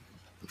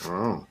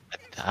 Oh.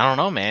 I don't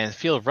know, man. I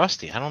feel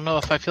rusty. I don't know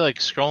if I feel like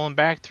scrolling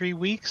back 3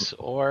 weeks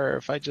or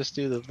if I just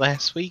do the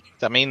last week.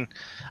 I mean,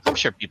 I'm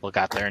sure people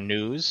got their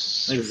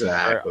news.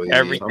 Exactly.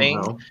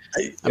 Everything.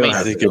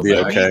 I think it'll be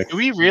okay. Do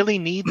we really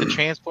need the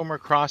Transformer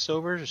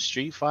crossovers,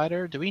 Street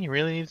Fighter? Do we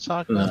really need to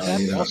talk about that?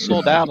 They're all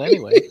sold out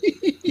anyway.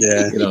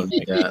 Yeah. You don't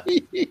need that.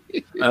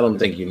 I don't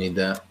think you need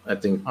that. I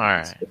think all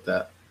right. skip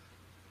that.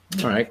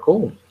 All right,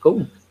 cool.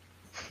 All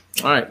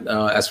right.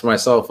 As for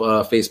myself,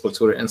 Facebook,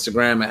 Twitter,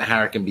 Instagram at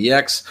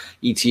HarricanBX,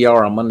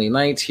 ETR on Monday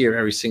nights, here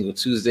every single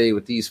Tuesday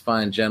with these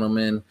fine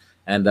gentlemen.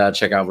 And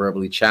check out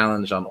Verbally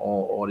Challenged on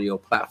all audio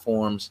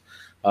platforms.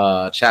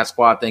 Chat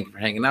Squad, thank you for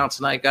hanging out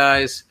tonight,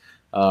 guys.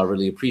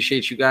 Really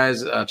appreciate you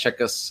guys. Check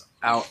us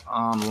out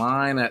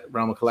online at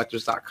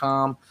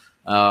realmofcollectors.com.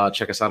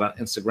 Check us out on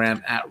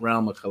Instagram at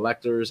Realm of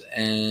Collectors,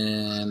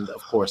 and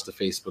of course the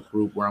Facebook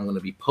group where I'm going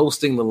to be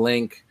posting the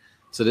link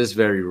to this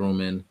very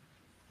room in.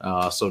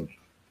 So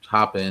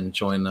hop in,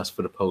 join us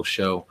for the post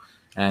show,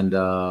 and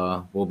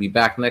we'll be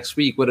back next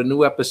week with a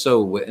new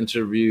episode with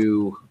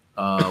interview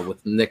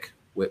with Nick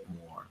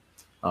Whitmore,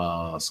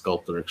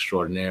 sculptor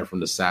extraordinaire from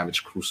the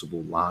Savage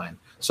Crucible line.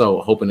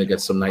 So hoping to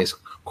get some nice,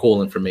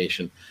 cool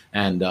information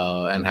and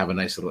have a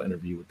nice little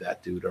interview with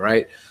that dude. All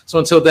right. So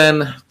until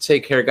then,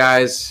 take care,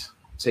 guys.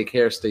 Take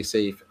care, stay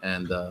safe,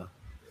 and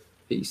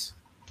peace.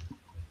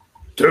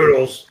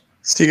 Toodles.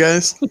 See you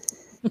guys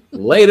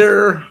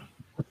later.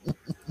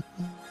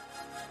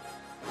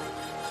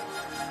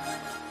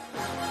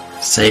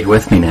 Say it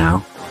with me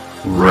now.